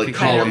 The I like think-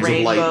 columns of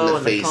light in rainbow the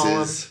and the column.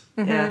 faces.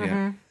 Yeah.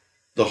 Yeah.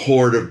 The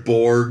Horde of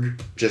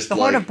Borg. Just The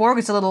like... Horde of Borg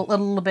is a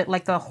little bit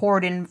like the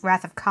Horde in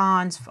Wrath of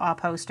Khan's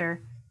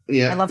poster.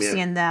 Yeah, I love yeah.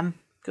 seeing them.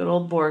 Good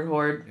old Borg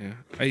Horde.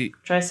 Yeah.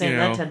 Try saying you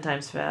know, that 10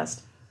 times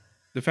fast.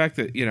 The fact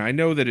that, I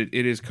know that it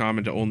is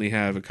common to only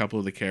have a couple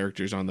of the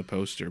characters on the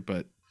poster,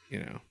 but, the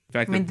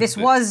fact I mean, that this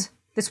was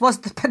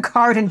the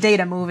Picard and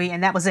Data movie,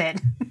 and that was it.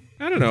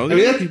 I don't know.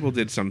 mean, People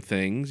did some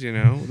things,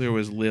 There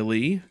was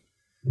Lily.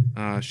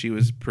 She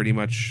was pretty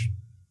much,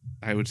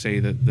 I would say,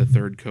 the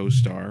third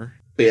co-star.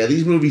 But yeah,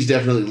 these movies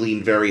definitely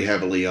lean very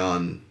heavily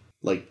on,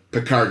 like,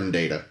 Picard and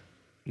Data.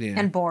 Yeah.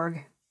 And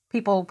Borg.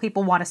 People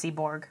want to see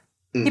Borg.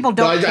 People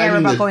don't Well, I care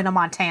mean about the- going to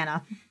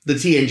Montana. The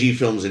TNG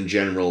films in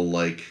general,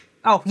 like...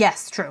 Oh,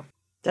 yes, true.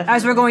 Definitely.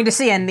 As we're going to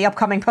see in the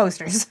upcoming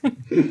posters.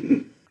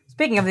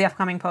 Speaking of the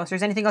upcoming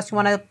posters, anything else you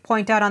want to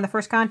point out on the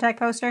First Contact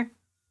poster?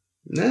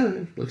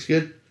 No, looks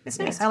good. It's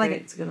Yeah, nice. it's I like great.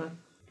 it. It's a good one.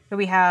 So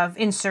we have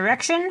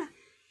Insurrection.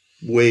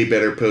 Way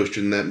better poster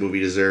than that movie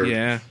deserved.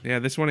 Yeah,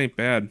 this one ain't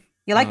bad.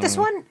 You like this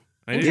one?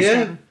 I do. Interesting.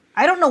 Yeah.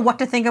 I don't know what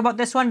to think about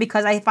this one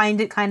because I find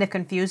it kind of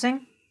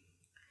confusing.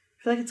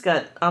 I feel like it's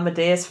got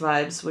Amadeus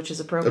vibes, which is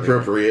appropriate.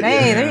 Appropriate.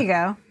 Hey, yeah. there you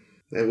go.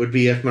 That would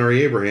be F.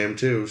 Murray Abraham,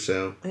 too,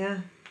 so... Yeah.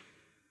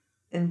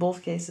 In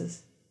both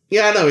cases.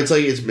 Yeah, I know. It's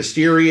like, it's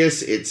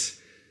mysterious. It's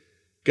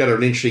got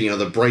an interesting,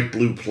 the bright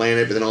blue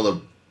planet, but then all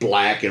the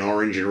black and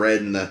orange and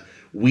red and the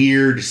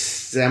weird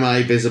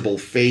semi-visible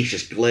face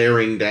just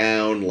glaring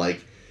down.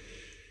 Like,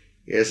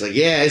 it's like,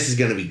 yeah, this is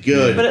going to be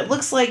good. But it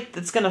looks like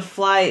it's going to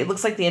fly. It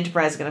looks like the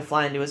Enterprise is going to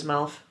fly into his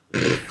mouth.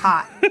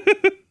 Hot.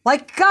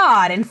 Like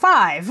God in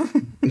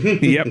 5.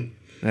 Yep.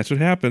 That's what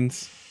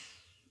happens.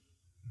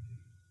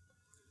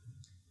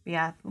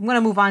 Yeah, I'm going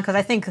to move on because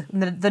I think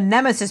the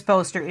Nemesis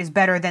poster is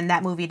better than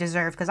that movie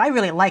deserved because I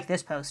really like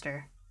this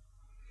poster.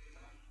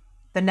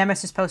 The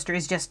Nemesis poster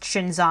is just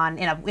Shinzon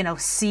in a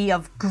sea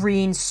of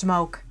green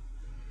smoke.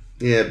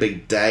 Yeah,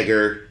 big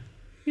dagger.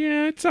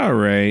 Yeah, it's all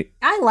right.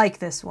 I like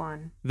this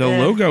one. The Yeah.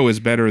 logo is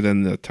better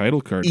than the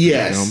title card. for the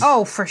Yes. film.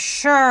 Oh, for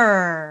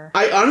sure.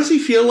 I honestly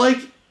feel like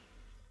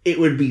it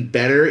would be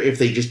better if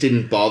they just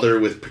didn't bother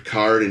with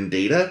Picard and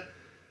Data.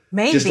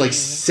 Maybe. Just like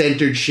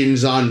centered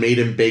Shinzon, made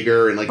him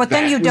bigger, and like But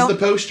then that you was don't- the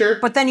poster.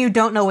 But then you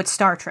don't know it's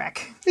Star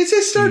Trek. It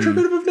says Star Trek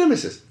above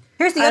Nemesis.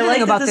 Here's the I other like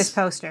thing that about this- this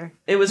poster.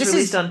 It was This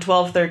released is- on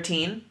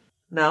 12/13.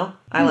 No?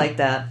 I like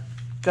that.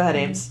 Go ahead,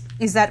 Ames.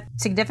 Is that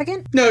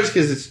significant? No, it's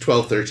because it's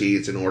 12:13.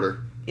 It's in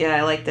order. Yeah,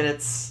 I like that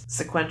it's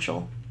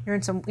sequential. You're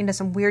into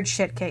some weird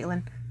shit,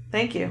 Caitlin.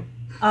 Thank you.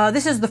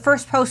 This is the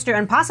first poster,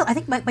 and possibly I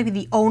think might be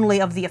the only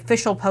of the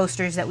official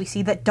posters that we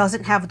see that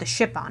doesn't have the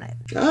ship on it.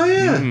 Oh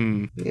yeah,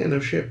 yeah, no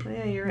ship.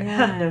 Yeah, you're right.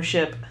 Yeah. No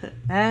ship.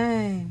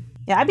 Hey.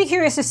 Yeah, I'd be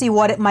curious to see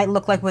what it might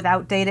look like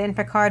without Data and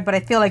Picard, but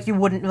I feel like you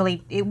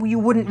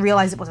wouldn't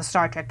realize it was a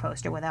Star Trek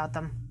poster without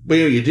them. But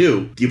you know what you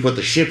do? You put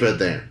the ship in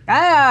there,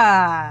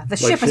 Ah, the like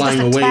ship is flying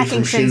just away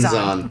attacking from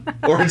Shinzon.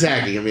 Shinzon or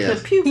attacking him.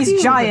 Yes, Pew, He's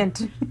pew.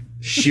 giant.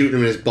 shooting him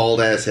in his bald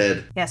ass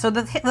head. Yeah, so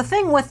the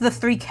thing with the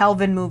 3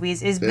 Kelvin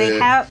movies is they Yeah.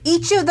 have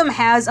each of them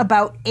has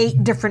about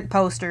 8 different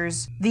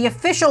posters. The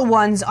official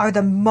ones are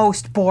the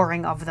most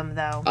boring of them,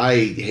 though. I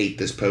hate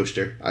this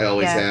poster. I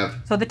always have.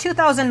 So the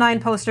 2009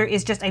 poster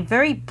is just a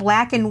very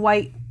black and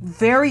white,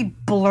 very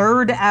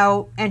blurred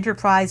out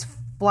Enterprise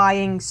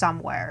flying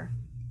somewhere.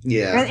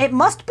 Yeah, And it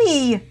must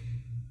be.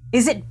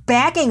 Is it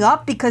backing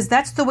up because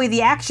that's the way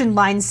the action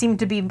lines seem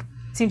to be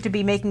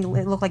making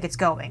it look like it's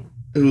going?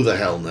 who the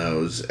hell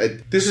knows?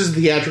 This is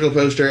the theatrical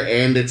poster,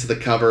 and it's the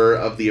cover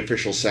of the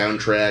official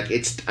soundtrack.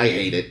 I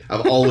hate it.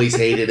 I've always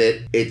hated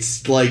it.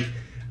 It's like,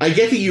 I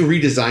get that you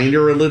redesigned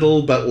her a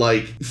little, but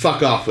like,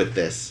 fuck off with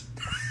this.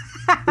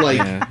 Like,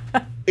 Yeah.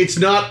 it's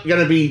not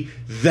gonna be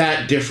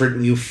that different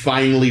when you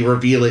finally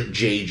reveal it,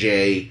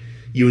 JJ.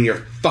 You and your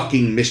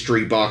fucking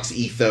mystery box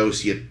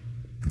ethos, you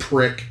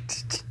prick.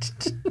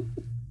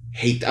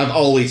 I've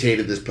always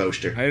hated this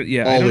poster. I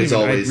always.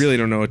 really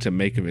don't know what to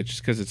make of it,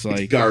 just because it's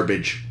like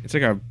Garbage. it's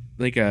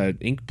like a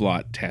ink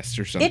blot test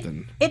or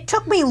something. It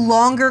took me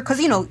longer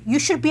because you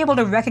should be able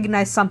to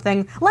recognize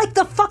something like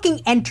the fucking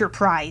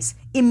Enterprise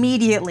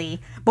immediately,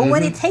 but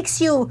when it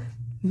takes you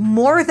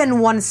more than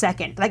 1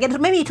 second, like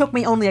maybe it took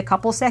me only a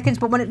couple seconds,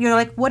 but when you're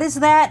like, what is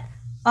that?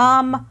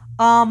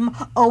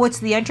 Oh, it's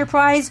the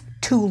Enterprise.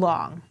 Too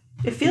long.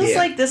 It feels Yeah.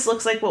 like this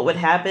looks like what would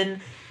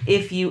happen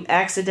if you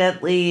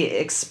accidentally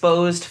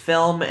exposed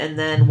film and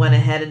then went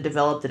ahead and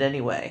developed it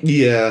anyway.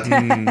 Yeah.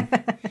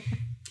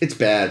 It's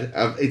bad.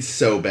 It's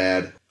so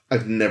bad.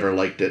 I've never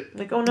liked it.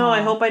 Like, oh no,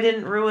 I hope I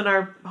didn't ruin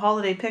our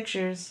holiday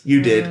pictures.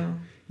 You did.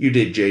 You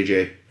did,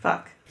 JJ.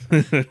 Fuck.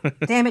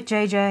 Damn it,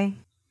 JJ.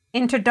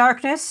 Into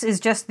Darkness is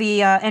just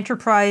the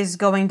Enterprise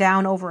going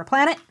down over a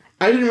planet.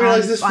 I didn't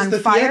realize this was on the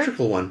fire?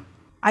 theatrical one.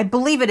 I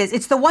believe it is.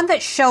 It's the one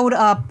that showed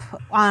up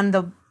on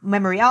the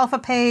Memory Alpha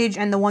page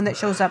and the one that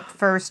shows up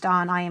first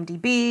on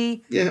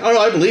IMDb. Yeah. Oh, no,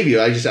 I believe you.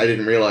 I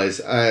didn't realize.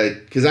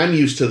 Because I'm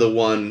used to the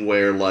one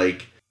where,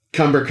 like,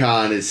 Cumber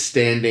Khan is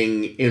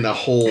standing in a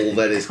hole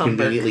that is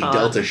Cumber conveniently Khan.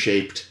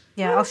 delta-shaped.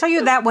 Yeah, I'll show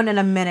you that one in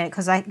a minute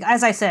because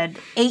as I said,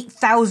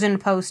 8,000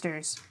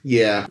 posters.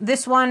 Yeah.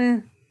 This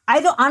one, I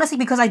don't honestly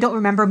because I don't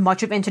remember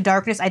much of Into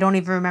Darkness. I don't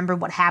even remember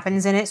what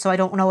happens in it, so I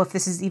don't know if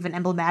this is even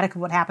emblematic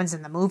of what happens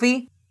in the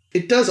movie.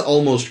 It does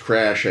almost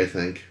crash, I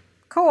think.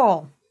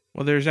 Cool.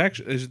 Well, there's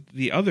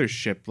the other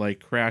ship like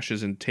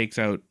crashes and takes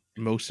out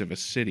most of a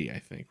city, I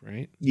think,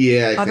 right?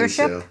 Yeah, I Other think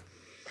ship? so.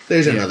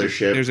 There's another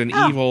ship. There's an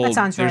Oh, evil that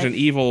sounds there's right. an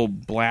evil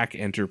black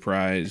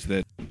Enterprise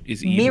that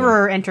is evil.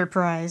 Mirror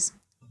Enterprise.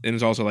 And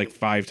is also like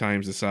 5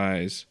 times the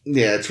size.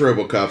 Yeah, it's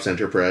RoboCop's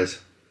Enterprise.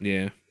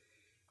 Yeah.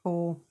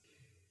 Cool.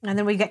 And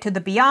then we get to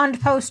the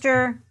Beyond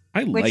poster.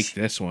 I Which- like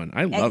this one.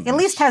 I love At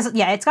least has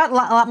it's got a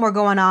lot more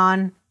going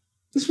on.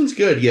 This one's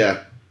good,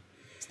 yeah.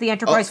 It's the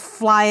Enterprise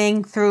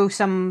flying through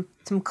some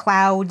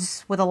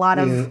clouds with a lot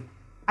of. Yeah.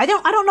 I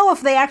don't know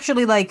if they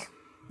actually like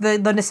the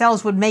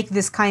nacelles would make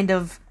this kind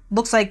of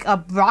looks like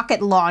a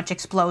rocket launch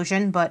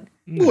explosion, but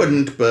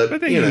Wouldn't,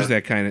 but they you know. use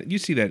that kind of. You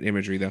see that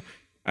imagery though.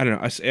 I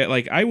don't know.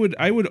 Like I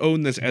would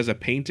own this as a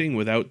painting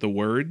without the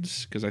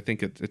words because I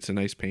think it's a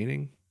nice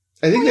painting.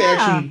 I think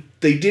yeah.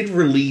 they did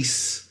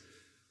release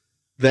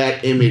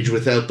that image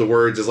without the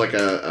words as like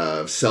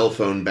a cell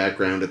phone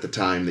background at the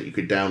time that you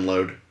could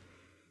download.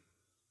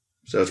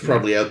 So it's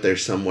probably out there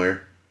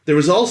somewhere. There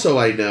was also,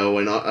 I know,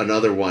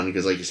 another one,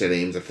 because like you said,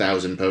 Ames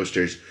 1,000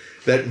 posters,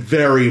 that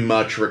very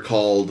much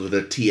recalled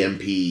the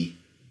TMP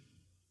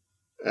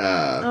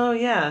Oh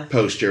yeah.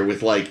 poster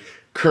with like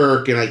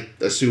Kirk and I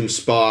assume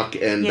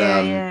Spock and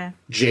yeah.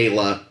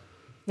 Jayla.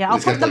 Yeah,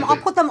 It's got, like, I'll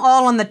put them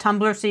all on the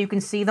Tumblr so you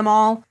can see them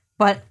all.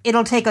 But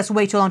it'll take us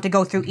way too long to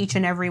go through each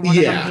and every one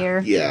of them here.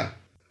 Yeah.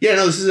 Yeah,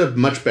 no, this is a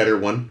much better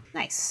one.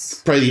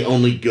 Nice. Probably the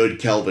only good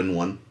Kelvin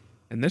one.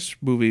 And this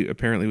movie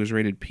apparently was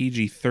rated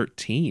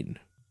PG-13.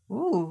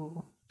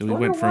 Ooh. So I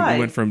wonder why. we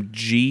went from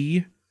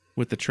G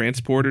with the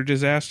transporter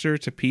disaster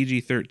to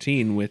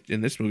PG-13 with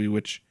in this movie,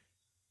 which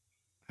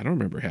I don't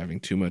remember having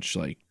too much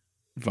like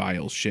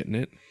vile shit in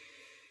it.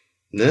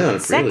 No,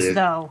 it's Sex, really.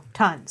 though.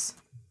 Tons.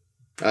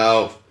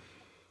 Oh.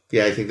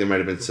 Yeah, I think there might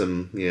have been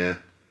some, yeah.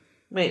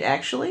 Wait,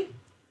 actually?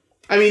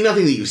 I mean,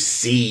 nothing that you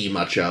see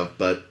much of,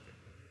 but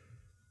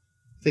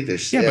I think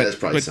there's, Yeah, that's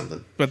probably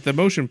something. But the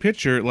motion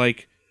picture,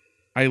 like,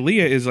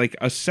 Ilea is like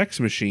a sex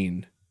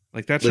machine.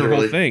 Like, that's her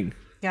Literally. whole thing.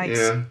 Yikes.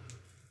 Yeah.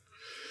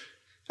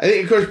 I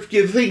think, of course,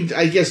 the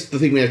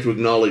thing we have to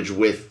acknowledge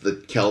with the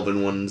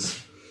Kelvin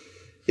ones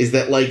is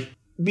that, like,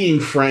 being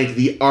frank,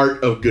 the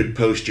art of good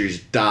posters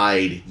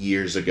died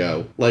years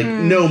ago. Like,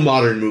 no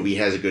modern movie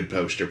has a good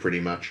poster, pretty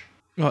much.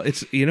 Well,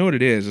 it's, you know what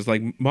it is? It's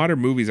like modern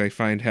movies I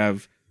find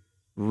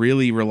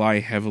really rely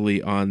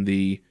heavily on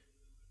the,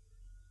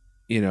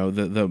 you know,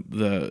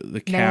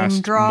 the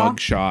cast draw? mug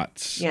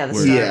shots. Yeah, the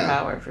where, star Yeah.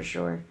 power for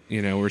sure.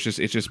 you know, where it's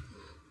just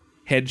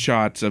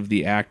headshots of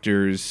the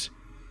actors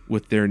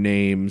with their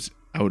names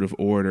out of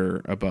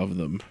order above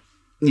them.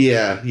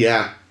 Yeah,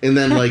 yeah. And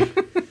then, like,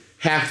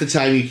 half the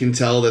time you can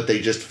tell that they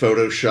just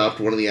photoshopped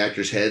one of the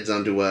actors' heads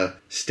onto a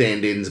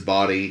stand-in's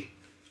body.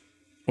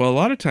 Well, a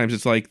lot of times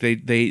it's like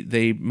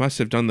they must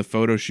have done the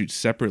photo shoot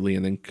separately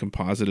and then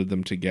composited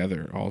them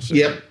together also.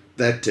 Yep,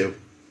 that too.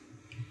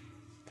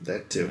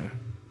 That too.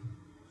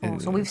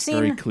 And So we've it's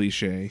very seen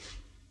cliche.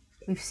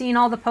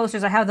 all the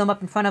posters. I have them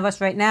up in front of us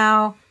right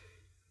now.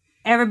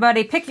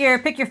 Everybody, pick your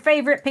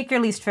favorite, pick your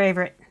least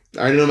favorite.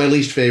 I already know my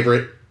least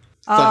favorite.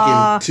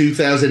 Fucking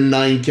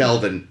 2009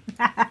 Kelvin.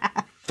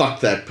 Fuck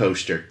that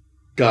poster.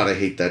 God, I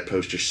hate that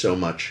poster so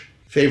much.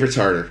 Favorite's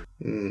harder.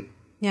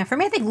 Yeah, for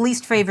me, I think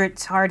least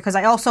favorite's hard because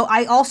I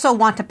also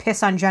want to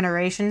piss on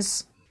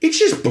Generations. It's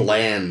just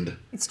bland.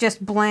 It's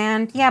just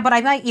bland. Yeah, but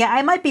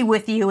I might be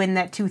with you in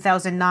that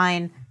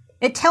 2009.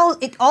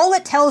 All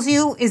it tells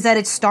you is that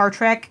it's Star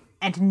Trek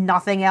and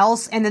nothing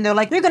else, and then they're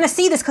like, you're gonna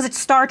see this because it's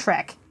Star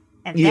Trek,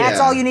 and that's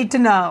Yeah. all you need to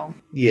know.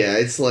 Yeah,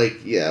 it's like,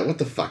 yeah, what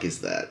the fuck is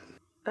that?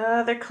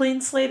 They're clean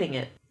slating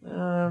it.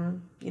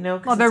 You know,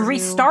 'cause Well, they're it's a new-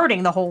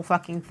 restarting the whole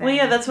fucking thing. Well,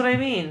 yeah, that's what I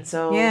mean.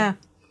 So yeah.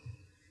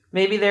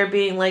 maybe they're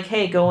being like,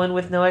 "Hey, go in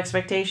with no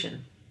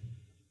expectation."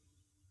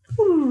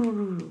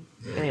 Ooh.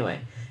 Anyway,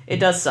 it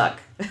does suck.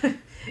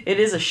 It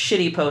is a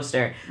shitty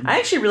poster. I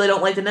actually really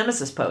don't like the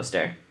Nemesis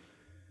poster.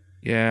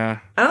 Yeah.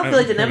 I don't feel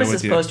like the I'm kinda Nemesis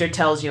with you. poster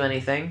tells you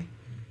anything.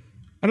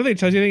 I don't think it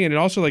tells you anything, and it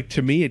also, like,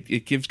 to me,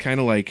 it gives kind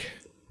of like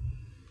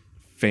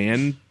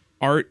fan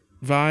art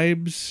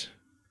vibes.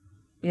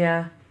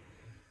 Yeah.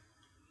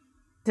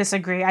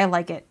 Disagree. I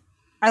like it.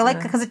 I like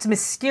it because it's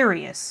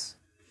mysterious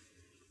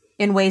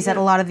in ways that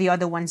a lot of the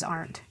other ones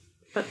aren't.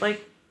 But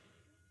like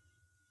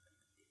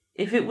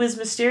If it was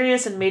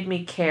mysterious and made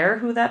me care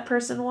who that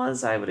person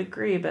was, I would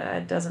agree, but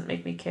it doesn't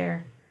make me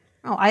care.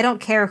 Oh, I don't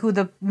care who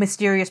the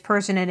mysterious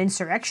person in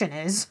Insurrection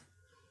is.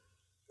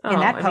 In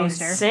that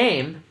poster.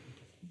 Same.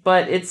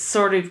 But it's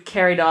sort of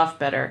carried off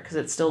better because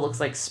it still looks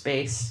like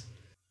space.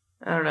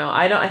 I don't know.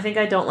 I think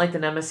I don't like the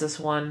Nemesis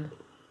one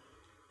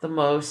the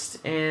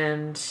most,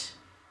 and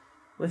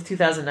with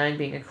 2009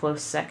 being a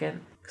close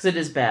second because it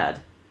is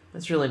bad.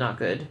 It's really not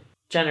good.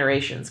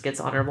 Generations gets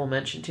honorable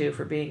mention too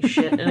for being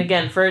shit, and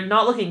again for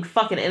not looking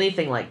fucking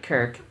anything like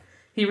Kirk.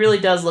 He really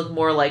does look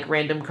more like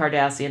random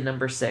Cardassian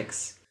number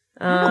 6.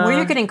 I don't know where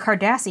you're getting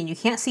Cardassian. You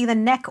can't see the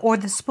neck or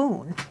the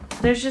spoon.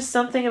 There's just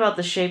something about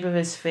the shape of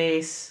his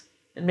face,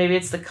 and maybe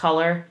it's the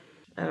color.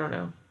 I don't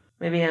know.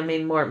 Maybe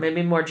more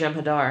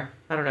Jem'Hadar.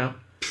 I don't know.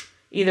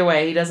 Either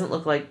way, he doesn't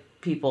look like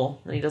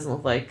people, and he doesn't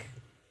look like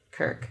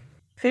Kirk.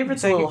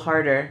 Favorite's a little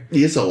harder.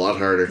 It's a lot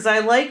harder. Because I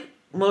like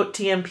Moat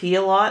TMP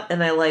a lot,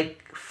 and I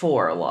like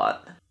 4 a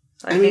lot.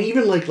 I mean,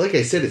 even like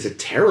I said, it's a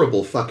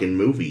terrible fucking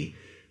movie.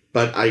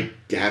 But I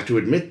have to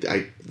admit,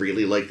 I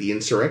really like the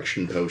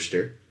Insurrection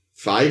poster.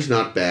 5's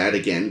not bad.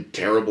 Again,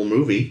 terrible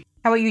movie.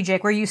 How about you,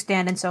 Jake? Where are you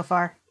standing so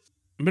far?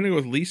 I'm going to go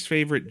with least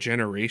favorite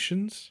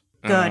Generations.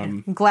 Good.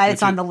 I'm glad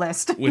it's on the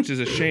list. Which is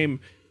a shame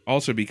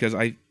also because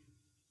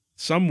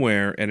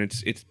somewhere, and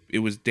it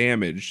was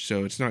damaged,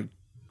 so it's not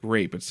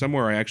great, but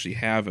somewhere I actually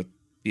have a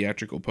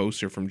theatrical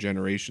poster from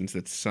Generations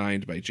that's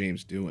signed by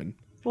James Doohan.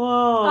 Whoa.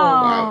 Oh.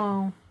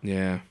 Wow.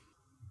 Yeah.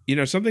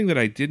 Something that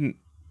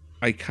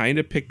I kind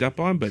of picked up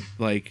on, but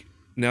like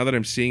now that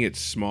I'm seeing it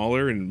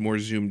smaller and more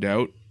zoomed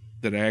out,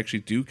 that I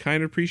actually do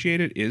kind of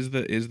appreciate it is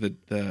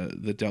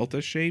the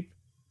delta shape.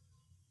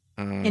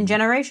 In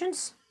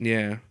Generations?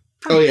 Yeah.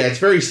 Oh yeah, it's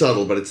very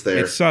subtle, but it's there.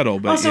 It's subtle,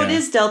 but so it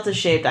is delta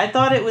shaped. I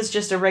thought it was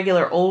just a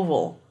regular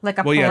oval. Like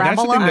a well, parabola? yeah,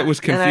 that's the thing that was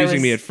And I confusing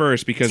was me at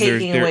first because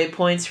taking away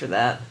points for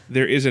that.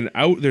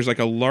 there's like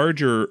a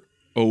larger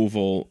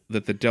oval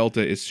that the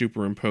delta is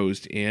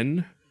superimposed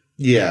in.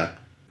 Yeah.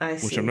 I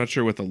see. Which I'm not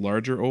sure what the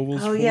larger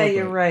oval's for. Oh yeah,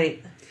 you're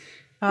right.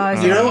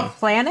 Is You it know a what?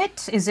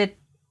 planet? Is it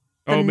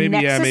the Oh, maybe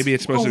nexus maybe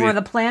it's supposed to over be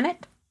the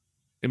planet?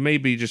 It may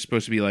be just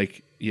supposed to be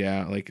like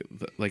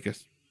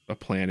a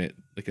planet,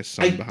 like a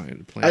sun behind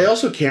the planet. I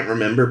also can't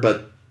remember,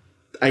 but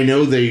I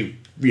know they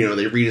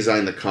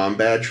redesigned the comm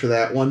badge for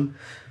that one.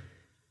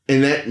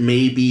 And that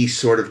may be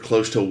sort of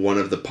close to one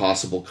of the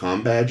possible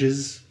comm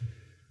badges.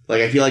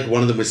 Like, I feel like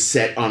one of them was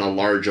set on a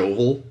large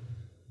oval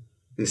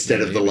instead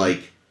of the,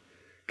 like...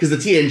 Because the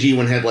TNG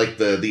one had, like,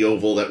 the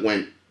oval that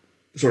went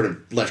sort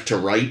of left to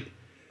right.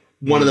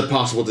 One of the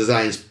possible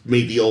designs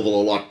made the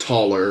oval a lot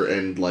taller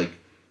and, like...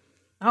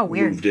 Oh,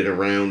 weird. Moved it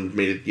around,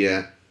 made it,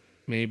 yeah.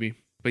 Maybe.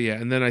 But yeah,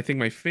 and then I think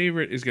my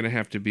favorite is going to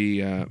have to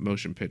be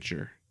motion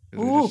picture.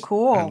 Ooh,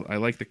 cool. I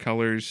like the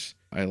colors.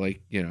 I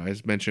like,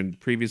 as mentioned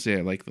previously,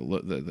 I like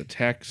the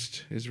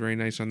text is very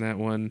nice on that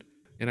one.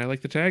 And I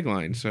like the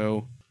tagline.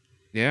 So,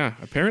 yeah,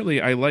 apparently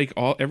I like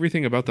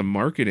everything about the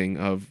marketing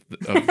of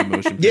the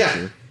motion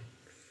picture.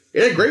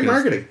 Yeah, great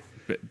marketing.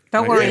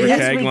 Don't my worry, favorite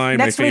next tagline, week,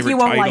 next my week favorite you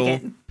won't title,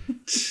 like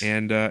it.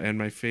 and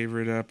my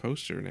favorite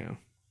poster now.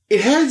 It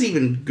has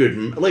even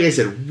good, like I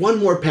said, one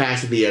more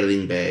pass in the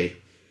editing bay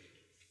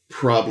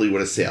probably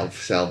would have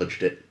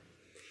salvaged it.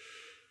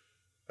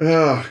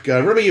 Oh,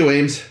 God. What about you,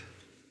 Ames?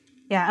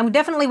 Yeah, I'm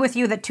definitely with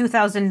you that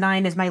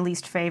 2009 is my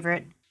least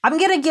favorite. I'm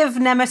going to give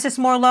Nemesis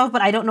more love,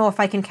 but I don't know if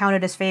I can count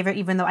it as favorite,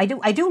 even though I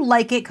do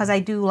like it because I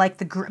do like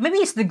maybe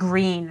it's the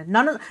green.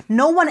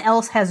 No one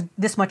else has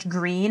this much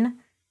green.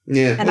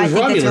 Yeah, and I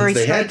think Romulans, it's very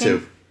they striking.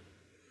 had to.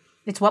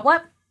 It's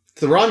what?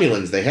 It's the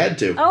Romulans, they had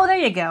to. Oh, there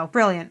you go.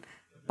 Brilliant.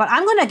 But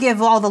I'm going to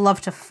give all the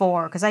love to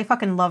 4 because I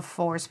fucking love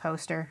 4's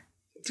poster.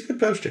 It's a good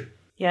poster.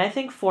 Yeah, I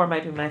think 4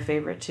 might be my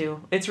favorite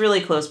too. It's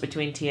really close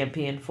between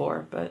TMP and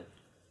 4, but...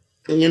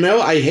 And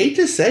I hate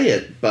to say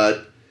it,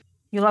 but...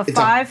 You love it's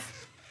 5?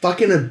 a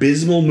fucking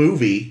abysmal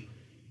movie,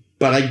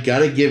 but I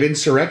gotta give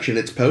Insurrection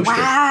its poster.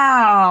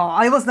 Wow!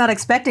 I was not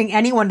expecting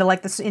anyone to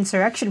like this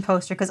Insurrection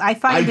poster because I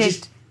find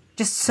it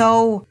just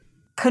so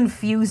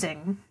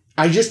confusing.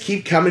 I just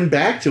keep coming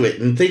back to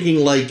it and thinking,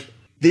 like,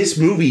 this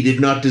movie did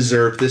not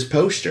deserve this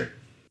poster.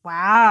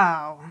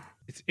 Wow.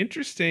 It's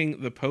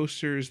interesting, the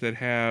posters that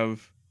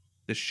have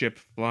the ship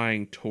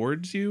flying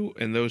towards you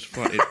and those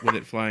with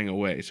it flying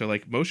away. So,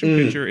 like, motion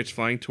picture, it's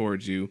flying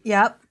towards you.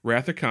 Yep.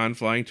 Wrath of Khan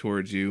flying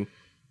towards you.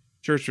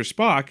 Search for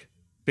Spock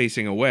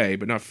facing away,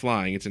 but not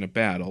flying. It's in a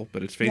battle,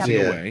 but it's facing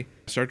away.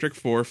 Star Trek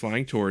 4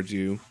 flying towards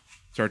you.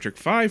 Star Trek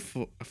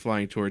 5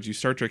 flying towards you.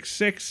 Star Trek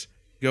 6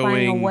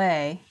 going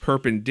away.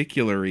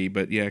 Perpendicularly,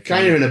 but yeah.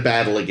 Kind of in a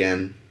battle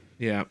again.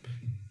 Yeah.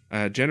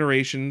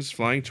 Generations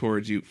flying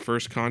towards you.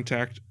 First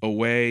Contact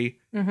away.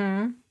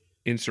 Mm-hmm.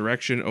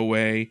 Insurrection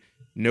away.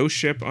 No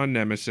ship on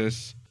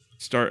Nemesis.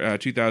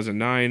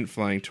 2009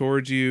 flying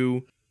towards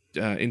you.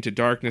 Into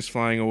Darkness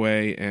flying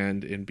away.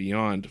 And in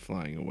Beyond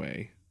flying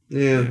away.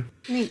 Yeah.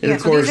 And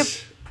of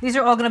course... These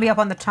are all going to be up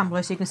on the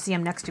Tumblr so you can see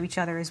them next to each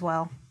other as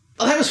well.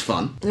 Oh, that was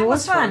fun. It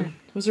was fun.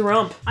 It was a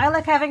romp. I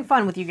like having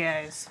fun with you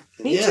guys.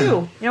 Me too.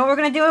 You know what we're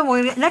going to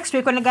do? Next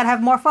week we're going to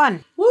have more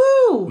fun.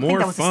 Woo! I think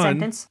that was a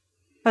sentence.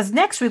 Because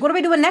next week, what are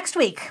we doing next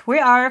week? We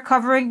are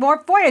covering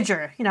more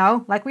Voyager,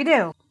 like we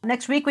do.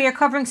 Next week, we are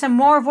covering some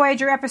more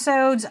Voyager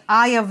episodes,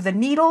 Eye of the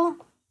Needle,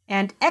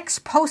 and Ex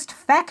Post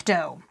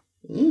Facto.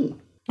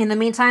 In the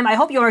meantime, I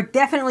hope you are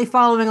definitely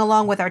following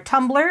along with our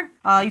Tumblr.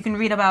 You can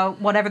read about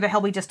whatever the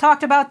hell we just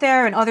talked about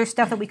there and other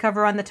stuff that we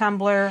cover on the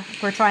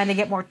Tumblr. We're trying to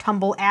get more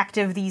Tumble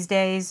active these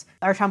days.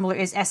 Our Tumblr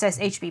is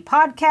SSHB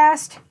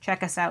Podcast.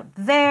 Check us out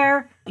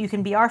there. You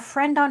can be our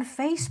friend on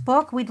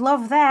Facebook. We'd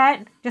love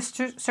that.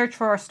 Just search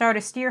for our Star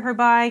to Steer Her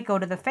By. Go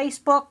to the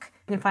Facebook.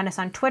 You can find us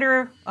on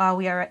Twitter.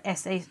 We are at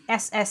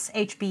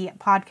SSHB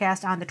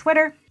Podcast on the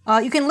Twitter.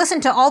 You can listen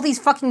to all these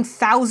fucking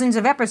thousands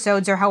of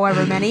episodes or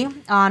however many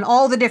on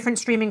all the different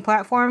streaming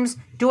platforms.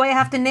 Do I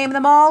have to name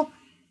them all?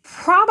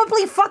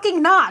 Probably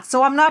fucking not,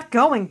 so I'm not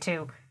going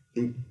to.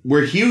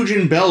 We're huge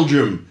in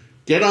Belgium.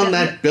 Get on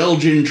that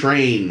Belgian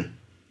train.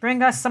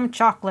 Bring us some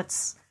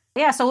chocolates.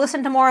 Yeah, so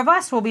listen to more of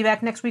us. We'll be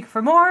back next week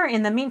for more.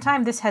 In the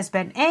meantime, this has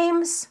been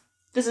Ames.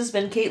 This has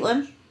been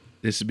Caitlin.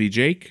 This would be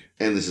Jake.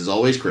 And this is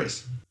always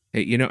Chris.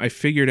 Hey, I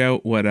figured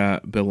out what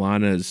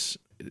B'Elanna's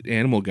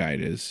animal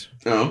guide is.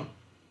 Oh?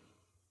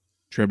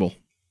 Tribble.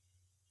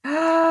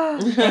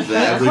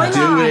 That would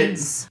do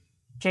it.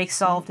 Jake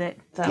solved it.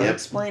 That would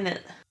explain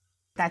it.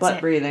 That's Butt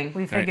it. breathing.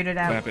 We figured it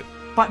out. Clap it.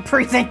 Butt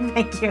breathing,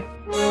 thank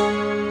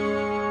you.